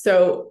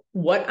 So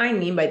what I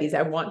mean by these,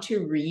 I want to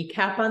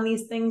recap on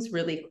these things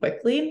really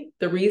quickly.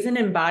 The reason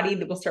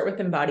embodied, we'll start with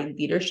embodied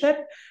leadership.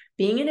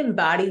 Being an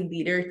embodied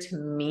leader to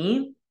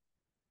me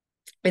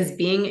is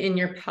being in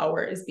your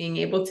power, is being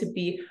able to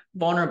be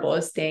vulnerable,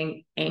 is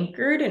staying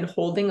anchored and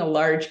holding a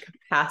large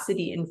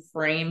capacity and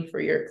frame for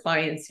your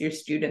clients, your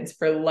students,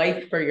 for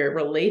life, for your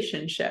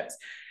relationships.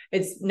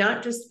 It's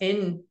not just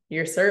in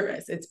your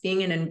service. It's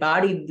being an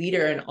embodied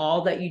leader in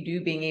all that you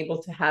do, being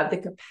able to have the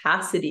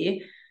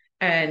capacity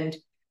and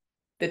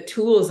the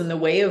tools and the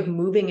way of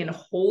moving and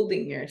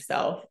holding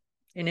yourself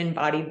in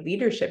embodied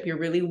leadership. You're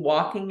really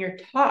walking your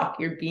talk.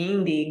 You're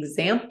being the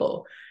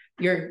example.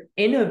 You're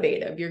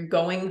innovative. You're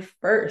going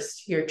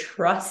first. You're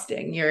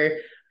trusting.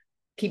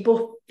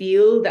 People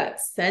feel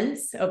that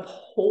sense of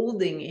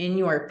holding in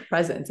your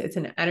presence. It's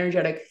an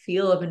energetic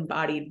feel of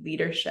embodied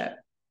leadership.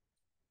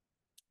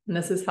 And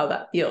this is how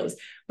that feels.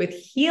 With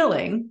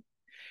healing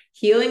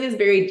is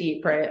very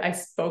deep, right? I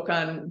spoke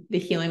on the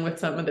healing with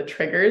some of the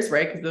triggers,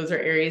 right? Because those are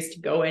areas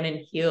to go in and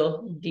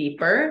heal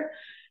deeper.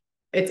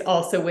 It's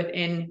also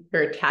within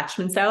your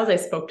attachment styles. I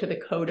spoke to the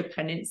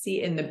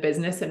codependency in the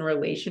business and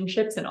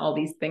relationships and all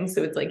these things.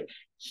 So it's like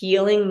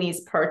healing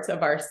these parts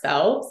of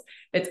ourselves.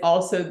 It's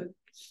also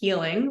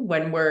healing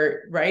when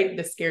we're, right,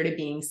 the scared of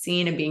being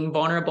seen and being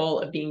vulnerable,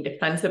 of being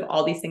defensive,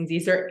 all these things.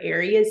 These are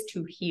areas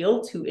to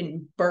heal,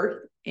 to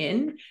birth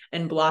in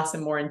and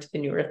blossom more into the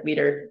new earth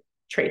leader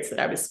traits that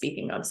I was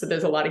speaking of. So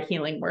there's a lot of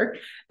healing work.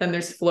 Then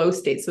there's flow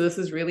state. So this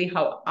is really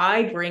how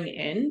I bring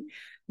in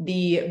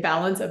the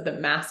balance of the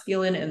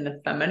masculine and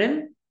the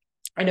feminine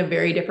in a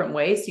very different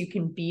way. So you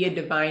can be a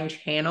divine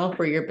channel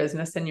for your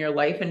business and your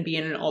life and be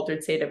in an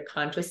altered state of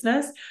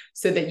consciousness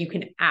so that you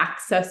can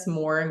access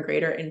more and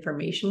greater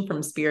information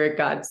from spirit,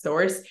 God,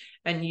 source,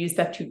 and use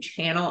that to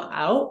channel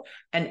out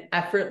and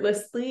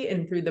effortlessly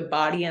and through the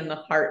body and the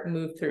heart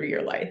move through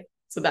your life.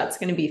 So that's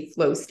going to be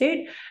flow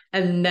state.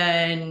 And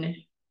then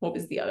what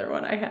was the other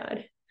one I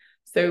had?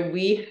 So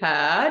we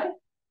had,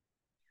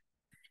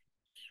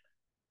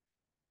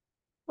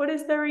 what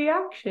is the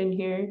reaction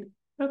here?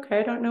 Okay,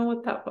 I don't know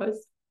what that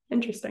was.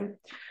 Interesting.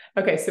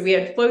 Okay, so we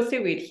had flow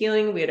state, we had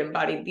healing, we had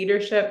embodied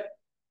leadership.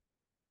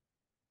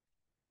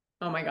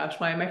 Oh my gosh,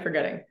 why am I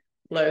forgetting?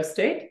 Flow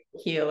state,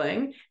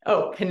 healing,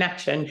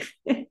 connection.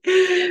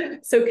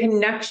 So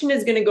connection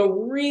is going to go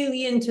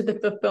really into the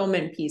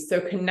fulfillment piece.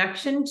 So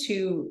connection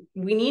to,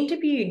 we need to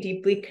be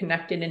deeply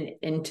connected and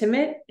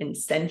intimate and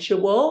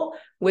sensual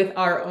with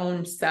our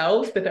own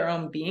selves, with our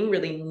own being,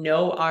 really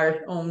know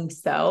our own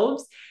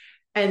selves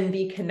and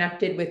be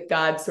connected with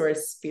God,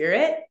 source,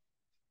 spirit,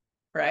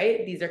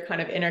 right? These are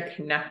kind of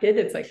interconnected.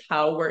 It's like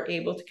how we're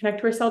able to connect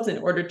to ourselves in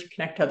order to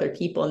connect to other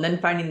people. And then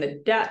finding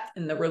the depth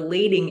and the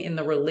relating in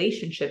the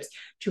relationships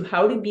to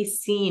how to be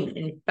seen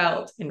and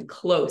felt and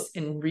close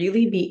and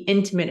really be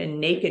intimate and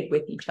naked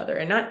with each other.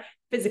 And not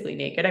physically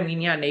naked. I mean,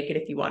 yeah, naked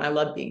if you want. I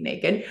love being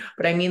naked.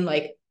 But I mean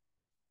like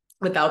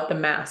without the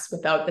mask,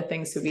 without the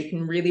things, so we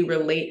can really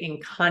relate in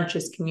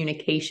conscious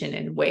communication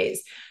in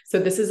ways. So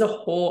this is a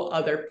whole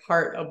other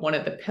part of one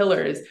of the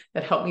pillars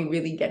that helped me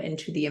really get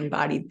into the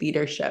embodied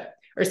leadership,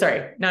 or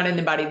sorry, not in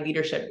embodied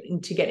leadership,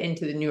 to get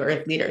into the New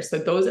Earth Leader. So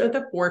those are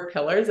the 4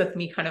 pillars. That's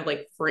me kind of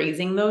like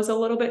phrasing those a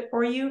little bit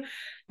for you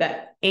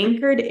that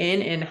anchored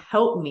in and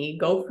helped me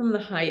go from the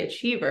high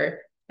achiever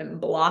and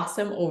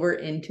blossom over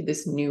into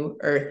this New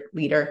Earth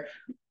Leader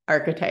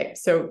archetype.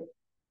 So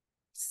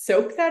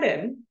soak that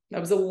in. That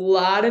was a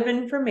lot of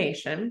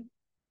information.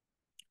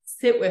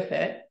 Sit with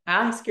it.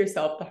 Ask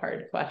yourself the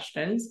hard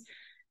questions.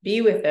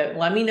 Be with it.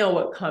 Let me know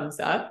what comes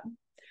up.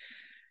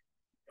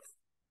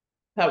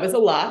 That was a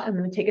lot. I'm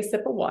going to take a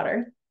sip of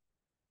water.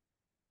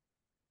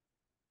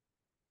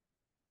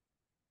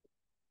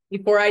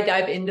 Before I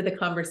dive into the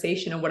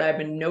conversation and what I've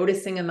been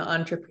noticing in the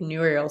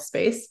entrepreneurial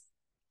space,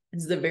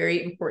 this is a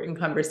very important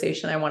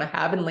conversation I want to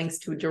have and links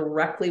to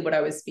directly what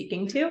I was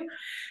speaking to.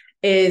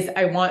 Is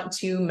I want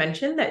to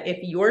mention that if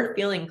you're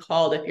feeling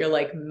called, if you're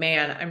like,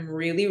 man, I'm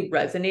really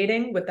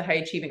resonating with the high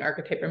achieving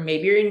archetype, or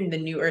maybe you're in the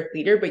New Earth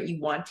Leader, but you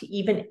want to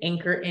even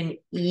anchor in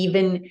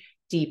even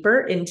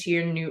deeper into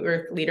your New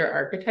Earth Leader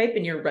archetype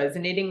and you're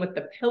resonating with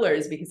the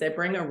pillars, because I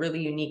bring a really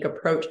unique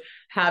approach,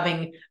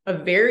 having a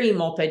very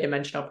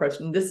multidimensional approach.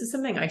 And this is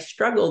something I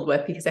struggled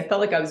with because I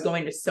felt like I was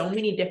going to so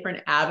many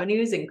different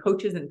avenues and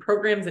coaches and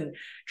programs and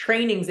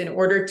trainings in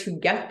order to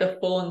get the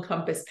full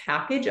encompass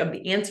package of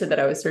the answer that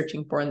I was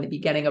searching for in the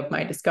beginning of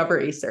my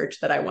discovery search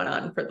that I went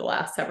on for the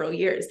last several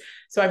years.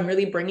 So I'm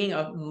really bringing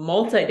a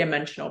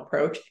multidimensional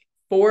approach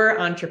for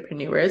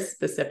entrepreneurs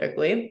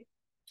specifically,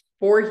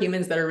 for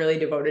humans that are really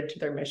devoted to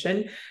their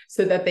mission,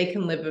 so that they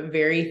can live a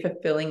very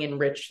fulfilling and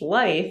rich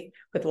life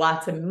with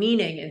lots of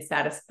meaning and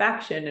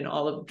satisfaction and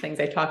all of the things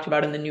I talked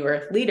about in the New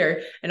Earth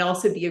Leader, and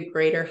also be a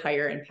greater,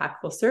 higher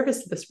impactful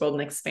service to this world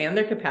and expand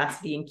their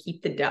capacity and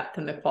keep the depth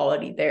and the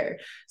quality there.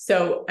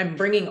 So I'm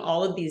bringing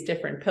all of these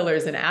different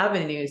pillars and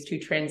avenues to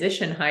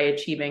transition high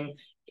achieving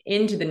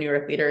into the New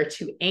Earth Leader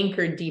to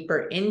anchor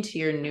deeper into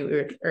your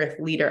New Earth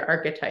Leader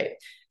archetype.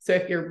 So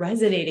if you're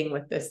resonating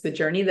with this, the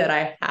journey that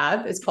I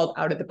have is called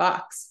Out of the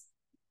Box.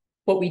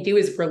 What we do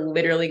is we're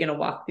literally going to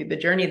walk through the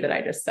journey that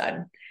I just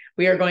said.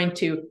 We are going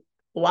to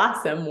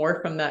blossom more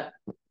from that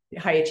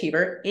high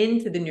achiever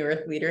into the New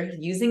Earth Leader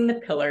using the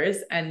pillars,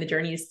 and the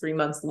journey is 3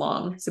 months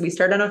long. So we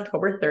start on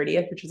October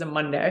 30th, which is a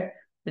Monday,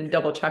 and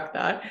double check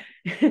that.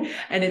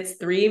 And it's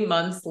 3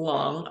 months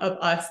long of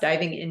us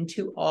diving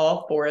into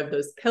all 4 of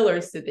those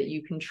pillars so that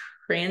you can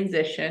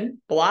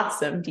transition,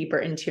 blossom deeper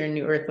into your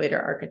New Earth Leader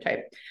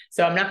archetype.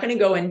 So I'm not going to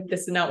go in,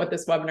 this is not what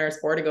this webinar is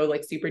for, to go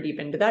like super deep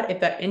into that.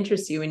 If that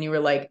interests you and you were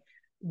like,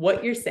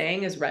 what you're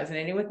saying is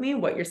resonating with me,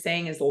 what you're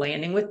saying is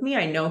landing with me,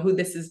 I know who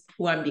this is,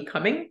 who I'm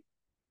becoming.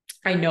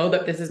 I know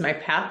that this is my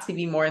path to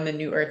be more in the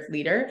New Earth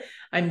Leader.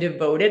 I'm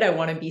devoted. I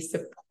want to be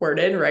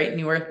supported, right?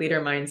 New Earth Leader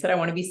mindset. I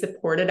want to be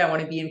supported. I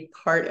want to be a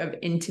part of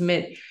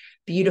intimate,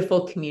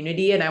 beautiful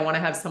community. And I want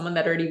to have someone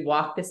that already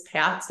walked this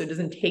path, so it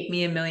doesn't take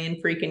me a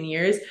million freaking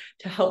years,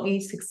 to help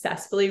me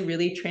successfully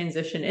really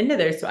transition into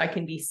there so I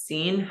can be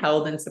seen,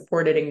 held, and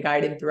supported and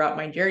guided throughout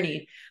my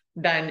journey.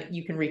 Then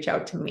you can reach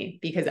out to me,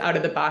 because Out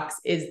of the Box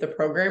is the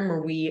program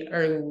where we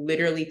are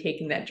literally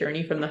taking that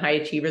journey from the high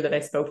achiever that I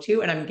spoke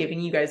to. And I'm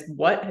giving you guys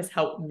what has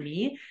helped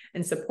me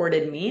and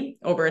supported me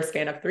over a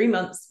span of 3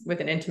 months with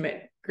an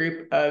intimate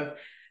group of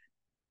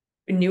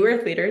New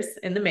Earth Leaders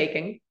in the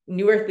making,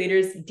 New Earth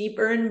Leaders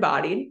deeper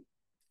embodied,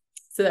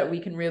 so that we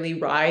can really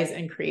rise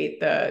and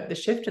create the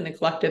shift in the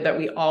collective that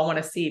we all want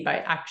to see by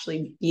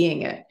actually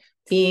being it,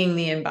 being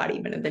the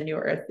embodiment of the New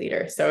Earth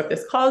Leader. So if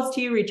this calls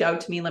to you, reach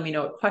out to me. Let me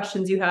know what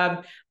questions you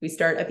have. We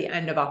start at the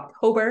end of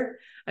October.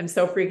 I'm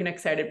so freaking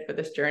excited for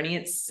this journey.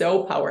 It's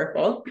so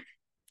powerful.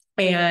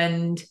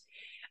 And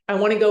I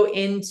want to go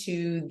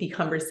into the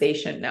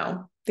conversation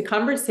now. The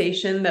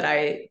conversation that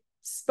I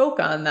spoke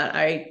on that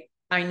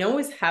I know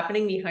is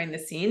happening behind the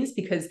scenes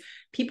because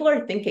people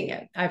are thinking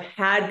it. I've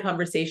had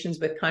conversations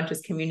with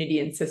conscious community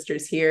and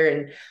sisters here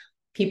and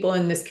people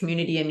in this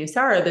community in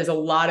Nusara. There's a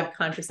lot of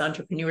conscious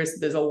entrepreneurs.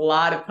 There's a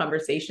lot of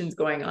conversations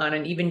going on,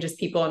 and even just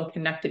people I'm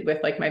connected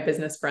with, like my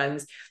business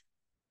friends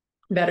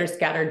that are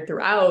scattered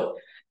throughout,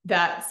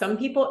 that some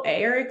people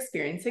are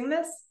experiencing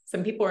this.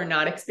 Some people are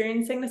not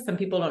experiencing this. Some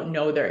people don't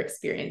know they're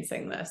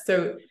experiencing this.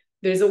 So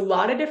there's a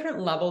lot of different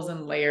levels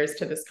and layers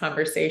to this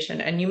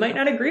conversation, and you might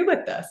not agree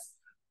with this.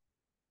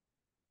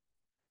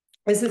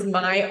 This is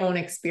my own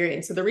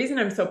experience. So the reason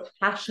I'm so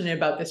passionate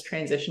about this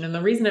transition, and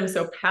the reason I'm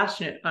so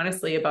passionate,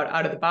 honestly, about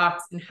Out of the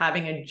Box and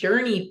having a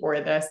journey for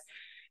this,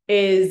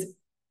 is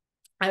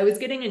I was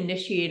getting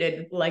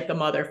initiated like a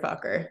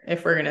motherfucker,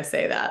 if we're going to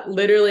say that,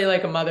 literally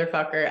like a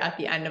motherfucker at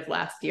the end of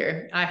last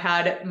year. I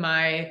had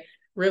my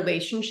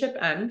relationship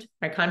end,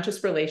 my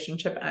conscious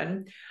relationship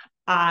end.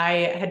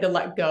 I had to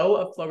let go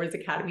of Flowers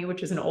Academy,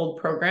 which is an old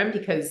program,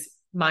 because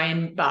my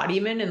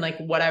embodiment and like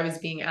what I was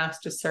being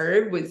asked to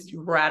serve was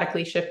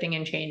radically shifting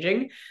and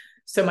changing.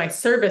 So my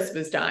service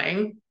was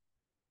dying.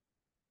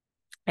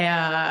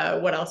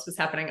 What else was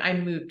happening? I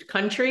moved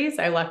countries.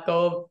 I let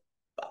go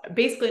of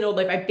basically an old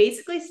life. I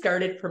basically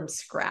started from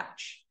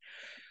scratch.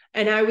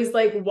 And I was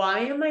like,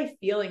 why am I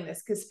feeling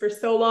this? Because for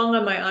so long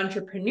on my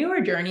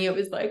entrepreneur journey, it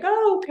was like,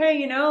 oh, okay,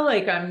 you know,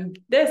 like I'm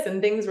this, and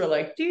things were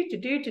like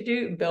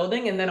do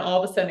building. And then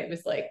all of a sudden it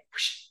was like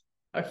whoosh,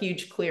 a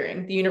huge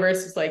clearing. The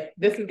universe was like,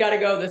 this has got to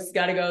go, this has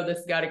got to go, this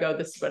has got to go,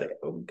 this is what it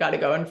got to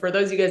go. And for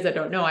those of you guys that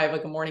don't know, I have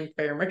like a morning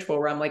prayer and ritual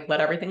where I'm like,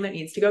 let everything that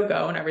needs to go,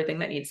 go, and everything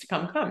that needs to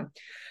come.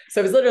 So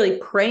I was literally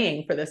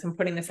praying for this and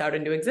putting this out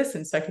into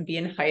existence so I could be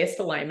in highest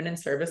alignment and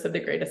service of the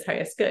greatest,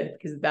 highest good,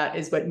 because that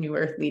is what New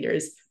Earth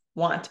leaders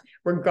want,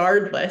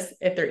 regardless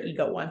if their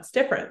ego wants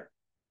different.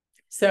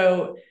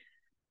 So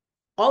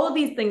all of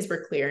these things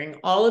were clearing.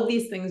 All of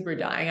these things were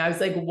dying. I was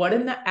like, what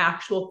in the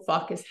actual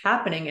fuck is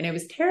happening? And it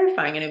was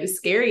terrifying, and it was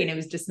scary, and it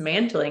was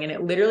dismantling. And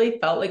it literally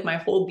felt like my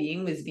whole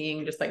being was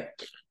being just like,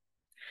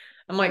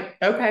 I'm like,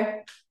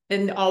 okay.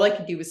 And all I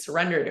could do was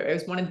surrender to it. It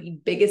was one of the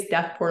biggest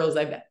death portals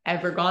I've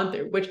ever gone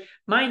through, which,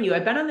 mind you,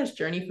 I've been on this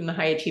journey from the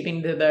high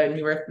achieving to the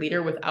New Earth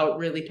leader without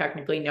really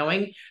technically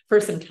knowing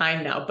for some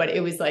time now. But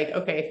it was like,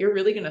 okay, if you're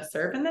really going to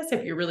serve in this,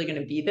 if you're really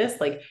going to be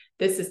this, like,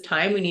 this is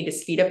time. We need to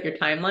speed up your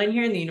timeline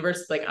here. And the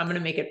universe is like, I'm going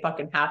to make it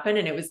fucking happen.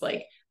 And it was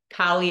like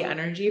Kali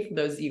energy, for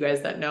those of you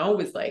guys that know,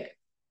 was like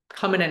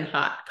coming in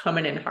hot,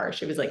 coming in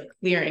harsh. It was like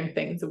clearing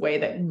things away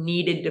that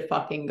needed to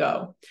fucking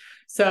go.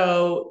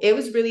 So it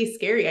was really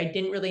scary. I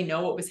didn't really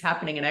know what was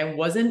happening, and I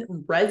wasn't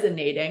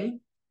resonating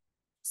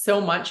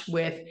so much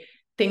with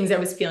things I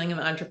was feeling in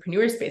the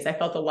entrepreneur space. I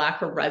felt a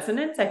lack of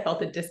resonance. I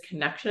felt a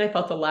disconnection. I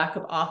felt a lack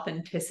of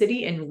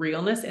authenticity and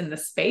realness in the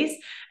space.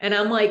 And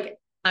I'm like,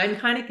 I'm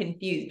kind of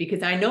confused,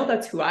 because I know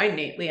that's who I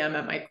innately am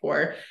at my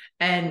core.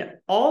 And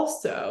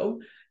also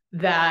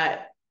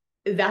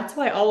that's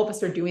why all of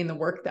us are doing the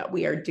work that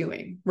we are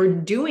doing. We're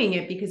doing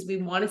it because we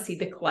want to see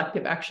the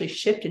collective actually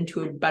shift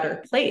into a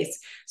better place.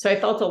 So I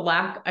felt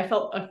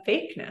a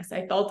fakeness.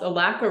 I felt a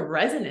lack of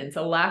resonance,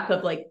 a lack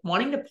of like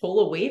wanting to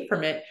pull away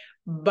from it,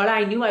 but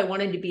I knew I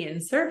wanted to be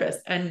in service.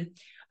 And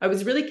I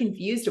was really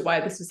confused at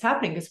why this was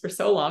happening, because for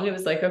so long it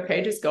was like,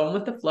 okay, just going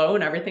with the flow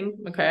and everything.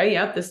 Okay,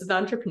 yeah, this is the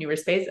entrepreneur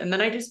space. And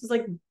then I just was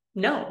like,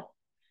 no,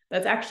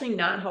 that's actually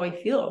not how I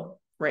feel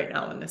right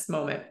now in this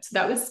moment. So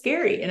that was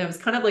scary. And it was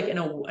kind of like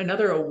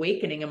another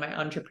awakening in my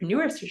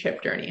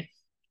entrepreneurship journey.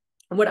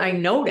 What I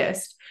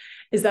noticed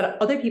is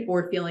that other people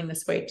were feeling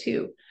this way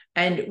too.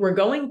 And we're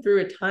going through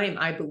a time,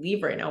 I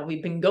believe right now,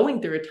 we've been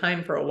going through a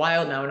time for a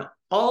while now. And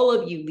all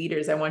of you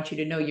leaders, I want you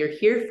to know you're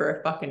here for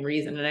a fucking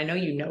reason. And I know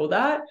you know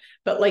that,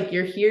 but like,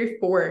 you're here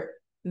for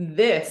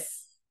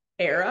this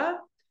era,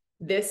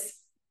 this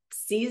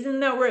season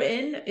that we're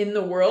in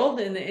the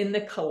world and in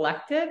the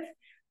collective,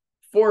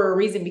 for a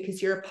reason,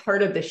 because you're a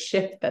part of the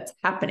shift that's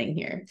happening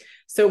here.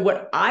 So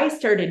what I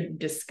started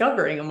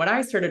discovering and what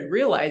I started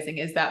realizing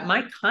is that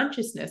my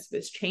consciousness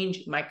was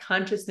changing. My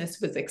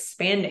consciousness was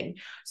expanding.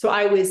 So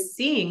I was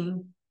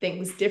seeing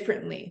things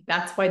differently.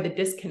 That's why the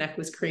disconnect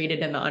was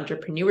created in the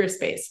entrepreneur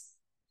space.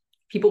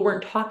 People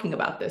weren't talking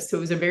about this. So it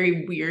was a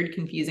very weird,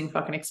 confusing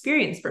fucking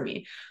experience for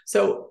me.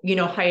 So, you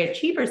know, high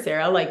achiever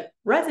Sarah like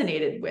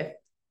resonated with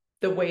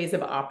the ways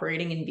of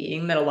operating and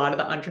being that a lot of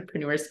the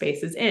entrepreneur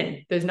space is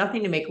in. There's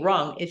nothing to make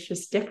wrong. It's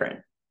just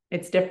different.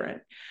 It's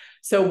different.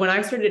 So when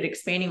I started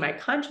expanding my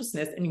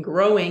consciousness and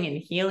growing and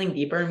healing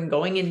deeper and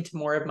going into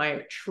more of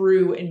my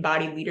true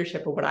embodied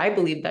leadership of what I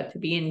believe that to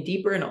be, in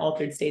deeper and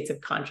altered states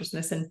of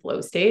consciousness and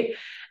flow state,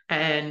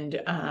 and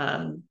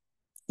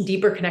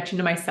deeper connection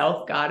to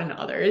myself, God, and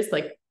others,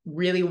 like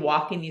really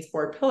walking these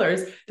 4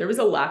 pillars, there was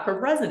a lack of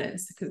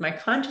resonance because my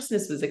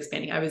consciousness was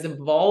expanding. I was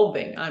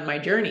evolving on my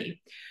journey.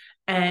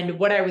 And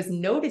what I was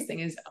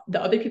noticing is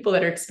the other people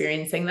that are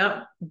experiencing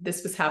that,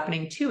 this was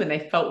happening too. And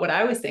they felt what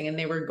I was saying, and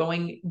they were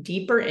going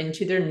deeper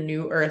into their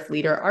new earth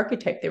leader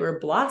archetype. They were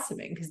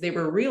blossoming because they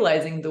were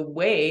realizing the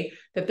way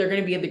that they're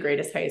going to be the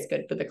greatest, highest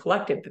good for the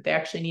collective, that they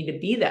actually need to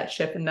be that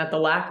shift, and that the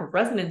lack of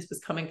resonance was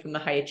coming from the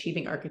high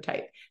achieving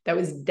archetype that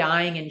was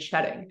dying and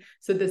shedding.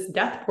 So this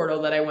death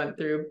portal that I went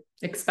through,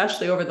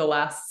 especially over the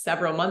last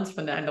several months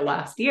from the end of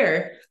last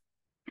year,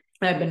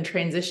 I've been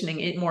transitioning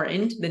it more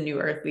into the new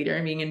earth leader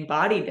and being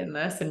embodied in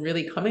this and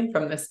really coming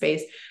from this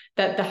space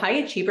that the high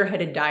achiever had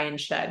to die and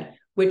shed,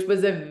 which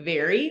was a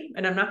very,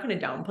 and I'm not going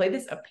to downplay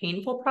this, a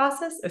painful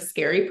process, a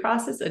scary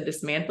process, a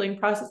dismantling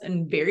process,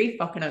 and very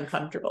fucking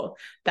uncomfortable.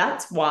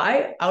 That's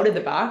why out of the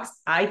box,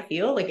 I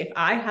feel like if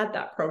I had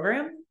that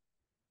program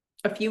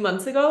a few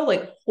months ago,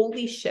 like,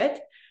 holy shit,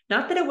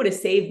 not that it would have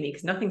saved me,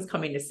 because nothing's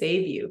coming to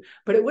save you,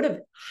 but it would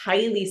have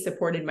highly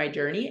supported my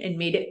journey and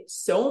made it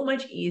so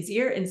much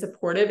easier and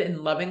supportive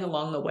and loving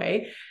along the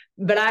way.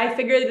 But I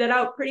figured that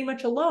out pretty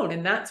much alone.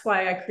 And that's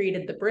why I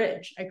created the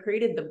bridge. I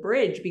created the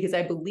bridge because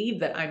I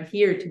believe that I'm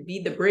here to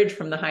be the bridge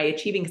from the high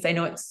achieving, because I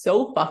know it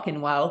so fucking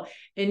well,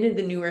 into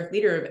the new earth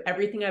leader of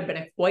everything I've been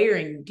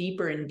acquiring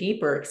deeper and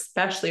deeper,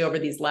 especially over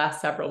these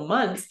last several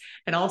months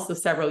and also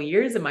several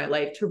years of my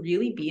life, to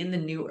really be in the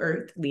new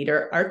earth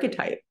leader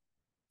archetype,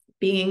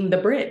 being the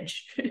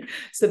bridge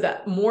so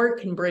that more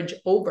can bridge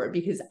over.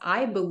 Because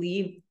I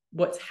believe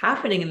what's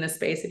happening in this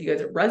space, if you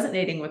guys are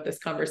resonating with this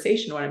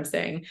conversation, what I'm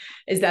saying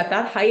is that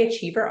that high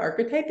achiever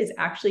archetype is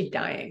actually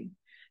dying.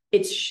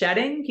 It's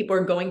shedding. People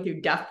are going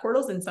through death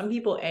portals, and some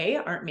people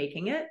aren't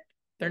making it.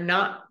 They're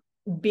not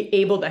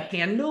able to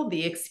handle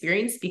the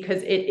experience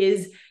because it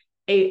is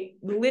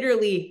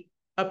literally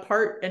a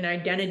part, an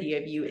identity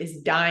of you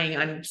is dying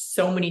on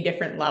so many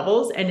different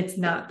levels, and it's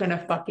not going to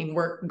fucking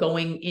work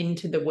going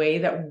into the way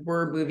that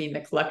we're moving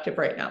the collective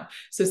right now.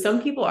 So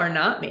some people are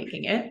not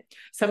making it.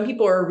 Some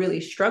people are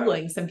really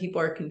struggling. Some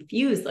people are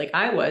confused, like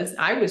I was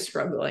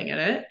struggling in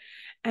it,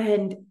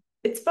 and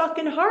it's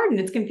fucking hard and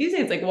it's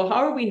confusing. It's like, well, how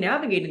are we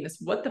navigating this?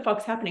 What the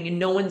fuck's happening? And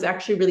no one's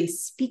actually really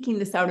speaking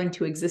this out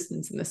into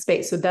existence in the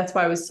space. So that's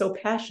why I was so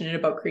passionate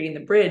about creating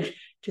the bridge,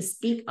 to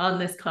speak on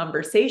this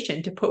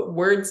conversation, to put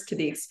words to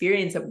the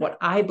experience of what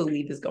I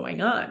believe is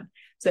going on.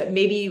 So that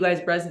maybe you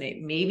guys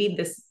resonate. Maybe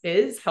this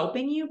is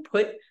helping you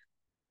put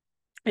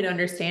an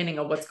understanding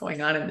of what's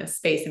going on in this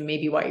space and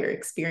maybe why you're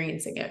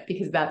experiencing it,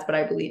 because that's what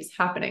I believe is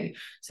happening.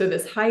 So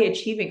this high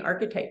achieving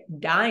archetype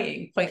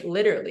dying quite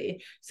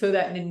literally, so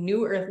that the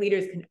new earth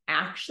leaders can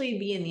actually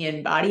be in the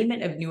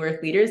embodiment of new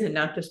earth leaders, and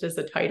not just as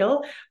a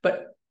title,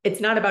 but it's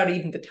not about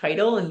even the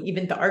title and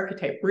even the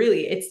archetype,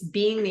 really. It's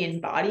being the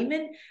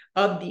embodiment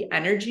of the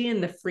energy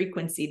and the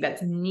frequency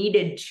that's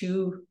needed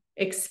to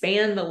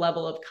expand the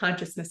level of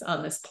consciousness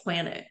on this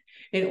planet,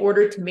 in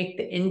order to make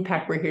the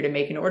impact we're here to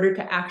make, in order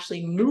to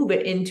actually move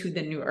it into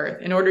the new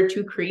earth, in order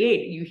to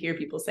create, you hear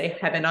people say,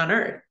 heaven on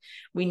earth.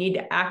 We need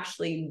to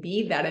actually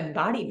be that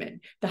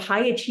embodiment. The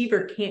high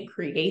achiever can't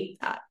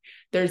create that.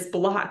 There's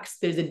blocks,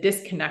 there's a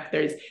disconnect,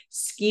 there's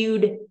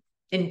skewed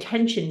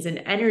intentions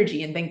and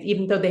energy and things,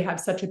 even though they have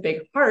such a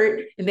big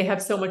heart and they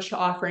have so much to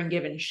offer and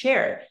give and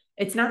share.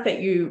 It's not that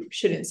you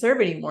shouldn't serve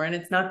anymore, and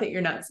it's not that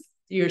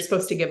you're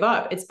supposed to give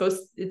up.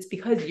 It's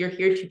because you're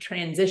here to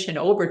transition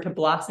over, to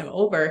blossom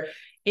over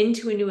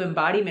into a new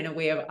embodiment, a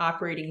way of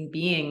operating,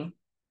 being,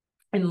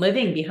 and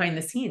living behind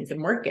the scenes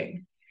and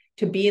working,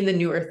 to be in the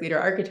new earth leader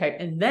archetype,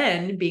 and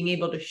then being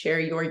able to share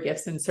your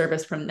gifts and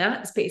service from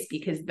that space,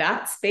 because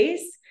that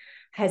space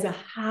has a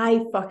high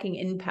fucking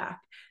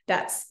impact.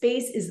 That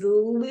space is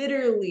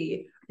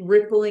literally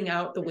rippling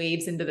out the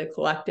waves into the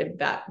collective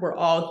that we're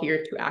all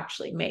here to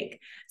actually make.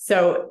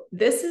 So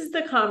this is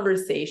the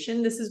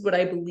conversation. This is what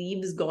I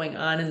believe is going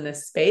on in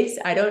this space.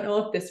 I don't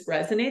know if this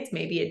resonates.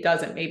 Maybe it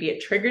doesn't. Maybe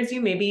it triggers you.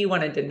 Maybe you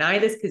want to deny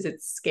this because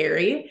it's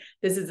scary.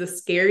 This is a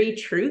scary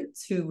truth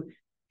to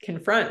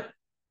confront.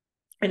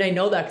 And I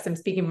know that because I'm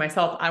speaking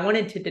myself. I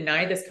wanted to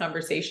deny this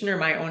conversation or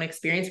my own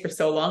experience for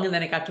so long. And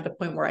then it got to the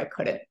point where I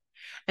couldn't.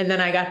 And then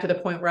I got to the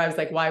point where I was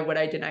like, why would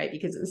I deny it?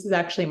 Because this is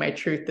actually my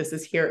truth. This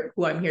is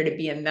who I'm here to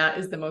be. And that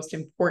is the most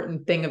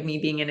important thing of me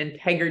being in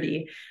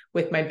integrity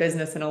with my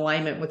business and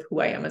alignment with who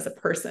I am as a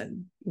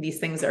person. These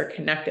things are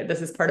connected.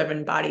 This is part of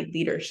embodied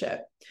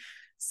leadership.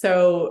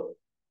 So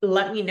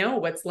let me know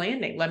what's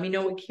landing. Let me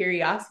know what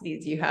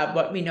curiosities you have.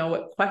 Let me know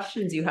what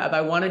questions you have.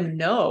 I want to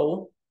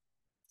know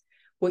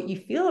what you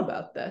feel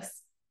about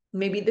this.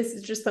 Maybe this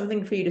is just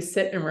something for you to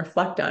sit and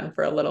reflect on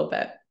for a little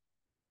bit.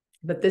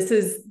 But this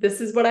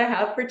is what I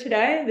have for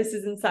today. This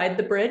is Inside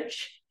the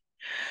Bridge.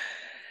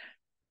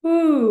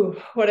 Ooh,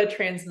 what a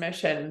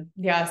transmission.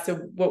 Yeah.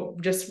 So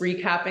just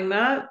recapping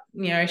that,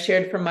 I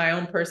shared from my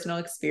own personal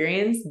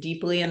experience,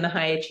 deeply in the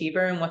high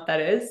achiever and what that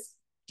is,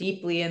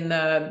 deeply in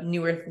the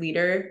new earth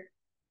leader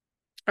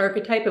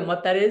archetype and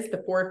what that is,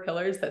 the 4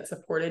 pillars that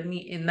supported me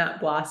in that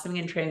blossoming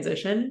and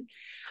transition.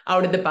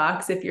 Out of the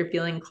box, if you're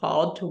feeling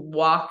called to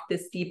walk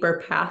this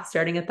deeper path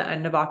starting at the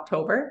end of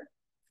October.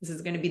 This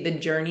is going to be the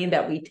journey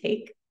that we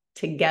take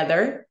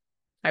together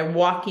I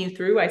walk you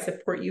through, I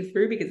support you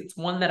through, because it's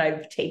one that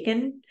I've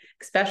taken,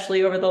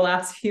 especially over the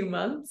last few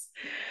months.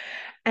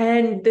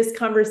 And this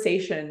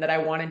conversation that I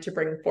wanted to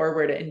bring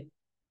forward and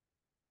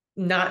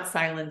not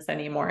silence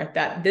anymore,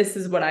 that this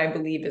is what I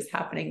believe is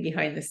happening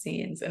behind the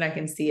scenes. And I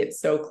can see it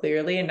so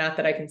clearly. And not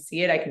that I can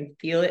see it, I can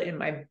feel it in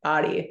my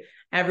body.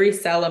 Every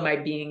cell of my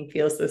being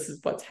feels this is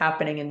what's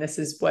happening. And this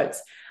is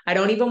what's, I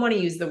don't even want to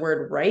use the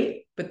word right,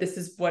 but this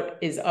is what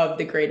is of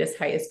the greatest,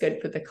 highest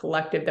good for the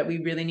collective, that we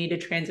really need to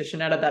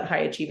transition out of that high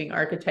achieving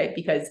archetype.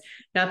 Because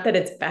not that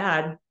it's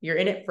bad, you're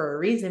in it for a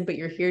reason, but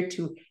you're here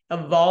to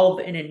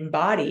evolve and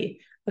embody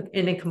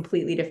in a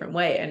completely different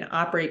way and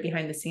operate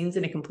behind the scenes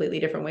in a completely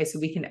different way, so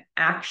we can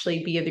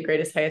actually be of the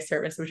greatest, highest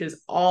service, which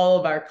is all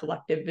of our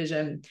collective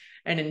vision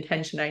and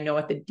intention. I know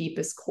at the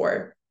deepest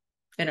core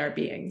in our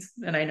beings.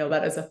 And I know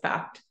that as a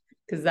fact,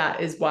 because that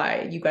is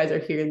why you guys are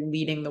here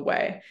leading the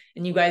way.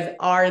 And you guys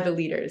are the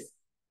leaders.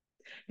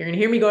 You're going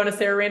to hear me go on a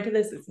Sarah rant to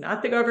this. It's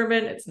not the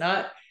government. It's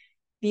not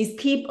these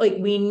people. Like,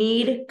 we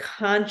need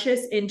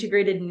conscious,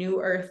 integrated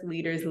new earth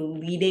leaders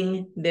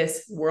leading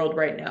this world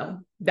right now.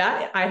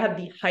 That I have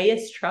the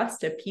highest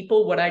trust of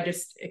people, what I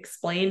just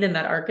explained in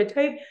that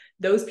archetype,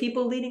 those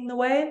people leading the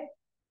way,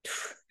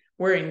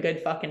 we're in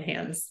good fucking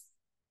hands.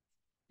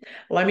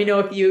 Let me know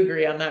if you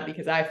agree on that,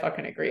 because I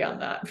fucking agree on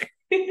that.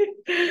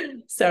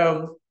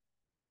 So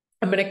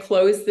I'm going to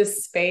close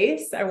this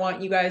space. I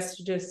want you guys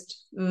to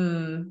just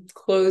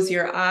close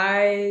your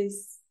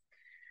eyes.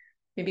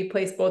 Maybe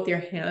place both your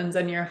hands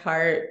on your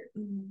heart.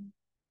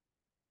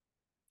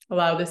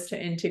 Allow this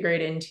to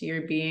integrate into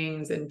your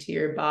beings, into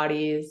your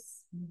bodies.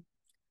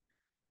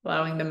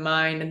 Allowing the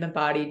mind and the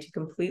body to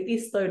completely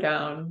slow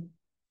down.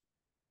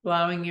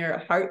 Allowing your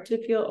heart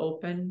to feel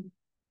open.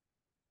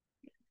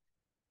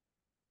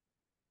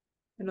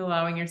 And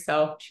allowing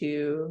yourself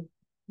to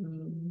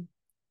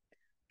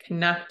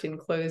connect and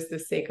close the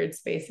sacred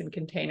space and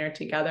container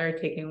together,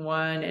 taking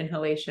one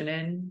inhalation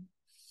in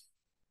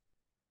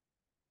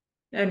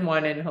and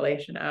one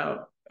inhalation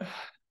out.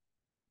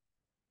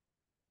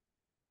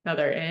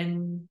 Another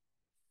in,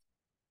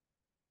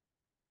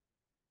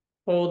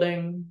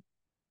 holding,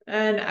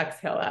 and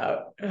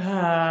exhale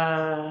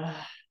out.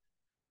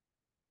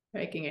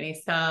 Making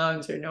any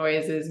sounds or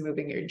noises,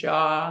 moving your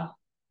jaw.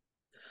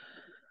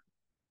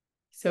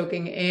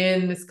 Soaking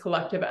in this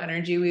collective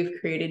energy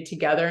we've created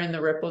together and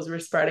the ripples we're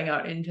spreading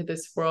out into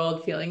this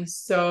world, feeling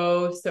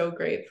so, so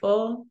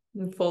grateful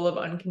and full of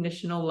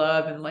unconditional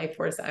love and life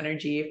force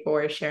energy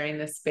for sharing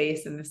this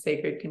space in the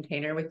sacred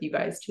container with you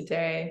guys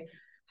today.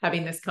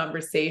 Having this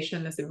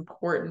conversation, this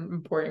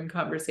important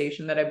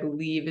conversation that I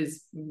believe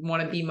is one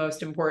of the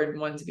most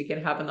important ones we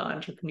can have in the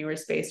entrepreneur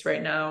space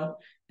right now.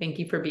 Thank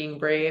you for being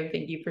brave.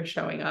 Thank you for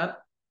showing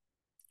up.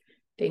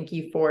 Thank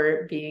you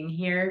for being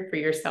here for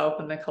yourself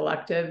and the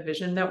collective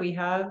vision that we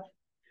have.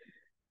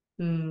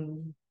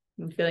 I'm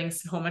feeling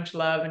so much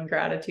love and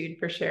gratitude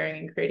for sharing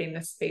and creating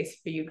this space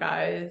for you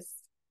guys.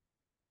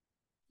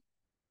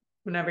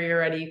 Whenever you're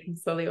ready, you can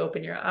slowly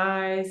open your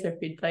eyes, or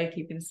if you'd like,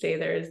 you can stay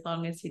there as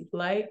long as you'd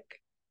like.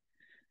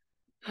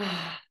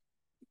 I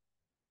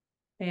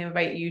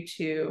invite you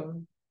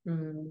to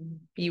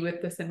be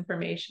with this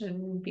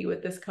information, be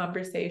with this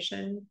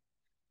conversation.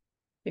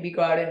 Maybe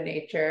go out in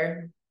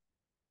nature.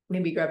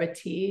 Maybe grab a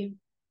tea,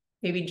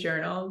 maybe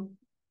journal,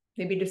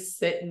 maybe just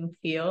sit and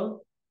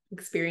feel,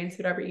 experience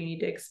whatever you need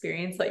to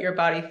experience. Let your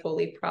body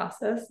fully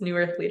process, New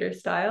Earth Leader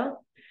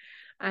style.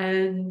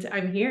 And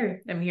I'm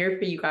here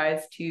for you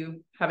guys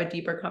to have a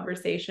deeper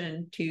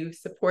conversation, to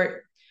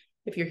support.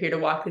 If you're here to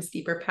walk this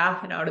deeper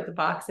path and out of the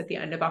box at the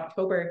end of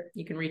October,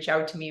 you can reach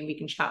out to me and we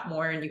can chat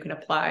more, and you can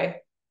apply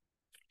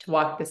to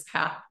walk this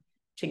path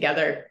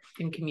together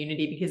in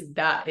community, because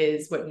that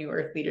is what New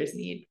Earth leaders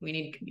need. We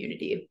need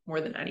community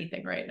more than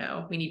anything right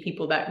now. We need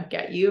people that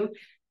get you,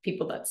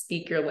 people that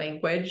speak your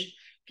language,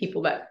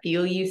 people that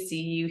feel you,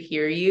 see you,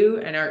 hear you,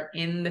 and are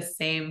in the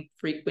same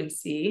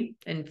frequency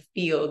and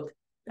field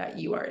that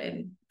you are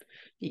in.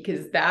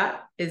 Because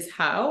that is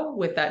how,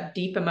 with that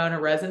deep amount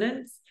of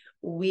resonance,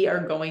 we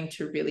are going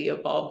to really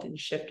evolve and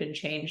shift and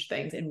change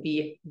things and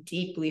be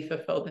deeply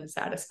fulfilled and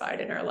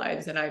satisfied in our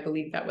lives. And I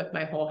believe that with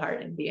my whole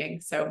heart and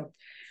being. So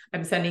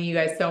I'm sending you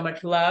guys so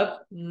much love.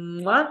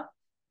 Mwah.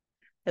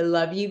 I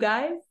love you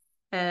guys,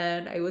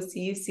 and I will see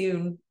you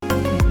soon. I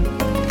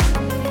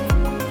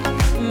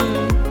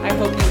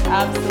hope you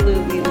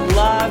absolutely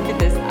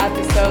loved this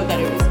episode, that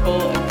it was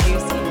full of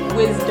juicy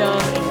wisdom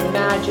and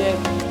magic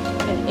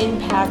and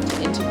impact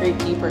to integrate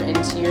deeper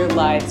into your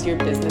lives, your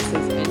businesses,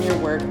 and your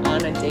work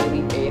on a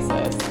daily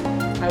basis.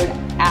 I would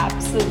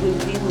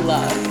absolutely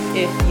love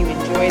if you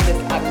enjoyed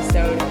this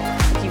episode,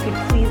 if you could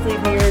please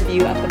leave me a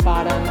review at the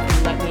bottom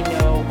and let me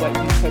know what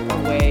you took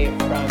away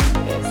from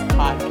this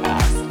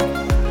podcast.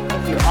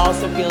 If you're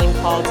also feeling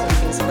called to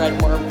even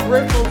spread more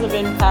ripples of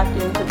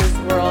impact into this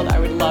world, I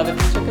would love if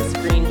you took a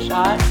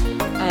screenshot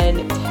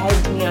and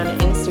tagged me on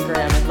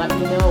Instagram and let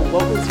me know,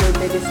 what was your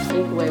biggest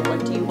takeaway?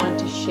 What do you want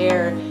to share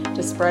share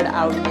to spread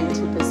out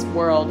into this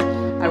world,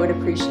 I would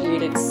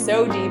appreciate it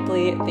so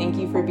deeply. Thank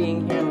you for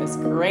being here on this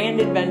grand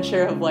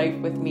adventure of life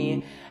with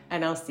me,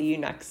 and I'll see you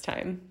next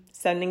time.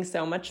 Sending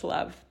so much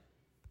love.